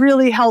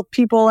 really help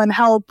people and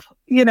help,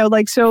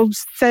 so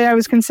say I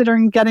was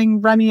considering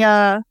getting Remy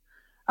a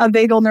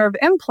vagal nerve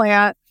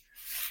implant,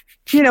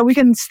 we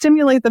can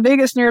stimulate the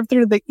vagus nerve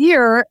through the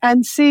ear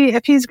and see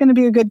if he's going to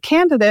be a good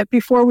candidate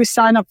before we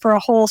sign up for a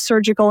whole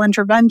surgical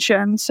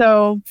intervention.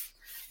 So,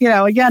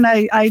 again,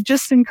 I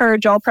just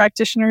encourage all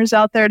practitioners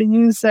out there to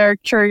use their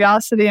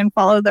curiosity and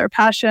follow their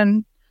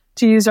passion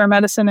to use our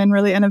medicine in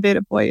really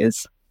innovative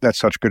ways. That's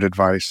such good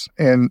advice.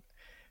 And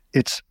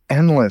it's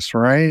endless,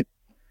 right?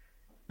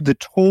 The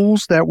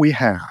tools that we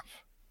have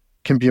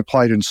can be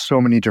applied in so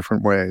many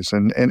different ways.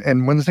 And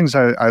one of the things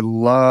I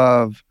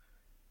love,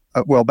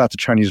 about the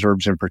Chinese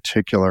herbs in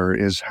particular,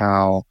 is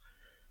how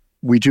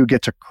we do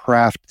get to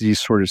craft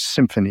these sort of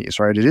symphonies,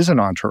 right? It is an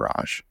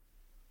entourage.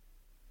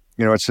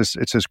 It's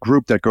this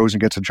group that goes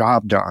and gets a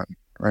job done,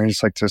 right?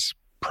 It's like this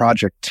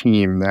project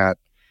team that,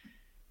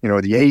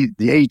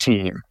 the A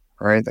team,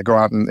 right? They go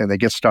out and they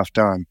get stuff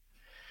done.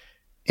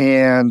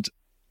 And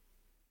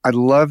I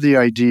love the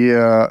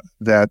idea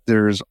that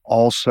there's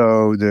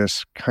also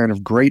this kind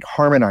of great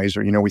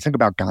harmonizer. We think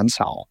about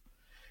Gansal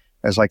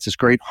as like this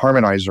great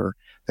harmonizer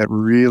that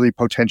really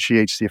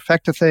potentiates the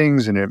effect of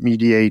things, and it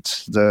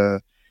mediates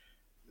the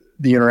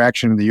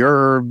interaction of the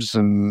herbs,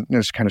 and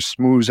just kind of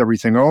smooths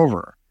everything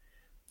over.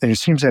 And it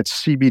seems that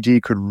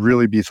CBD could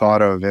really be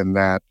thought of in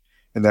that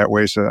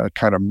way, as a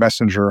kind of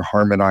messenger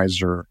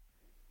harmonizer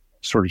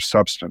sort of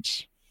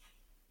substance.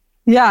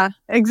 Yeah,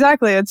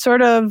 exactly. It's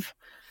sort of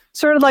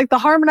like the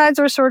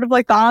harmonizer, sort of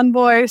like the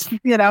envoy,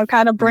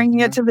 kind of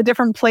bringing it to the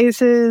different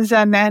places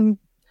and then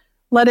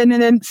letting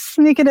it in,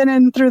 sneaking it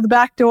in through the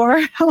back door,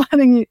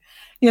 letting you,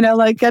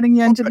 like getting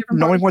you into different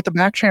knowing what the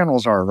back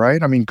channels are,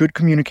 right? I mean, good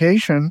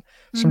communication.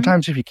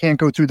 Sometimes if you can't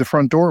go through the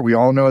front door, we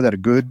all know that a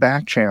good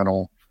back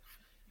channel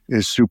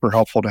is super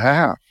helpful to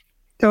have.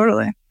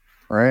 Totally.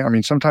 Right? I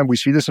mean, sometimes we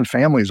see this in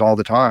families all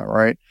the time,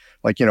 right?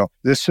 Like,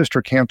 this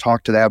sister can't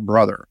talk to that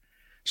brother.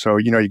 So,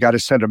 you got to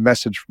send a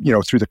message,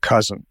 through the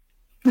cousin.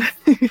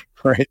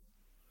 Right?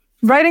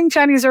 Writing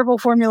Chinese herbal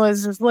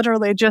formulas is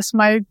literally just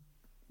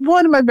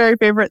one of my very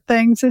favorite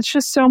things. It's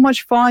just so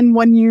much fun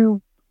when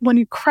you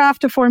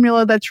craft a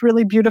formula that's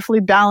really beautifully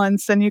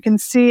balanced and you can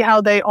see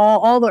how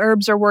all the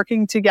herbs are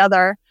working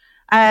together.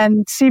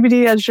 And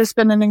CBD has just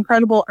been an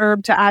incredible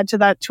herb to add to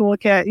that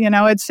toolkit.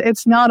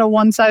 It's not a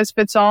one size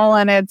fits all,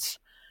 and it's,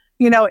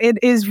 it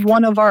is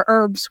one of our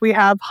herbs. We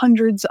have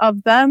hundreds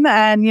of them.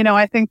 And,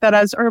 I think that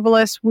as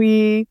herbalists,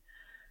 we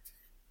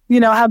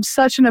have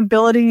such an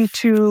ability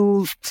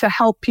to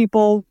help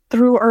people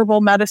through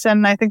herbal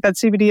medicine. I think that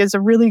CBD is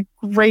a really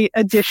great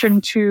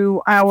addition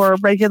to our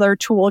regular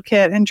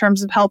toolkit in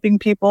terms of helping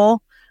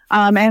people.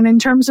 And in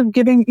terms of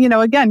giving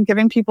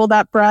people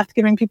that breath,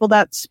 giving people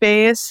that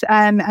space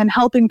and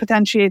helping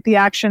potentiate the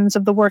actions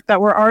of the work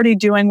that we're already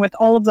doing with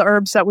all of the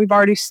herbs that we've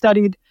already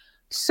studied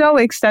so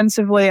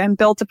extensively and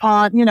built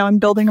upon, and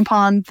building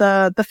upon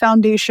the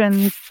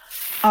foundation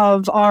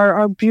of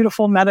our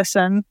beautiful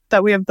medicine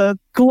that we have the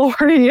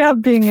glory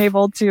of being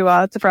able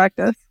to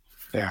practice.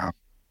 Yeah.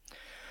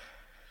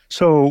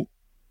 So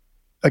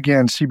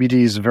again,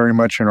 CBD is very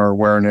much in our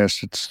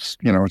awareness. It's,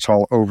 it's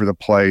all over the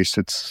place.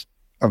 It's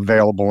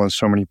available in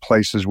so many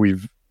places.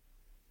 We've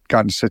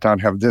gotten to sit down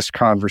and have this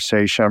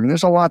conversation. I mean,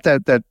 there's a lot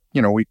that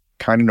we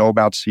kind of know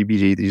about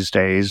CBD these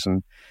days,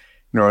 and,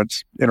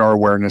 it's in our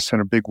awareness in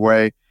a big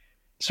way.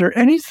 Is there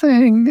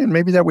anything, and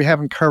maybe that we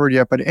haven't covered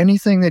yet, but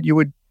anything that you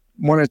would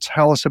want to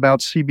tell us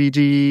about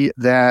CBD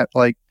that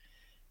we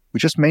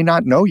just may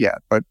not know yet,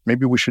 but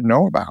maybe we should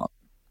know about?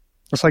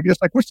 It's like,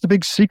 what's the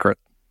big secret?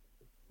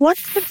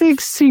 What's the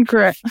big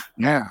secret?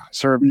 Yeah.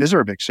 Is there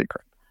a big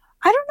secret?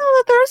 I don't know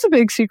that there is a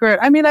big secret.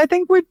 I mean, I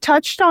think we've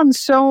touched on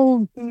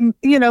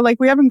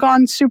we haven't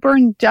gone super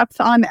in depth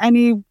on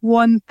any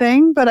one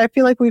thing, but I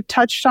feel like we've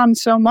touched on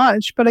so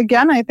much. But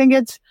again, I think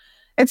it's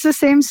the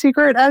same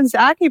secret as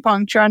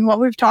acupuncture, and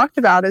what we've talked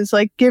about is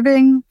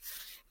giving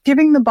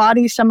the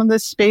body some of the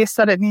space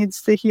that it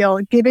needs to heal,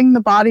 giving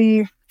the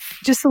body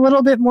just a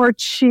little bit more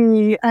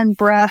chi and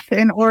breath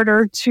in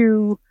order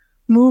to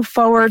move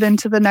forward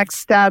into the next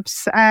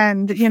steps,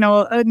 and,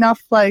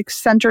 enough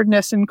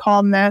centeredness and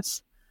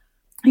calmness.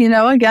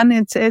 Again,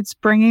 it's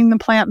bringing the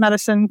plant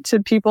medicine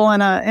to people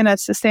in a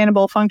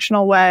sustainable,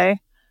 functional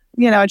way.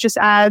 It just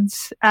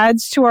adds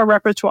to our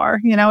repertoire.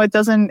 It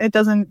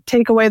doesn't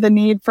take away the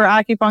need for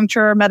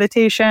acupuncture or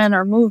meditation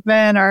or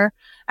movement or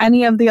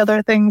any of the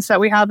other things that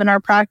we have in our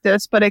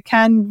practice, but it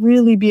can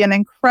really be an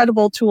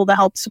incredible tool to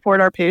help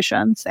support our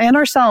patients and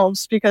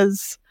ourselves,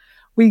 because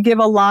we give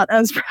a lot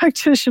as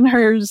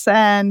practitioners,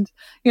 and,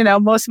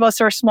 most of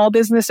us are small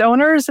business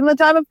owners in the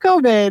time of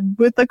COVID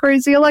with the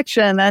crazy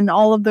election and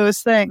all of those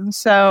things.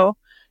 So,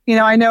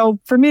 I know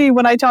for me,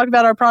 when I talk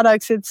about our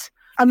products,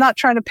 I'm not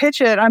trying to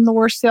pitch it. I'm the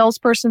worst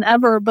salesperson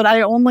ever, but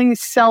I only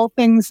sell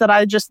things that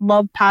I just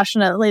love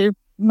passionately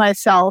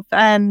myself.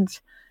 And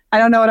I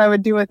don't know what I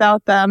would do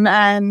without them.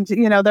 And,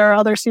 there are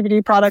other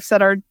CBD products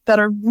that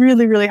are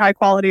really, really high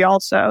quality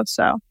also.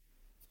 So.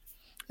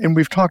 And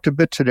we've talked a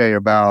bit today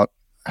about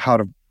how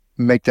to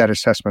make that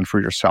assessment for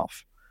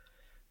yourself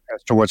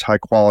as to what's high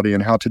quality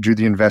and how to do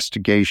the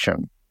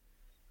investigation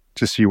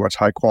to see what's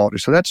high quality.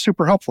 So that's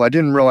super helpful. I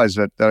didn't realize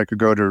that I could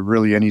go to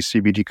really any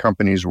CBD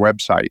company's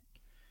website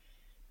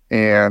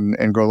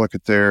and go look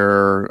at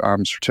their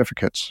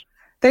certificates.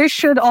 They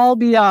should all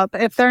be up.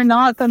 If they're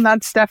not, then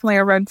that's definitely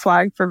a red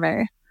flag for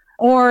me.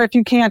 Or if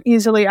you can't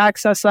easily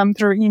access them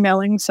through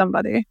emailing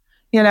somebody.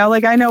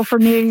 I know for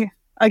me,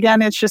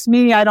 again, it's just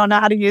me. I don't know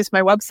how to use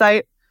my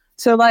website.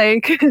 So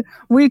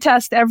we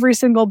test every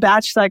single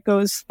batch that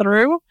goes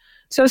through.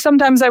 So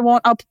sometimes I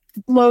won't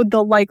upload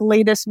the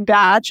latest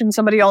batch, and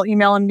somebody will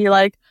email and be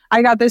like,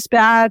 I got this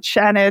batch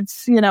and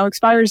it's,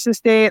 expires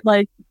this date.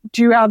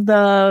 Do you have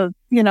the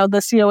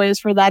COAs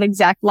for that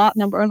exact lot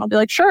number? And I'll be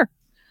like, sure.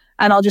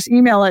 And I'll just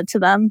email it to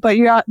them. But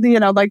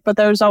but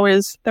they're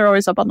always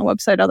up on the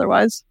website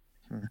otherwise.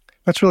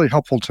 That's really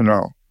helpful to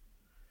know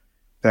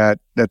that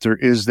there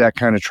is that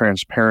kind of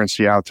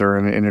transparency out there.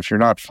 And if you're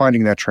not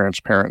finding that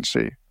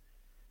transparency,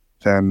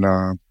 then,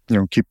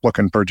 keep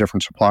looking for a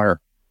different supplier.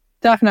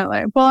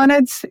 Definitely. Well, and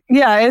it's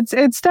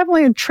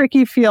definitely a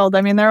tricky field.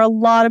 I mean, there are a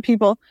lot of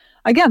people,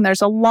 again,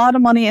 there's a lot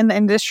of money in the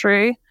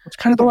industry. It's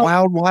kind of the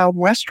wild, wild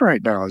west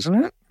right now,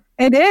 isn't it?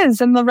 It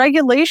is. And the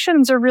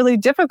regulations are really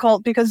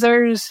difficult because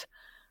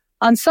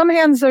on some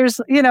hands,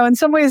 in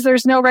some ways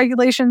there's no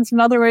regulations. In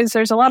other ways,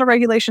 there's a lot of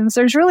regulations.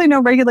 There's really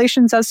no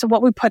regulations as to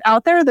what we put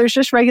out there. There's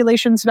just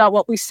regulations about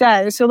what we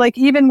say. So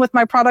even with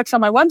my products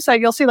on my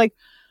website, you'll see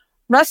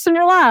rest and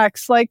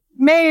relax,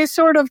 may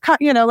sort of,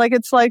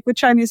 it's like with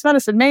Chinese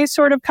medicine, may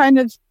sort of kind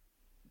of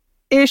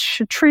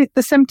ish treat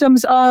the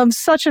symptoms of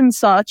such and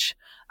such.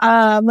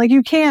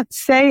 You can't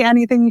say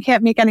anything. You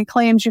can't make any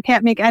claims. You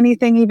can't make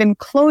anything even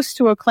close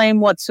to a claim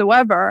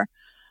whatsoever.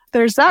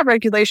 There's that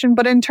regulation.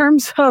 But in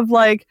terms of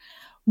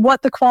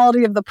what the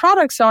quality of the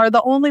products are,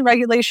 the only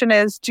regulation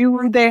is,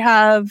 do they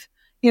have,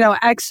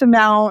 X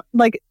amount,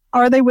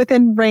 are they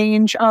within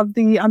range of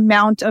the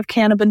amount of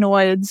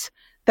cannabinoids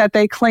that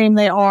they claim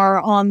they are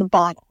on the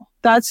bottle?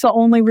 That's the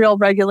only real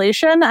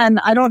regulation.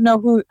 And I don't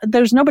know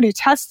there's nobody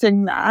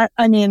testing that.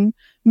 I mean,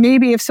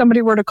 maybe if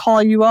somebody were to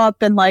call you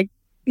up and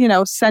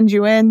send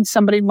you in,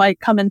 somebody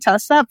might come and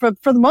test that. But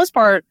for the most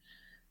part,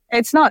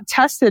 it's not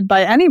tested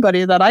by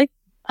anybody that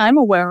I'm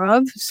aware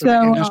of. So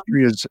the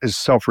industry is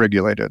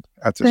self-regulated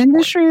at this point. The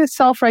industry is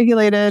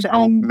self-regulated.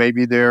 So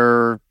maybe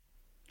they're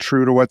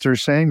true to what they're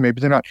saying.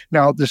 Maybe they're not.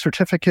 Now, the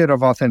certificate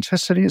of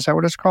authenticity, is that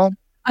what it's called?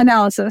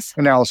 Analysis.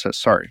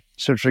 Sorry.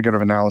 Certificate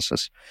of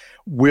analysis.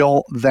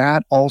 Will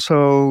that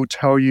also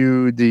tell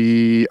you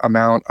the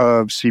amount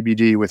of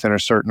CBD within a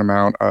certain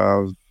amount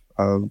of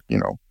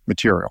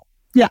material?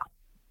 Yeah.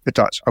 It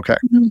does. Okay.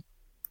 Mm-hmm.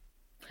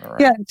 All right.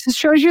 Yeah, it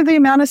shows you the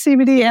amount of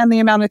CBD and the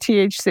amount of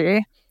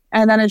THC.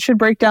 And then it should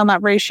break down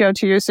that ratio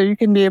to you so you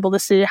can be able to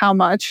see how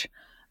much.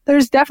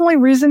 There's definitely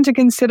reason to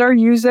consider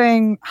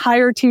using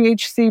higher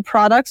THC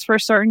products for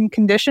certain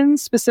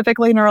conditions,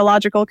 specifically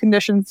neurological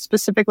conditions,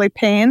 specifically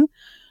pain.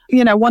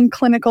 One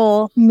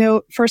clinical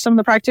note for some of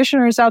the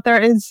practitioners out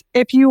there is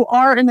if you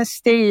are in a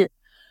state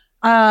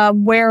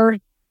where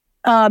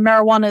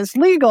marijuana is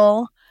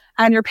legal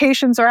and your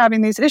patients are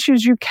having these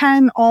issues, you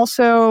can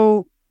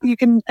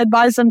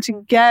advise them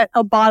to get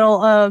a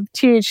bottle of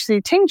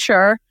THC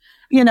tincture.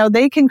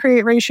 They can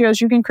create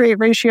ratios. You can create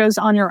ratios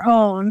on your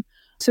own.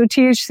 So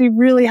THC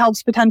really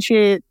helps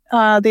potentiate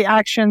the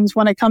actions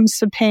when it comes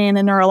to pain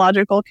and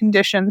neurological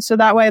conditions. So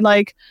that way,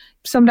 like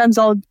sometimes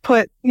I'll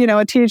put, a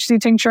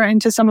THC tincture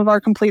into some of our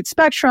complete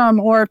spectrum,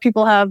 or if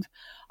people have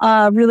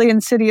really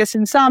insidious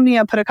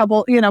insomnia,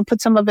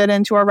 put some of it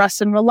into our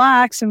rest and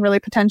relax and really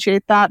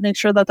potentiate that, make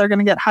sure that they're going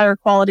to get higher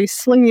quality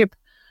sleep.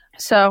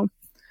 So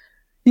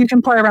you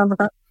can play around with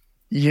that.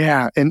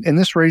 Yeah. And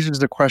this raises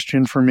the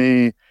question for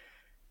me,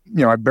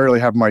 I barely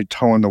have my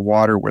toe in the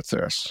water with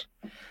this.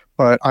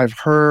 But I've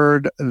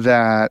heard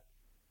that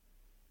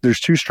there's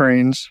 2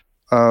 strains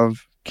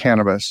of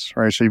cannabis,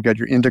 right? So you've got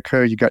your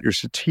indica, you got your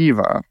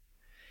sativa,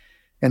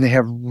 and they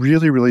have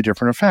really, really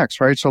different effects,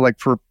 right? So like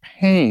for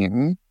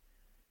pain,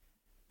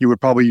 you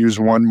would probably use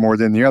one more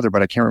than the other,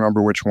 but I can't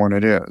remember which one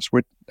it is.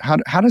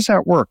 How does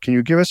that work? Can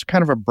you give us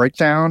kind of a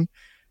breakdown?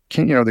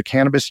 The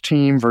cannabis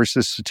team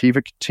versus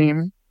sativa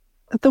team?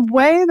 The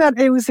way that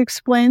it was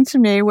explained to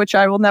me, which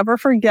I will never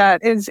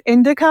forget, is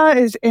indica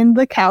is in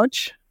the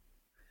couch.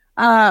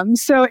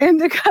 So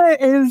indica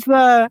is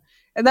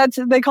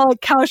they call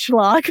it couch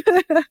lock,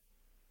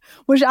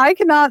 which I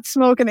cannot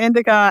smoke an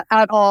indica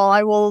at all.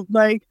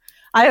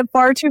 I have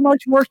far too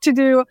much work to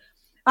do.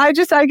 I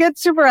get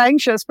super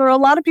anxious. For a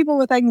lot of people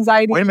with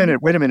anxiety. Wait a minute.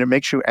 It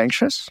makes you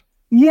anxious?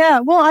 Yeah.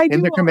 Well, I do.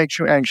 Indica makes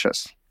you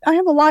anxious. I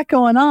have a lot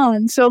going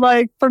on. So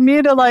for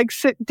me to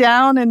sit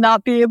down and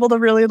not be able to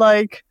really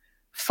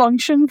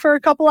function for a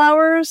couple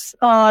hours,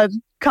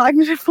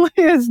 cognitively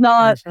is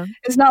not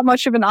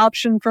much of an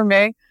option for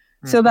me.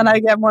 So then I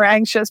get more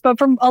anxious. But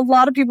for a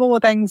lot of people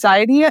with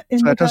anxiety, so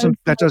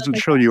that doesn't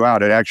chill you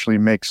out. It actually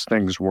makes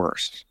things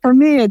worse. For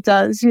me, it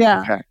does.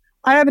 Yeah. Okay.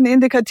 I have an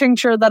indica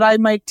tincture that I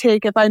might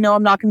take if I know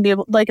I'm not going to be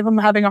able, if I'm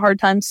having a hard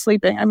time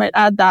sleeping, I might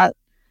add that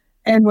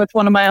in with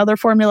one of my other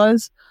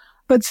formulas.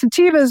 But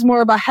sativa is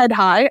more of a head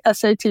high,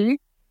 SAT.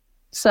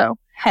 So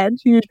you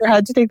use your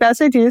head to take the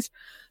SATs.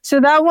 So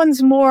that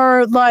one's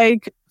more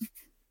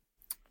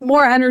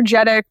more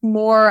energetic,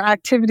 more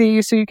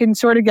activity, so you can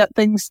sort of get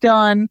things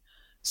done.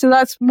 So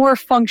that's more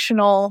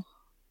functional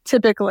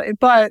typically.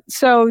 But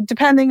so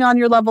depending on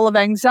your level of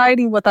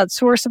anxiety, what that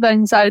source of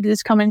anxiety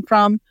is coming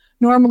from,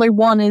 normally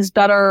one is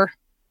better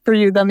for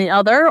you than the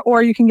other,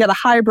 or you can get a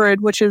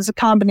hybrid, which is a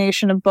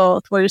combination of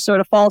both, where you sort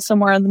of fall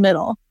somewhere in the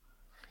middle.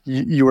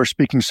 You are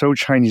speaking so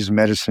Chinese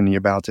medicine-y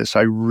about this.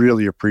 I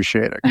really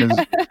appreciate it.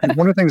 Because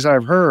one of the things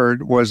I've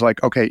heard was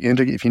okay,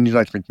 indica, if you need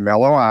to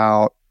mellow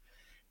out,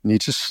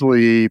 need to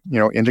sleep,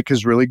 indica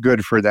is really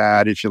good for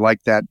that. If you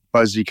like that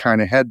buzzy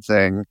kind of head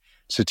thing,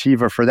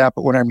 sativa for that.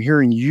 But what I'm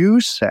hearing you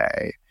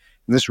say,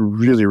 and this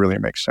really, really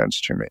makes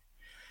sense to me,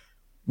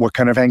 what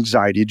kind of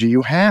anxiety do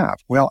you have?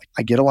 Well,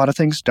 I get a lot of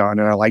things done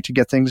and I like to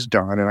get things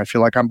done and I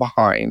feel like I'm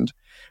behind.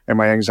 And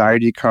my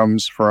anxiety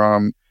comes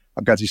from,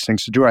 I've got these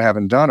things to do, I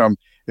haven't done them.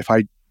 If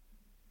I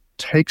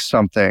take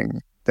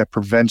something that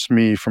prevents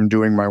me from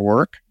doing my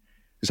work,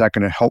 is that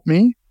going to help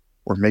me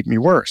or make me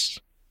worse?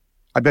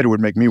 I bet it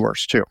would make me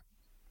worse too.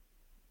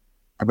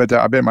 I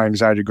bet my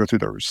anxiety would go through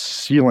the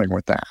ceiling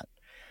with that.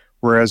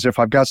 Whereas if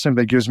I've got something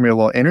that gives me a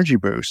little energy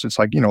boost, it's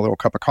a little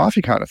cup of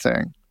coffee kind of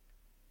thing.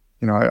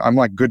 I'm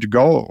good to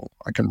go.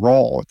 I can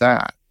roll with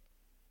that.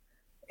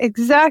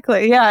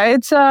 Exactly. Yeah.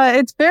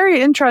 It's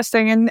very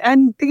interesting.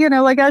 And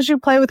as you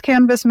play with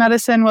cannabis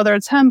medicine, whether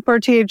it's hemp or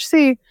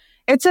THC,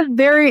 it's a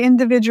very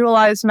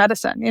individualized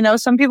medicine.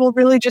 Some people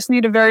really just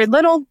need a very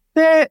little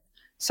bit.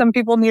 Some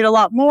people need a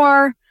lot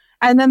more.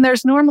 And then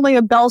there's normally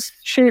a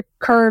bell-shaped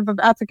curve of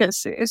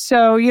efficacy.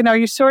 So,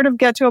 you sort of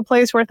get to a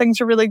place where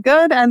things are really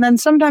good. And then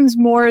sometimes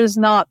more is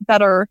not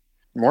better.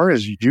 More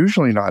is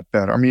usually not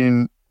better. I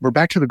mean, we're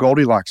back to the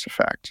Goldilocks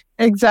effect.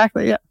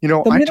 Exactly. Yeah.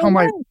 I tell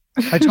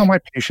my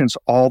patients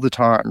all the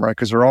time, right?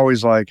 Because they're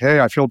always like,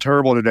 hey, I feel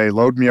terrible today.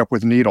 Load me up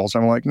with needles.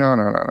 I'm like, no.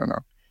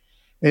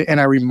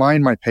 And I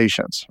remind my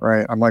patients,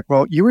 right? I'm like,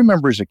 well, you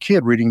remember as a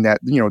kid reading that,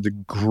 the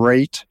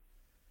great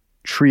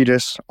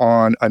treatise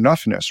on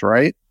enoughness,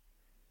 right?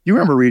 You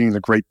remember reading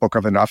the great book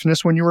of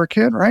enoughness when you were a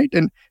kid, right?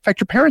 And in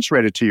fact, your parents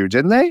read it to you,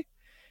 didn't they?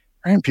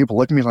 Right? And people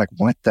look at me like,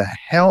 what the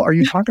hell are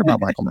you talking about,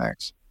 Michael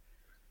Max?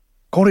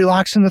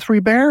 Goldilocks and the Three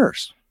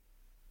Bears.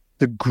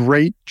 The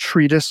great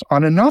treatise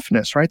on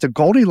enoughness, right? The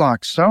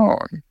Goldilocks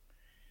zone.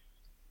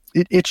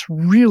 It's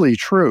really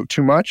true.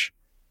 Too much,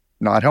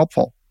 not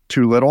helpful.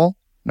 Too little,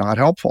 not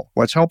helpful.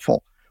 What's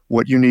helpful?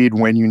 What you need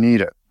when you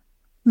need it.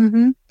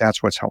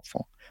 That's what's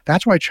helpful.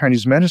 That's why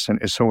Chinese medicine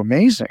is so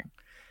amazing,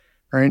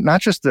 right?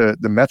 Not just the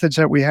methods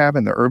that we have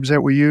and the herbs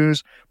that we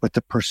use, but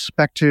the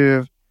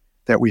perspective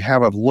that we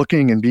have of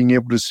looking and being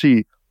able to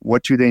see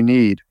what do they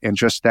need and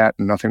just that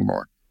and nothing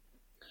more.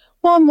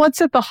 Well, and what's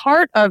at the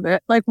heart of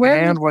it? Like, where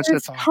and is what's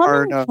this at the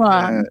heart coming of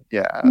from? it?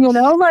 Yeah. You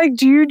know, like,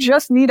 do you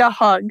just need a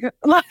hug?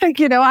 Like,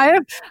 you know, I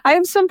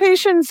have some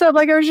patients that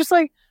like are just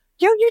like,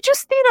 you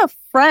just need a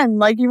friend.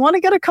 Like, you want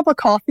to get a cup of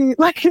coffee?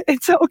 Like,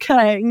 it's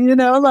okay. You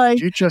know, like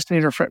You just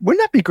need a friend.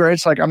 Wouldn't that be great?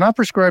 It's like, I'm not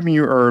prescribing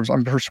you herbs.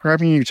 I'm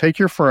prescribing you take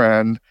your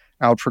friend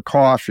out for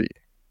coffee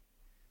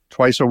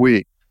twice a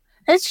week.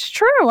 It's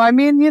true. I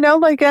mean, you know,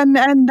 like, and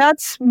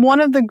that's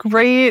one of the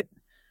great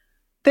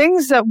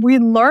things that we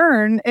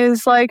learn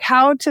is like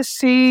how to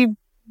see,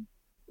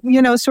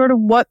 you know, sort of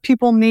what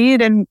people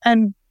need and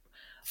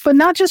but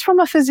not just from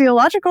a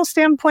physiological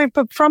standpoint,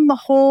 but from the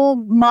whole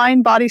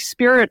mind, body,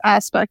 spirit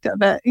aspect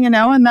of it, you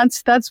know, and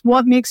that's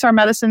what makes our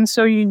medicine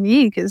so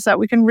unique is that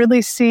we can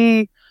really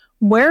see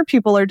where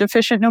people are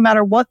deficient, no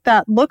matter what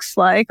that looks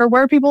like, or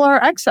where people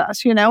are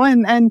excess, you know,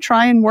 and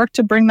try and work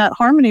to bring that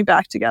harmony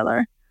back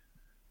together.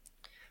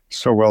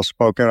 So well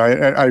spoken.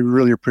 I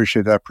really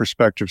appreciate that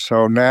perspective.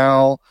 So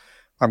now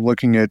I'm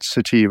looking at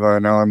sativa,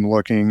 now I'm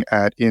looking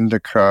at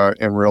indica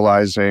and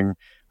realizing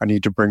I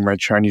need to bring my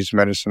Chinese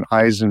medicine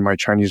eyes and my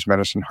Chinese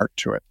medicine heart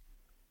to it.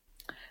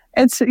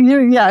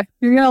 You're going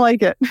to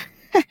like it.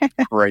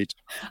 Great.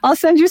 I'll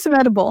send you some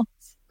edibles.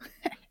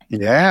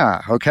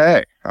 Yeah,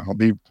 okay. I'll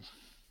be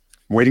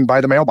waiting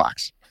by the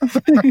mailbox.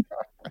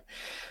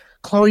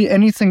 Chloe,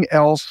 anything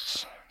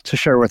else to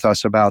share with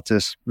us about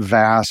this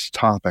vast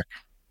topic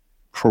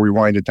before we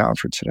wind it down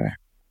for today?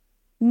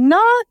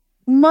 Not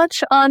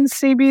much on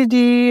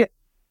CBD.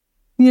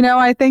 You know,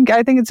 I think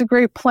it's a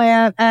great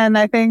plant, and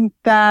I think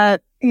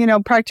that, you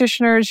know,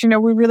 practitioners, you know,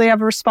 we really have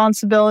a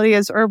responsibility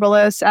as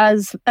herbalists,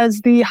 as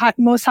the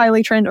most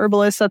highly trained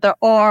herbalists that there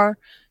are,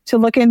 to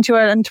look into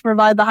it and to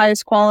provide the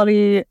highest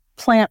quality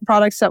plant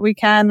products that we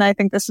can. I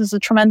think this is a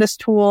tremendous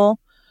tool.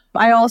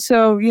 I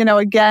also, you know,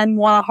 again,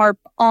 want to harp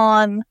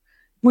on,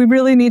 we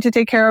really need to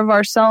take care of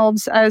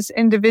ourselves as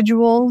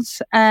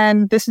individuals,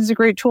 and this is a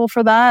great tool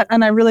for that.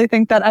 And I really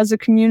think that as a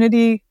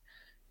community,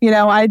 you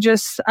know, I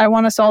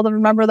want us all to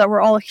remember that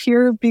we're all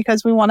here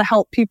because we want to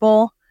help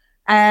people.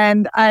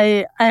 And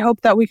I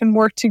hope that we can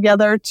work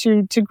together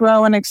to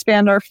grow and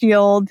expand our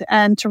field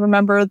and to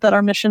remember that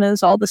our mission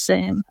is all the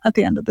same at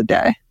the end of the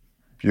day.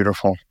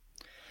 Beautiful.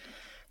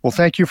 Well,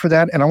 thank you for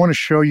that. And I want to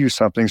show you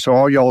something. So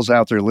all y'all's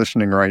out there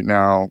listening right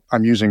now,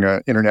 I'm using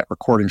an internet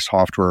recording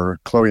software.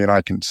 Chloe and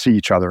I can see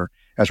each other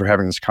as we're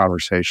having this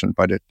conversation,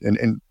 but it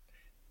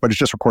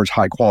just records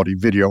high quality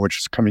video, which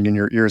is coming in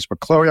your ears.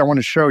 But Chloe, I want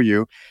to show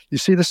you. You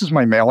see, this is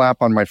my mail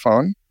app on my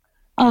phone.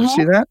 You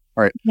see that?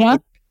 All right. Yeah.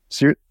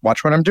 See,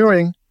 watch what I'm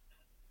doing.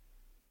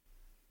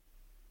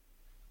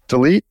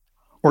 Delete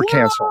or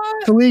cancel.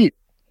 Delete.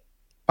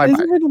 Bye-bye.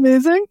 Isn't it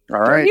amazing? All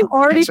right. Don't you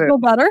already feel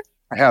better?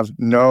 I have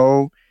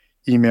no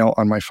email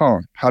on my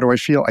phone. How do I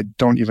feel? I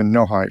don't even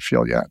know how I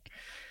feel yet.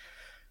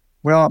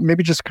 Well,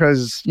 maybe just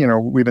because, you know,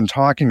 we've been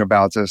talking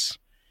about this,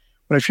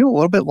 but I feel a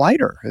little bit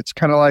lighter. It's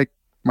kind of like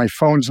my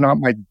phone's not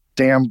my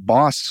damn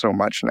boss so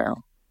much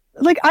now.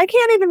 Like, I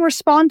can't even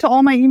respond to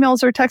all my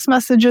emails or text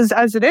messages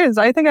as it is.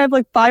 I think I have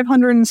like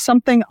 500 and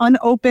something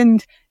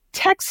unopened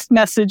text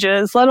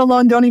messages, let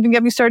alone don't even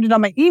get me started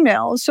on my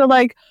emails. So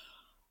like,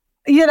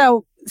 you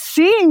know,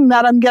 seeing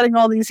that I'm getting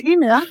all these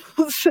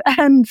emails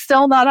and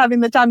still not having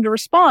the time to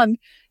respond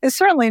is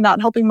certainly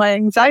not helping my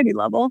anxiety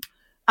level.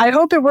 I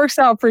hope it works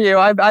out for you.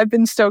 I've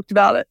been stoked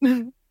about it.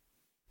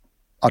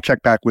 I'll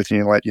check back with you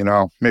and let you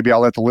know. Maybe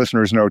I'll let the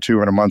listeners know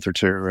too in a month or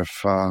two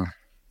if,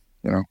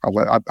 you know,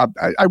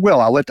 I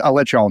will. I'll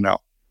let y'all know.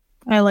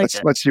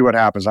 Let's see what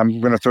happens. I'm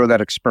going to throw that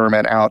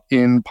experiment out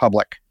in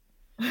public.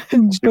 See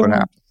what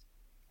happens.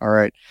 All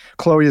right.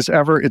 Chloe, as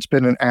ever, it's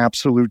been an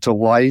absolute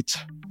delight,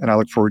 and I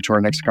look forward to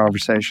our next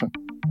conversation.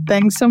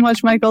 Thanks so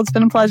much, Michael. It's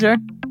been a pleasure.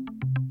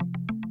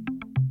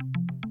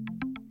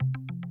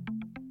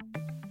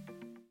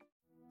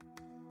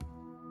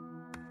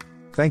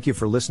 Thank you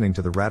for listening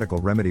to the Radical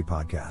Remedy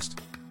Podcast.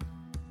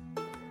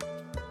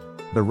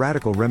 The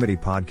Radical Remedy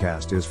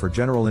Podcast is for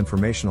general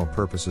informational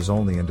purposes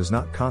only and does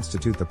not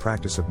constitute the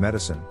practice of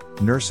medicine,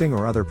 nursing,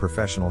 or other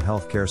professional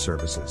healthcare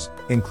services,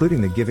 including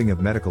the giving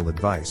of medical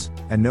advice,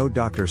 and no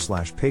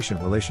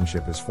doctor/patient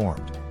relationship is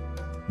formed.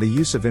 The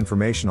use of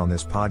information on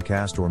this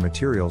podcast or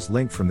materials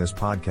linked from this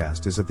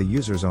podcast is at the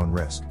user's own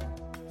risk.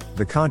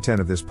 The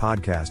content of this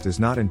podcast is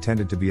not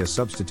intended to be a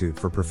substitute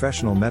for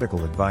professional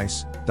medical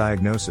advice,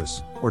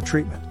 diagnosis, or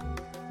treatment.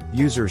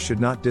 Users should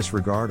not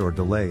disregard or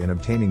delay in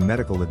obtaining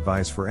medical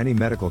advice for any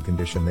medical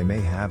condition they may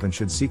have and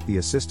should seek the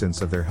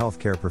assistance of their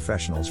healthcare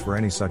professionals for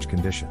any such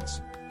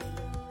conditions.